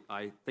Admiral, and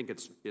I think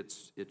it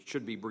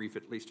should be brief,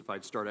 at least if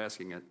I'd start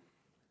asking it.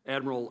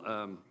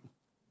 Admiral,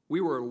 we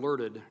were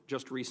alerted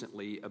just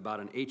recently about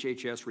an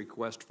HHS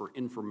request for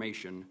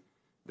information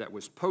that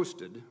was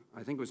posted.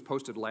 I think it was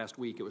posted last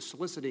week. It was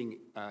soliciting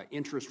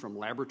interest from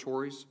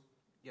laboratories.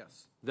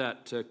 Yes.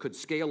 That could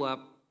scale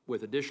up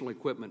with additional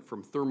equipment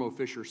from Thermo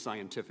Fisher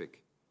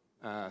Scientific.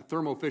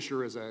 Thermo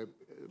Fisher is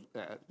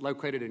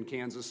located in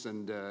Kansas,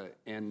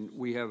 and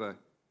we have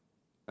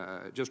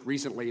just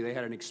recently they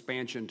had an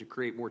expansion to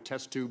create more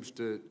test tubes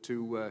to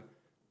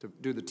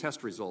do the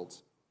test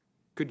results.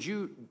 Could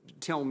you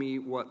tell me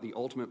what the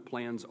ultimate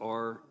plans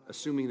are,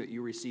 assuming that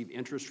you receive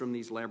interest from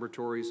these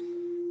laboratories?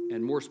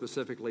 And more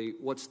specifically,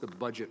 what's the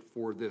budget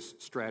for this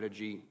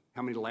strategy?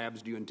 How many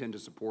labs do you intend to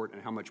support,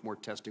 and how much more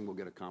testing will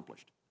get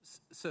accomplished?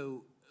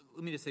 So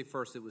let me just say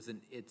first, it was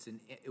an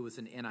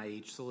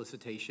NIH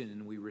solicitation,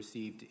 and we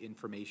received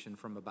information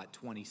from about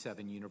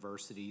 27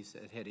 universities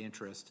that had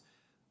interest.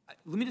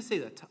 Let me just say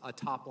that a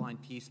top-line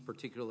piece,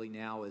 particularly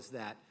now, is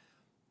that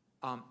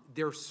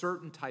there are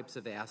certain types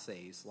of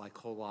assays, like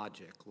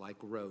Hologic, like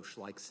Roche,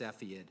 like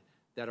Cepheid,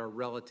 that are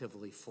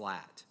relatively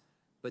flat.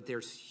 But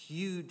there's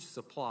huge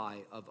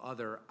supply of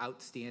other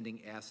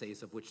outstanding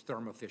assays, of which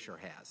Thermo Fisher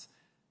has.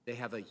 They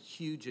have a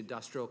huge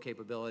industrial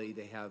capability.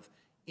 They have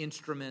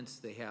instruments.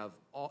 They have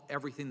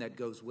everything that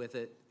goes with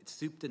it. It's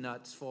soup to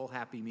nuts, full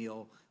Happy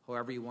Meal,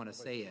 however you want to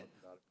say it.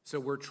 So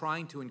we're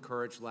trying to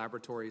encourage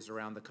laboratories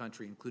around the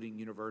country, including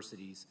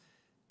universities,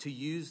 to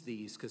use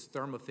these, because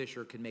Thermo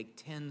Fisher can make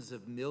tens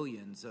of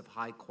millions of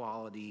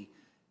high-quality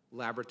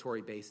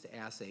laboratory-based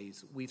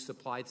assays. We've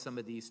supplied some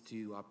of these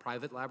to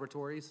private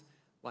laboratories,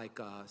 like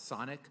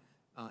Sonic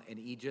and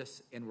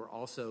Aegis, and we're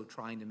also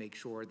trying to make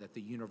sure that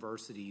the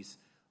universities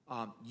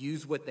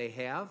use what they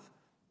have,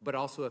 but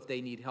also if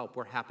they need help,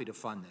 we're happy to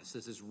fund this.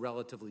 This is a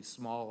relatively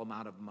small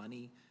amount of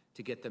money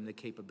to get them the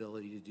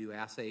capability to do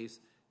assays,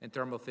 and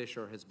Thermo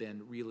Fisher has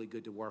been really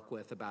good to work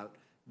with about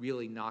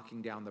really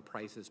knocking down the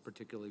prices,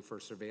 particularly for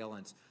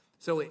surveillance.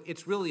 So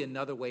it's really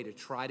another way to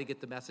try to get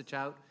the message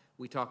out.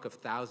 We talk of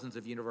thousands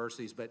of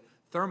universities, but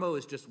Thermo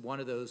is just one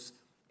of those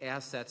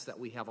assets that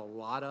we have a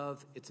lot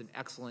of. It's an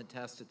excellent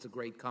test. It's a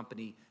great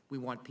company. We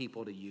want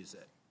people to use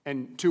it.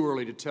 And too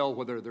early to tell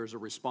whether there's a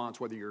response,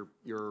 whether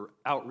your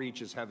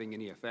outreach is having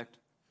any effect?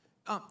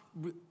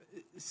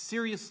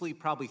 Seriously,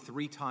 probably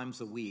 3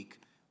 times a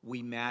week,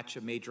 we match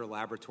a major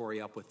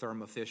laboratory up with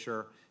Thermo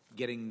Fisher,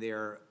 getting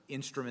their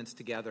instruments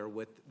together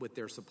with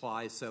their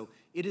supplies. So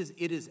it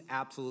is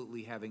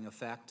absolutely having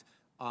effect.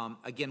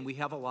 Again, we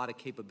have a lot of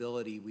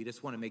capability. We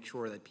just want to make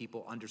sure that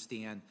people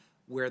understand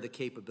where the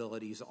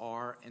capabilities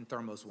are, and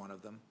Thermo's one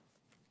of them.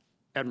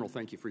 Admiral,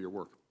 thank you for your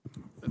work.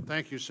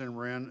 Thank you, Senator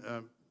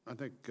Moran. I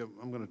think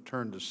I'm going to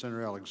turn to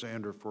Senator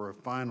Alexander for a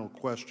final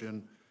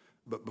question.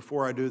 But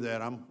before I do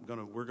that,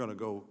 we're going to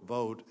go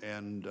vote,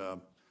 and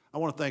I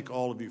want to thank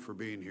all of you for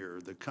being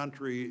here. The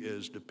country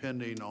is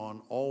depending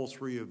on all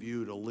three of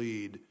you to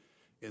lead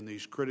in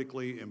these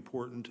critically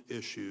important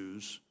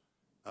issues.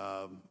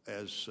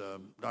 As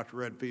Dr.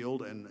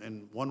 Redfield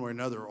and one way or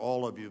another,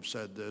 all of you have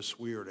said this,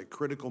 we are at a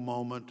critical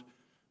moment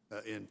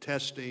in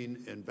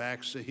testing, in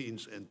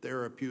vaccines, in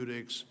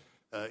therapeutics,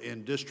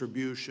 in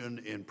distribution,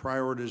 in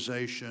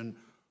prioritization.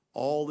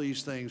 All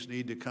these things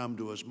need to come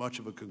to as much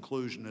of a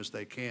conclusion as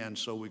they can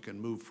so we can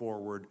move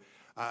forward.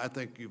 I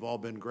think you've all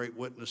been great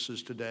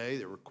witnesses today.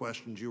 There were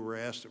questions you were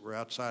asked that were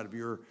outside of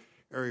your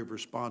area of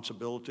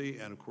responsibility,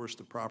 and of course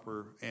the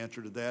proper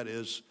answer to that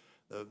is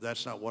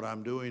that's not what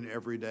I'm doing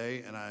every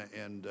day,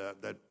 and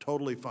that's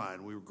totally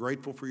fine. We were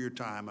grateful for your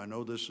time. I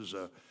know this is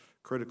a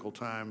critical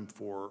time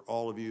for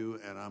all of you,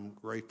 and I'm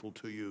grateful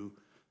to you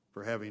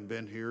for having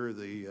been here.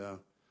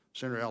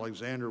 Senator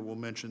Alexander will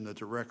mention that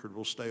the record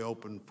will stay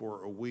open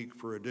for a week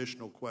for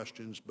additional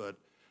questions, but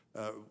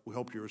we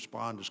hope you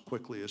respond as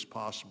quickly as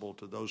possible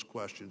to those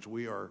questions.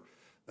 We are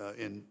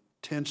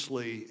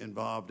intensely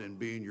involved in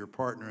being your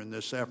partner in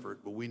this effort,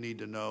 but we need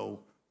to know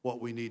what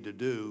we need to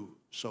do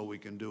so we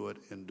can do it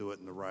and do it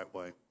in the right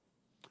way.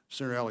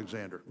 Senator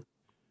Alexander.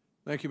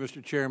 Thank you,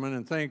 Mr. Chairman,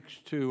 and thanks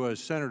to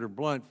Senator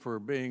Blunt for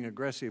being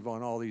aggressive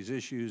on all these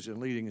issues and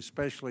leading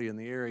especially in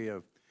the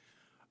area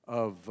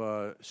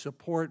of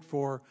support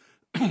for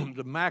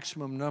the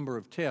maximum number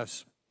of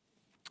tests.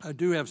 I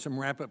do have some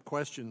wrap-up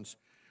questions.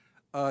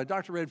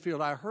 Dr.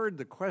 Redfield, I heard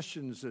the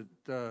questions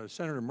that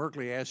Senator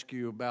Merkley asked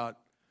you about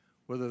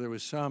whether there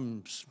was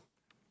some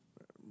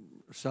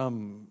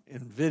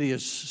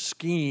invidious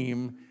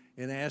scheme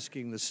in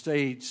asking the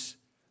states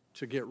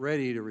to get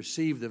ready to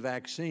receive the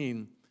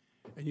vaccine,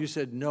 and you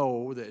said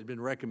no, that had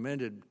been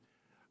recommended.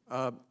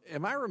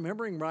 Am I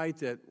remembering right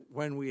that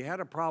when we had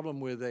a problem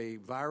with a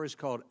virus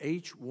called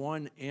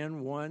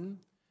H1N1,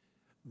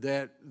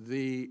 that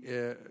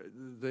the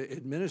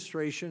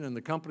administration and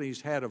the companies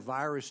had a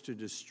virus to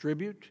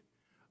distribute,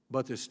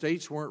 but the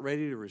states weren't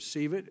ready to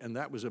receive it, and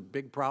that was a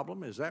big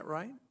problem? Is that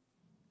right?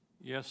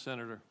 Yes,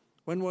 Senator.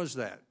 When was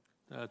that?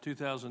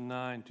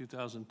 2009,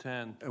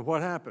 2010. And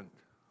what happened?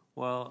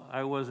 Well,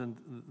 I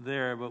wasn't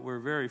there, but we're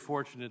very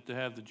fortunate to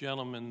have the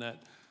gentleman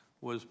that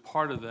was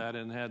part of that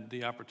and had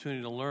the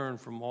opportunity to learn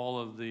from all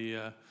of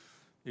the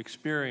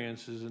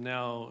experiences, and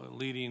now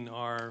leading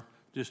our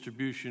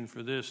distribution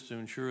for this to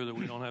ensure that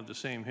we don't have the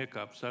same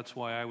hiccups. That's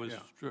why I was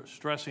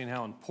stressing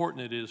how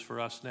important it is for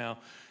us now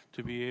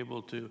to be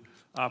able to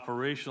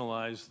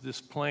operationalize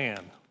this plan.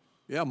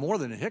 Yeah, more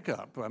than a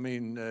hiccup. I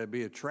mean, it'd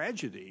be a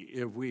tragedy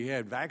if we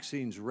had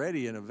vaccines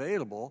ready and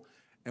available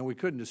and we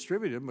couldn't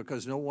distribute them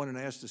because no one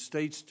had asked the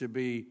states to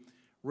be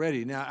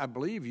ready. Now, I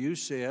believe you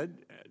said,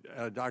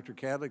 Dr.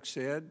 Kadlec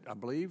said, I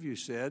believe you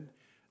said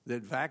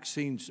that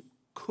vaccines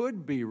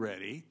could be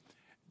ready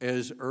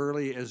as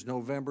early as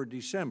November,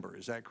 December.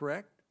 Is that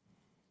correct?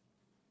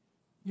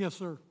 Yes,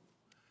 sir.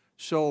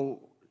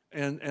 So,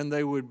 and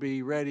they would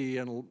be ready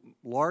in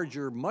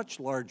larger, much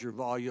larger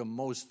volume,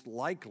 most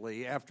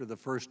likely after the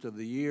first of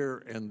the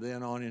year and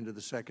then on into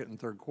the second and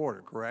third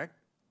quarter, correct?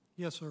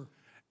 Yes, sir.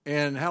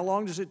 And how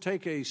long does it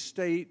take a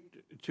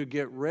state to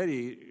get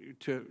ready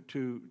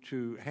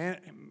to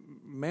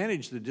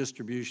manage the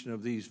distribution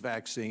of these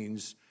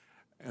vaccines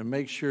and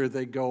make sure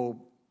they go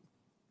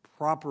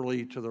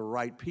properly to the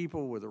right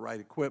people with the right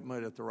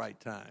equipment at the right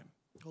time?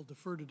 I'll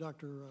defer to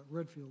Dr.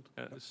 Redfield.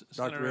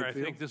 Senator, Redfield?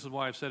 I think this is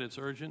why I've said it's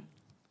urgent.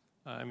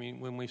 I mean,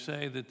 when we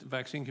say that the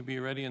vaccine can be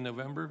ready in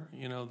November,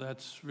 you know,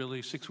 that's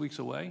really 6 weeks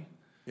away.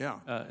 Yeah.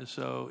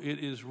 So it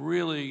is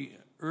really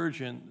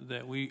urgent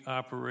that we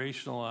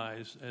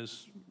operationalize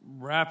as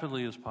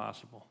rapidly as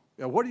possible.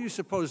 Now, what do you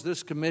suppose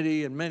this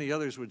committee and many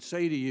others would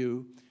say to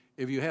you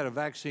if you had a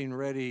vaccine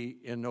ready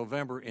in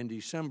November and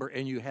December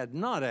and you had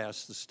not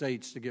asked the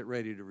states to get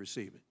ready to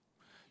receive it?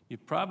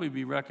 You'd probably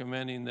be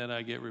recommending that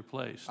I get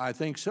replaced. I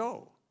think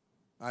so.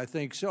 I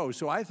think so.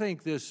 So I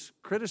think this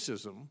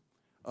criticism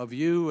of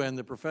you and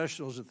the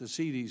professionals at the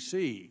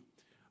CDC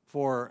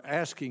for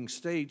asking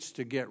states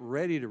to get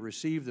ready to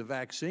receive the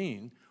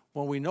vaccine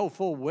when we know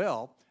full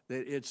well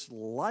that it's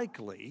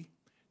likely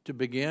to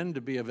begin to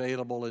be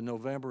available in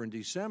November and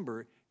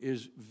December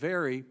is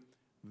very,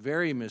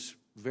 very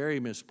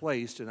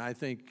misplaced, and I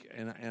think,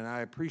 and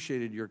I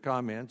appreciated your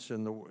comments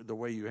and the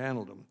way you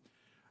handled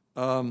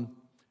them.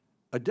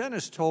 A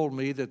dentist told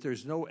me that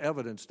there's no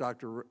evidence,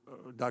 Dr.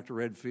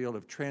 Redfield,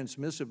 of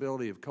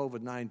transmissibility of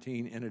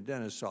COVID-19 in a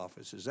dentist's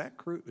office. Is that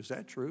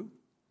true?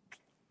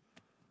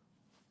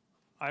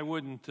 I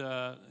wouldn't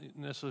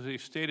necessarily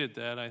stated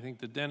that. I think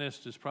the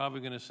dentist is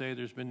probably going to say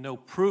there's been no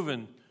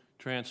proven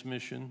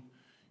transmission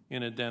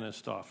in a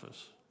dentist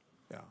office.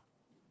 Yeah.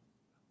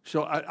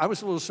 So I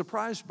was a little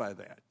surprised by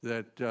that.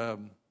 I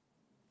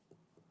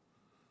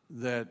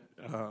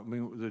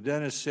mean, the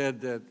dentist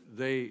said that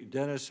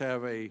dentists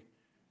have a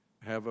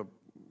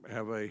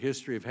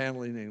history of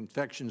handling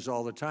infections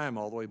all the time,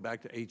 all the way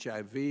back to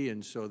HIV,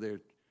 and so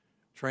they're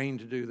trained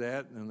to do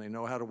that, and they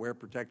know how to wear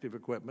protective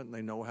equipment, and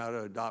they know how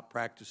to adopt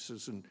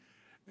practices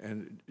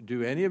And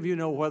do any of you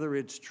know whether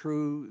it's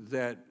true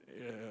that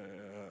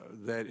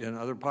that in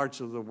other parts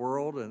of the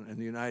world and in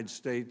the United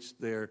States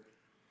there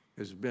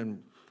has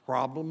been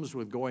problems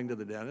with going to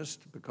the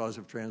dentist because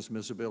of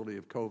transmissibility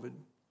of COVID?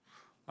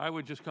 I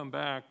would just come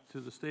back to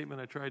the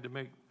statement I tried to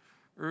make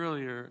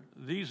earlier.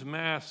 These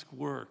masks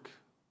work.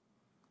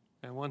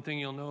 And one thing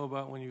you'll know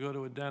about when you go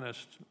to a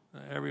dentist,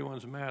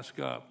 everyone's masked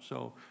up.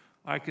 So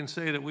I can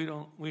say that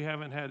we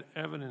haven't had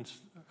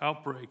evidence,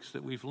 outbreaks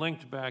that we've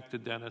linked back to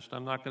dentists.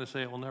 I'm not going to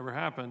say it will never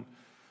happen,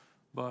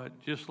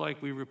 but just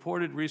like we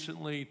reported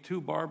recently,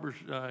 2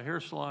 hair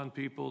salon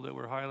people that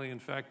were highly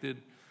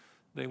infected,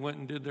 they went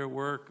and did their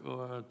work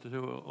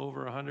to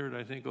over 100,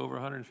 I think over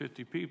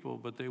 150 people,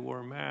 but they wore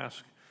a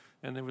mask,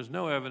 and there was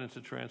no evidence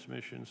of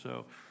transmission.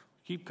 So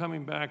keep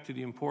coming back to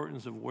the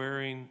importance of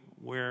wearing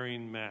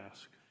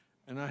masks.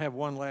 And I have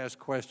one last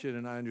question,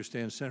 and I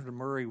understand Senator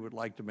Murray would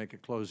like to make a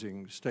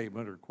closing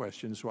statement or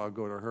question, so I'll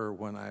go to her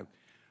when I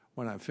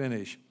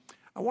finish.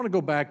 I want to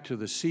go back to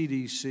the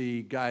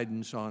CDC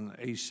guidance on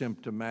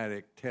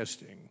asymptomatic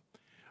testing,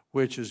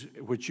 which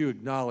you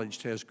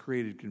acknowledged has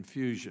created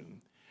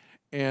confusion.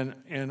 And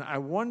I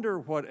wonder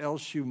what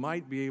else you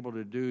might be able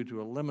to do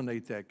to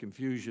eliminate that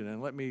confusion.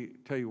 And let me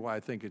tell you why I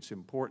think it's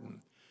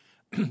important.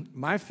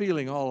 My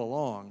feeling all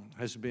along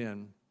has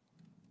been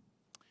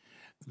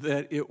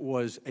that it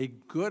was a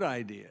good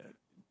idea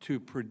to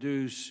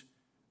produce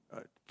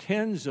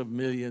tens of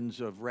millions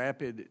of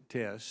rapid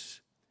tests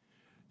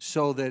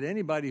so that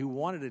anybody who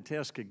wanted a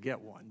test could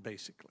get one,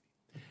 basically.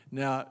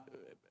 Now,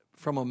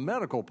 from a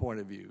medical point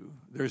of view,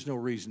 there's no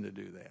reason to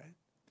do that.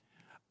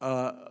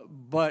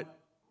 But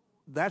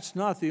that's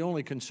not the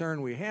only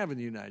concern we have in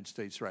the United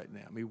States right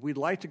now. I mean, we'd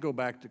like to go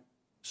back to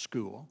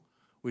school.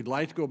 We'd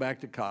like to go back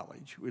to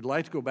college. We'd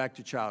like to go back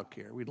to child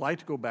care. We'd like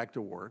to go back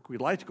to work.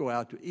 We'd like to go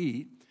out to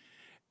eat.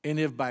 And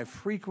if by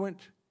frequent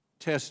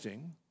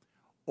testing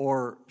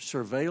or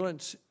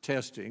surveillance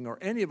testing or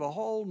any of a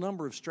whole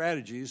number of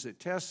strategies that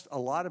test a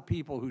lot of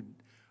people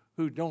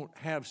who don't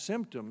have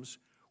symptoms,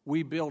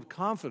 we build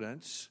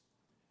confidence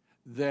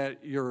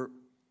that your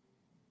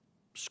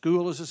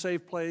school is a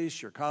safe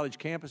place, your college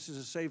campus is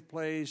a safe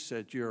place,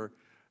 that your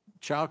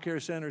child care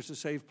center is a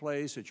safe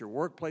place, that your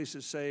workplace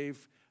is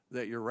safe,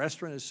 that your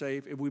restaurant is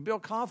safe. If we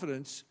build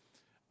confidence,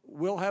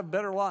 we'll have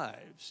better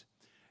lives.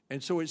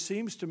 And so it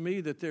seems to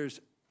me that there's,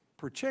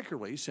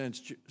 particularly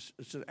since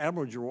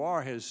Admiral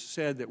Giroir has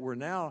said that we're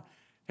now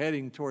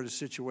heading toward a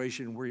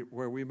situation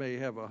where we may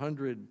have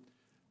 100,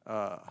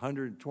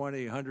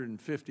 120,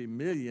 150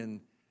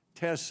 million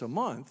tests a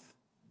month,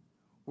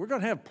 we're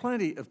going to have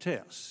plenty of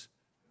tests.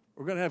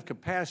 We're going to have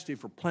capacity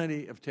for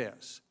plenty of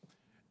tests.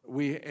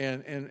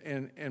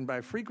 And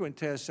by frequent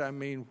tests, I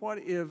mean, what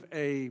if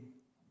a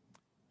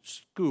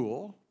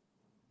school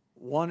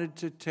wanted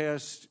to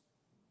test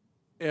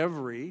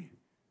every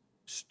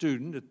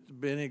student at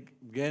the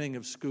beginning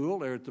of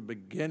school or at the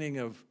beginning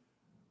of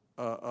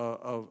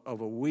a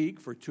week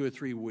for 2 or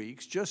 3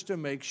 weeks, just to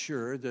make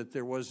sure that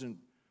there wasn't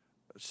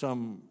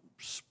some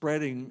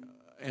spreading,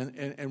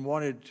 and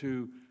wanted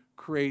to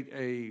create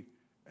a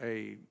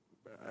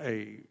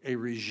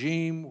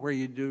regime where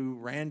you do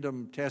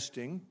random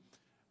testing,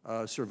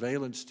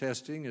 surveillance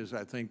testing is,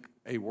 I think,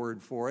 a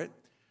word for it,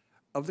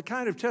 of the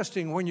kind of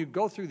testing when you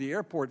go through the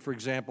airport, for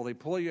example, they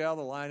pull you out of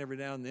the line every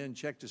now and then,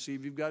 check to see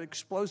if you've got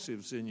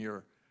explosives on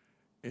your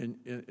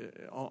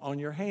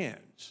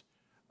hands.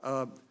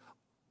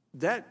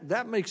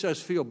 That makes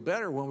us feel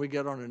better when we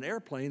get on an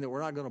airplane that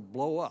we're not going to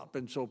blow up,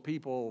 and so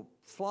people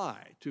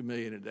fly 2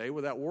 million a day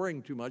without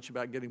worrying too much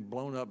about getting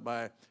blown up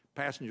by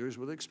passengers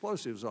with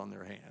explosives on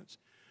their hands.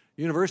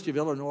 University of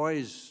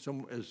Illinois,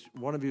 as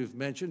one of you have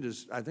mentioned,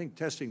 is, I think,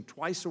 testing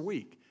twice a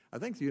week. I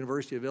think the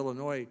University of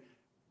Illinois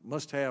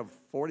must have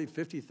 40,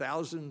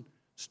 50,000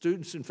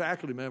 students and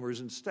faculty members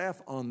and staff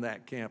on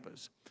that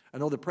campus. I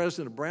know the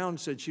president of Brown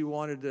said she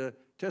wanted to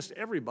test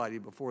everybody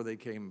before they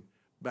came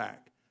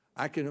back.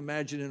 I can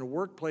imagine in a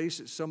workplace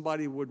that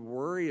somebody would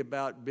worry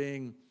about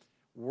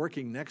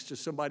working next to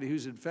somebody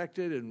who's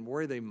infected and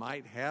worry they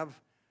might have,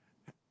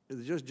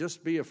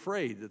 just be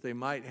afraid that they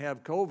might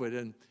have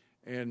COVID.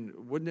 And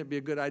wouldn't it be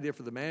a good idea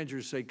for the manager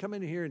to say, come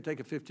in here and take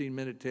a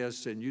 15-minute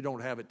test and you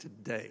don't have it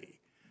today?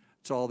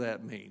 That's all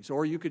that means.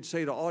 Or you could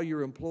say to all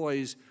your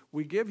employees,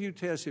 we give you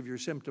tests if you're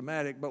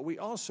symptomatic, but we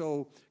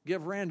also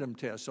give random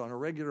tests on a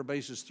regular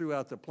basis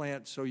throughout the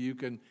plant so you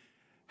can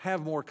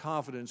have more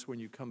confidence when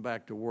you come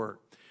back to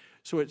work.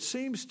 So it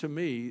seems to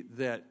me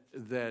that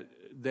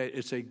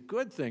it's a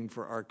good thing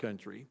for our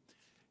country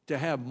to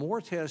have more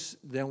tests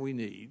than we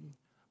need,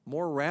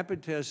 more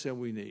rapid tests than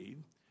we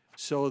need,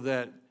 so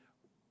that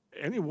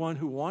anyone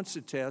who wants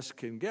a test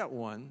can get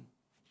one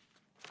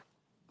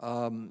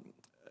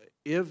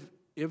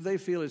if they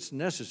feel it's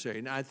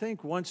necessary. Now, I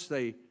think once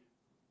they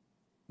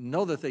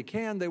know that they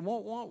can, they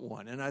won't want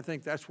one. And I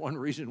think that's one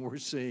reason we're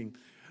seeing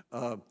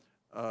a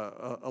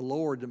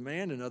lower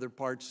demand in other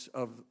parts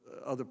of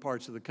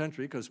the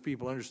country, because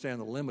people understand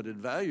the limited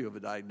value of a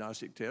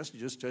diagnostic test. It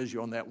just tells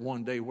you on that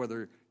one day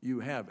whether you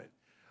have it.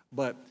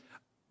 But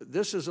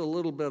this is a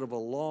little bit of a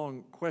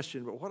long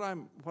question, but what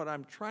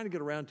I'm trying to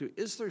get around to,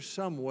 is there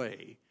some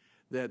way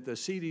that the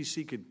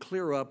CDC could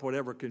clear up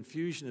whatever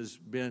confusion has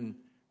been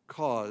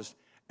caused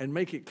and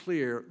make it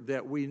clear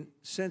that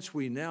since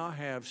we now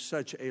have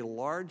such a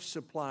large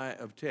supply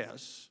of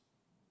tests,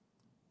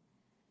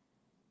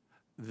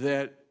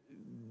 that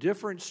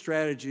different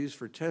strategies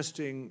for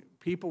testing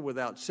people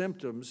without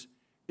symptoms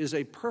is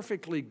a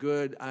perfectly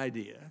good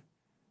idea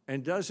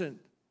and doesn't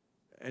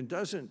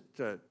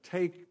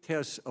take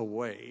tests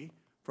away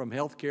from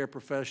healthcare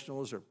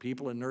professionals or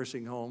people in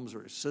nursing homes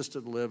or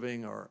assisted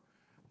living or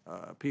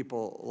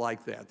people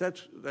like that.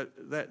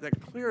 That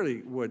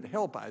clearly would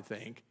help, I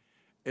think,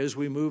 as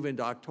we move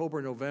into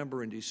October,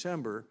 November, and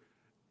December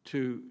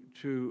to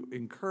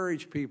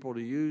encourage people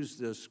to use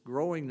this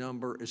growing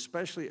number,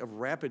 especially of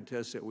rapid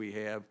tests that we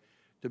have,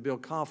 to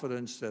build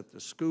confidence that the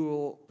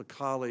school, the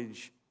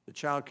college, the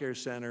child care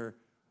center,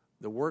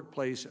 the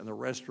workplace, and the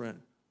restaurant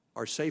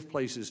are safe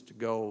places to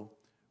go,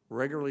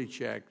 regularly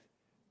checked,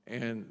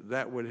 and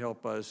that would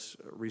help us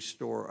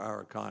restore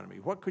our economy.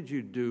 What could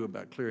you do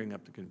about clearing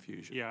up the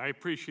confusion? Yeah, I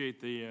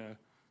appreciate the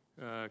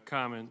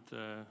comment,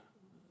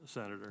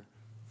 Senator.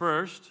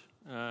 First,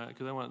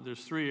 because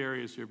there's three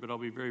areas here, but I'll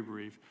be very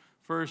brief.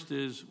 First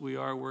is we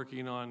are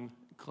working on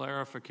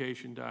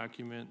clarification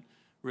document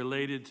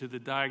related to the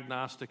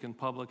diagnostic and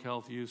public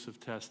health use of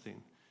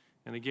testing.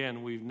 And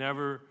again, we've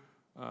never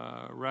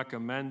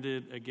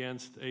recommended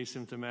against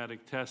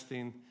asymptomatic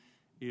testing.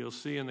 You'll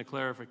see in the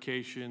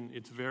clarification,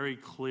 it's very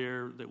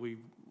clear that we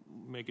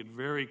make it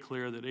very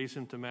clear that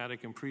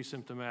asymptomatic and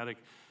pre-symptomatic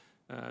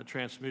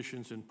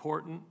transmission is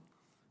important.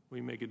 We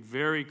make it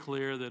very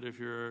clear that if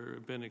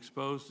you've been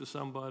exposed to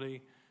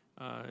somebody,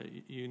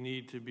 you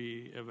need to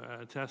be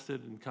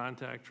tested and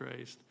contact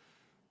traced.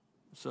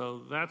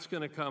 So that's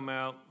going to come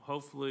out,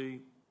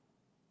 hopefully.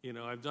 You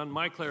know, I've done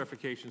my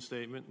clarification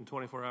statement in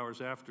 24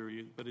 hours after,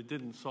 but it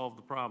didn't solve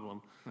the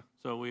problem.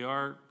 So we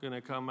are going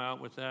to come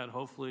out with that,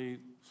 hopefully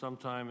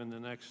sometime in the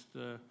next,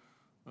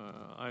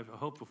 I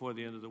hope before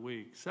the end of the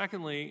week.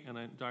 Secondly, and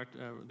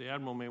the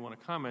Admiral may want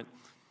to comment,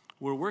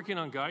 we're working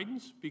on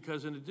guidance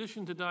because in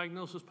addition to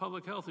diagnosis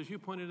public health, as you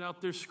pointed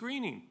out, there's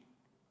screening.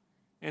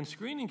 And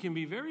screening can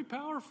be very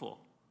powerful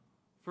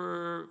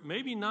for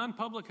maybe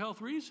non-public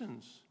health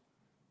reasons,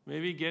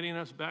 maybe getting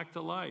us back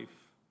to life.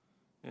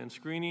 And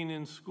screening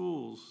in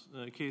schools,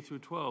 K through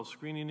 12,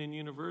 screening in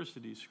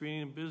universities,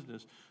 screening in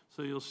business.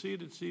 So you'll see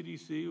that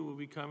CDC will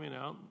be coming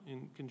out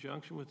in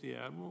conjunction with the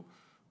Admiral.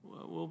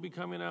 We'll be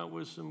coming out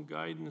with some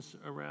guidance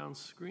around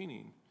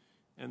screening.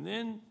 And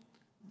then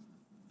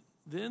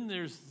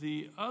there's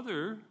the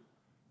other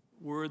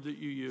word that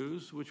you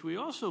use, which we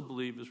also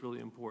believe is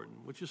really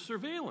important, which is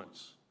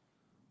surveillance,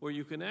 where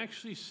you can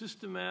actually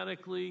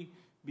systematically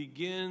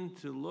begin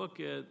to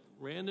look at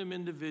random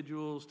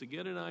individuals to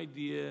get an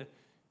idea.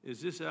 Is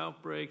this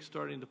outbreak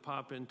starting to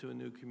pop into a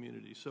new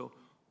community? So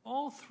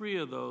all three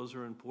of those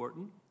are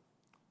important.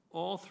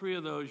 All three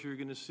of those you're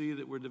going to see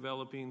that we're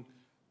developing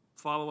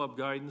follow-up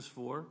guidance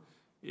for.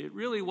 It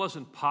really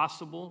wasn't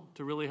possible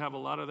to really have a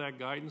lot of that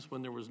guidance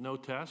when there was no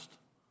test.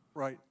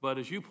 Right. But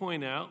as you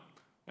point out,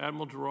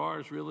 Admiral Giroir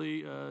has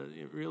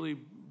really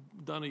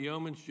done a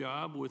yeoman's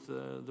job with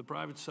the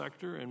private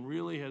sector and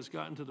really has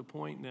gotten to the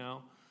point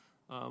now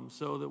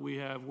so that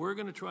we're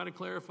going to try to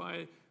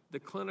clarify the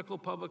clinical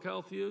public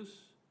health use.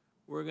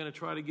 We're going to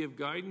try to give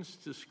guidance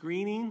to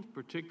screening,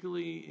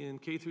 particularly in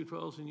K through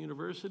 12s and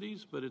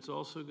universities, but it's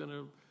also going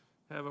to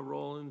have a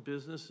role in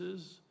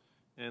businesses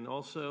and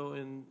also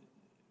in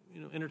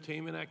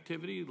entertainment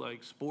activity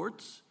like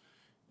sports.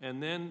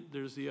 And then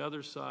there's the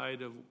other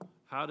side of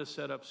how to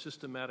set up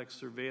systematic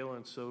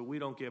surveillance so we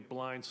don't get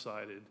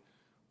blindsided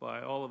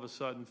by all of a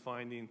sudden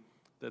finding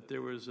that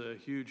there was a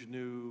huge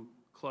new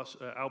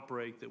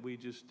outbreak that we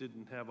just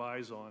didn't have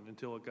eyes on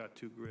until it got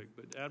too big.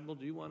 But Admiral,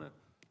 do you want to?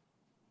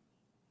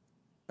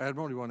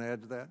 Admiral, do you want to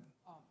add to that?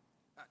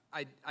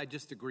 I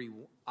just agree.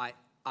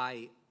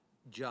 I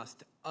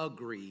just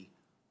agree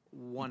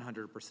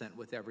 100%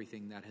 with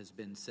everything that has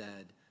been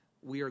said.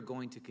 We are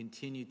going to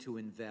continue to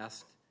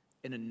invest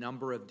in a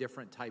number of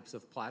different types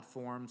of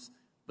platforms,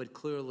 but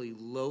clearly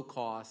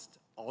low-cost,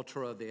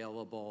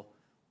 ultra-available,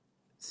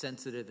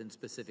 sensitive and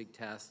specific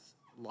tests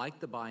like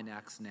the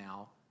Binax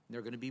now. And there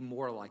are going to be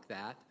more like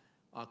that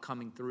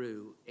coming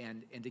through.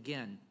 And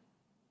again,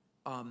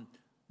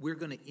 we're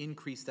going to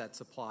increase that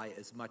supply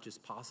as much as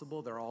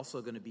possible. There are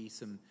also going to be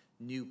some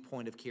new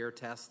point-of-care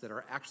tests that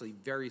are actually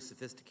very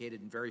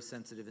sophisticated and very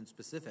sensitive and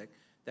specific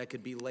that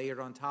could be layered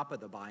on top of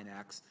the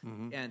Binax.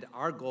 Mm-hmm. And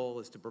our goal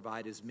is to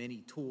provide as many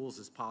tools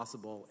as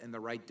possible in the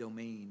right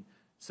domain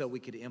so we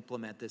could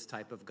implement this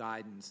type of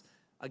guidance.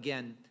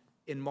 Again,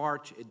 in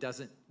March, it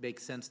doesn't make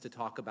sense to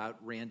talk about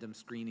random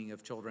screening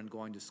of children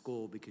going to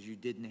school because you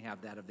didn't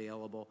have that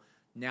available.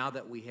 Now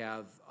that we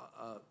have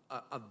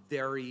a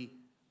very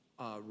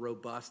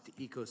robust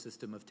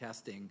ecosystem of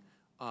testing,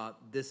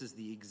 this is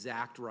the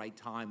exact right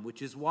time,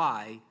 which is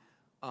why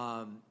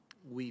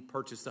we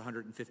purchased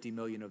 150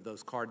 million of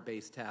those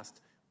card-based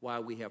tests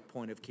while we have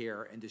point of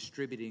care and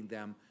distributing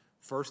them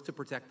first to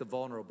protect the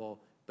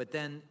vulnerable, But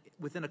then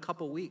within a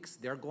couple weeks,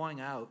 they're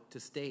going out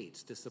to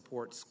states to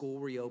support school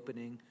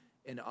reopening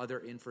and other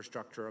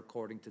infrastructure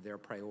according to their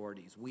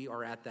priorities. We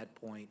are at that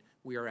point.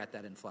 We are at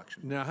that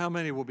inflection. Now, how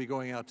many will be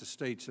going out to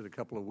states in a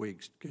couple of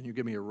weeks? Can you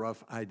give me a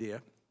rough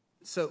idea?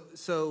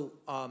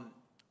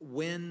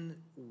 When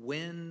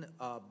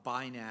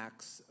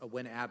Binax,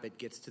 when Abbott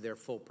gets to their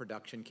full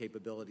production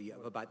capability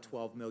of about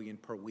 12 million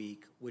per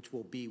week, which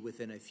will be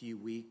within a few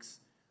weeks,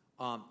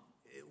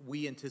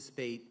 we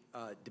anticipate,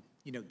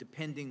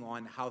 depending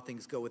on how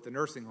things go with the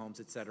nursing homes,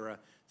 et cetera,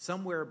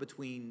 somewhere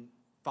between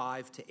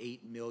 5 to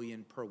 8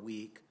 million per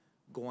week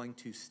going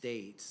to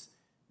states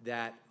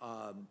that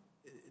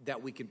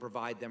we can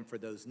provide them for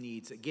those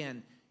needs.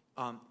 Again,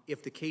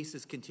 if the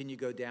cases continue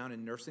to go down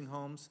in nursing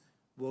homes,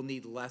 we'll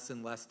need less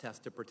and less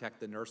tests to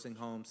protect the nursing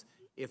homes.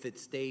 If it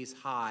stays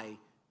high,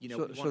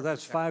 So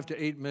that's 5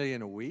 to 8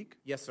 million a week?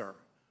 Yes, sir.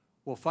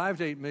 Well, 5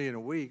 to 8 million a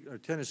week.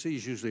 Tennessee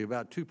is usually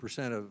about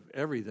 2% of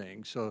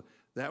everything. So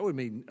that would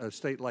mean a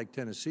state like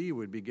Tennessee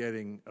would be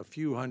getting a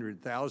few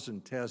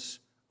 100,000 tests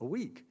a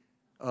week,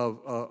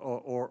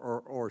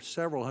 or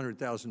several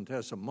 100,000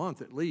 tests a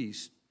month at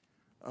least,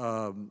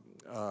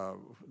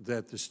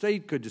 that the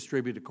state could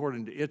distribute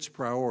according to its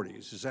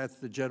priorities. Is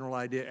that the general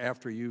idea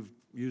after you've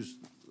used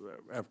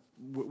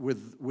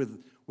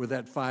with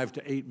that 5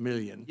 to 8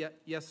 million?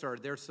 Yes, sir.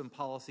 There's some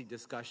policy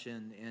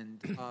discussion, and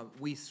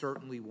we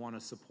certainly want to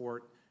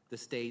support the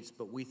states,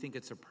 but we think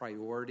it's a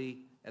priority,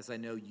 as I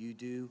know you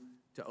do,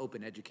 to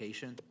open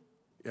education,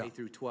 K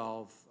through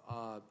 12,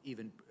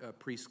 even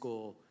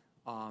preschool,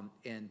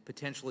 and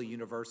potentially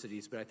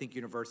universities. But I think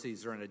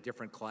universities are in a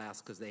different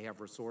class because they have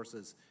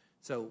resources.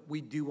 So we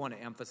do want to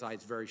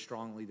emphasize very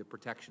strongly the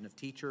protection of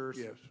teachers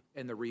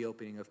and the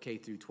reopening of K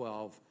through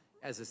 12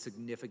 as a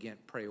significant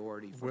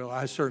priority. Well,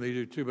 I certainly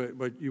do too,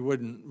 but you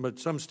wouldn't. But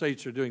some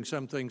states are doing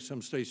some things,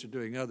 some states are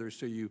doing others.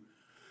 So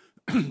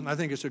I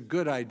think it's a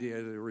good idea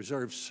to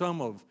reserve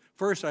some of.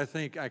 First, I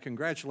think I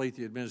congratulate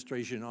the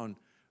administration on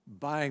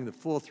buying the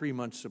full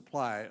 3-month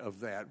supply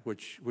of that,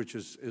 which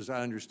is, as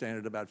I understand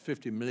it, about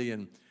 50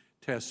 million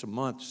tests a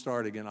month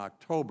starting in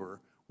October,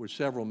 with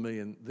several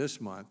million this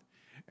month,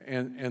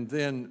 and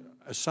then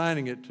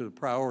assigning it to the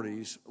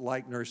priorities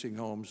like nursing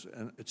homes,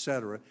 and et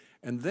cetera,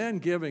 and then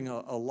giving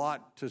a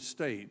lot to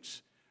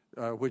states,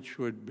 which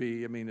would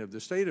be, if the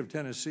state of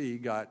Tennessee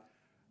got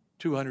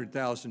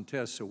 200,000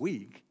 tests a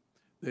week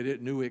that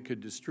it knew it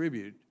could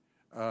distribute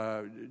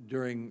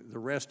during the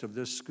rest of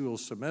this school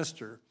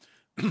semester,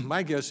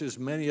 my guess is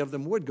many of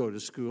them would go to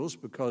schools,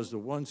 because the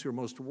ones who are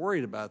most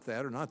worried about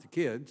that are not the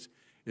kids,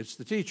 it's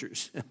the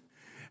teachers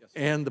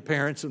and the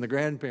parents and the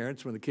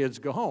grandparents when the kids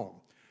go home.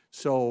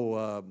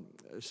 So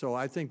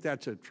I think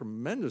that's a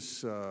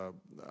tremendously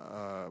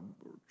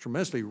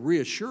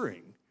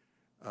reassuring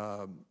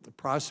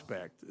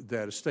prospect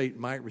that a state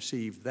might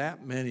receive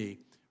that many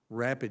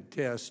rapid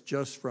tests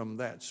just from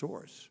that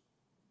source.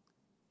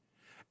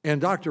 And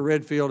Dr.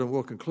 Redfield, and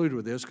we'll conclude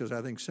with this because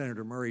I think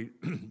Senator Murray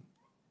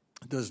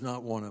does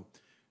not want to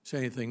say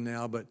anything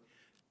now, but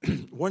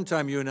one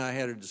time you and I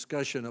had a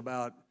discussion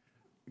about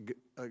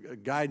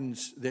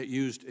guidance that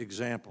used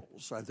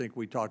examples. I think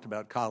we talked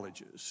about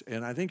colleges,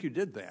 and I think you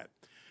did that.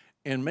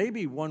 And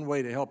maybe one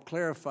way to help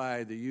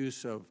clarify the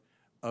use of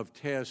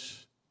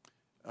tests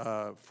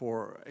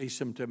for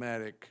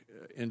asymptomatic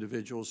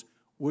individuals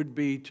would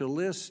be to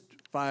list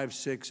 5,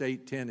 6,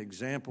 8, 10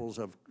 examples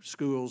of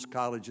schools,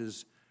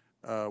 colleges,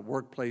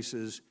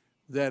 workplaces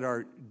that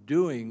are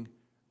doing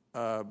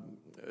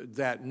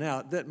that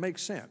now. That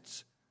makes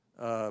sense.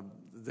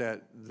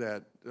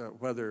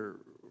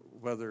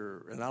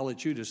 Whether, and I'll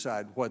let you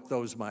decide what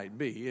those might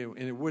be, and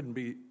it wouldn't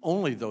be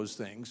only those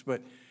things,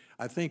 but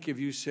I think if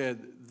you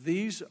said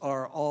these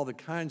are all the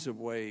kinds of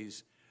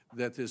ways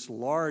that this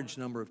large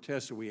number of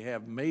tests that we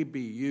have may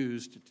be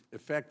used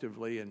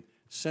effectively and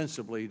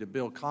sensibly to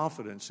build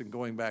confidence in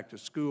going back to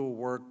school,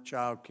 work,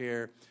 child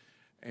care,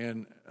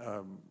 and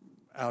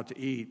out to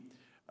eat,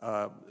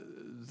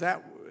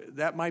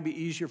 that might be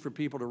easier for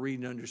people to read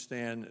and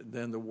understand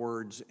than the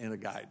words in a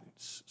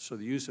guidance. So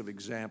the use of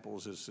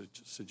examples is a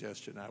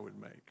suggestion I would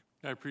make.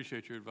 I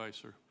appreciate your advice,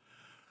 sir.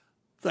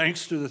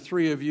 Thanks to the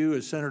three of you.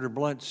 As Senator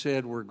Blunt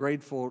said, we're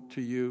grateful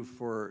to you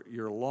for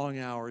your long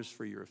hours,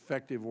 for your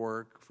effective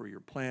work, for your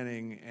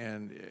planning,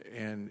 and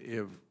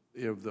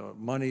if the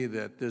money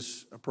that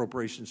this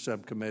Appropriations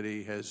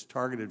Subcommittee has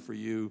targeted for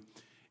you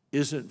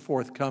isn't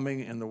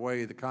forthcoming in the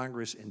way the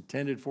Congress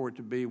intended for it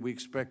to be, we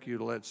expect you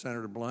to let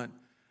Senator Blunt,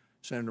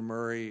 Senator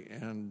Murray,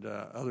 and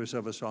others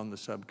of us on the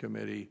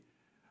subcommittee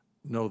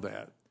know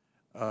that.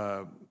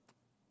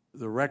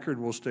 The record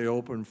will stay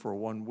open for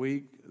 1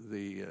 week.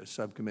 The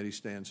subcommittee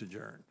stands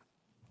adjourned.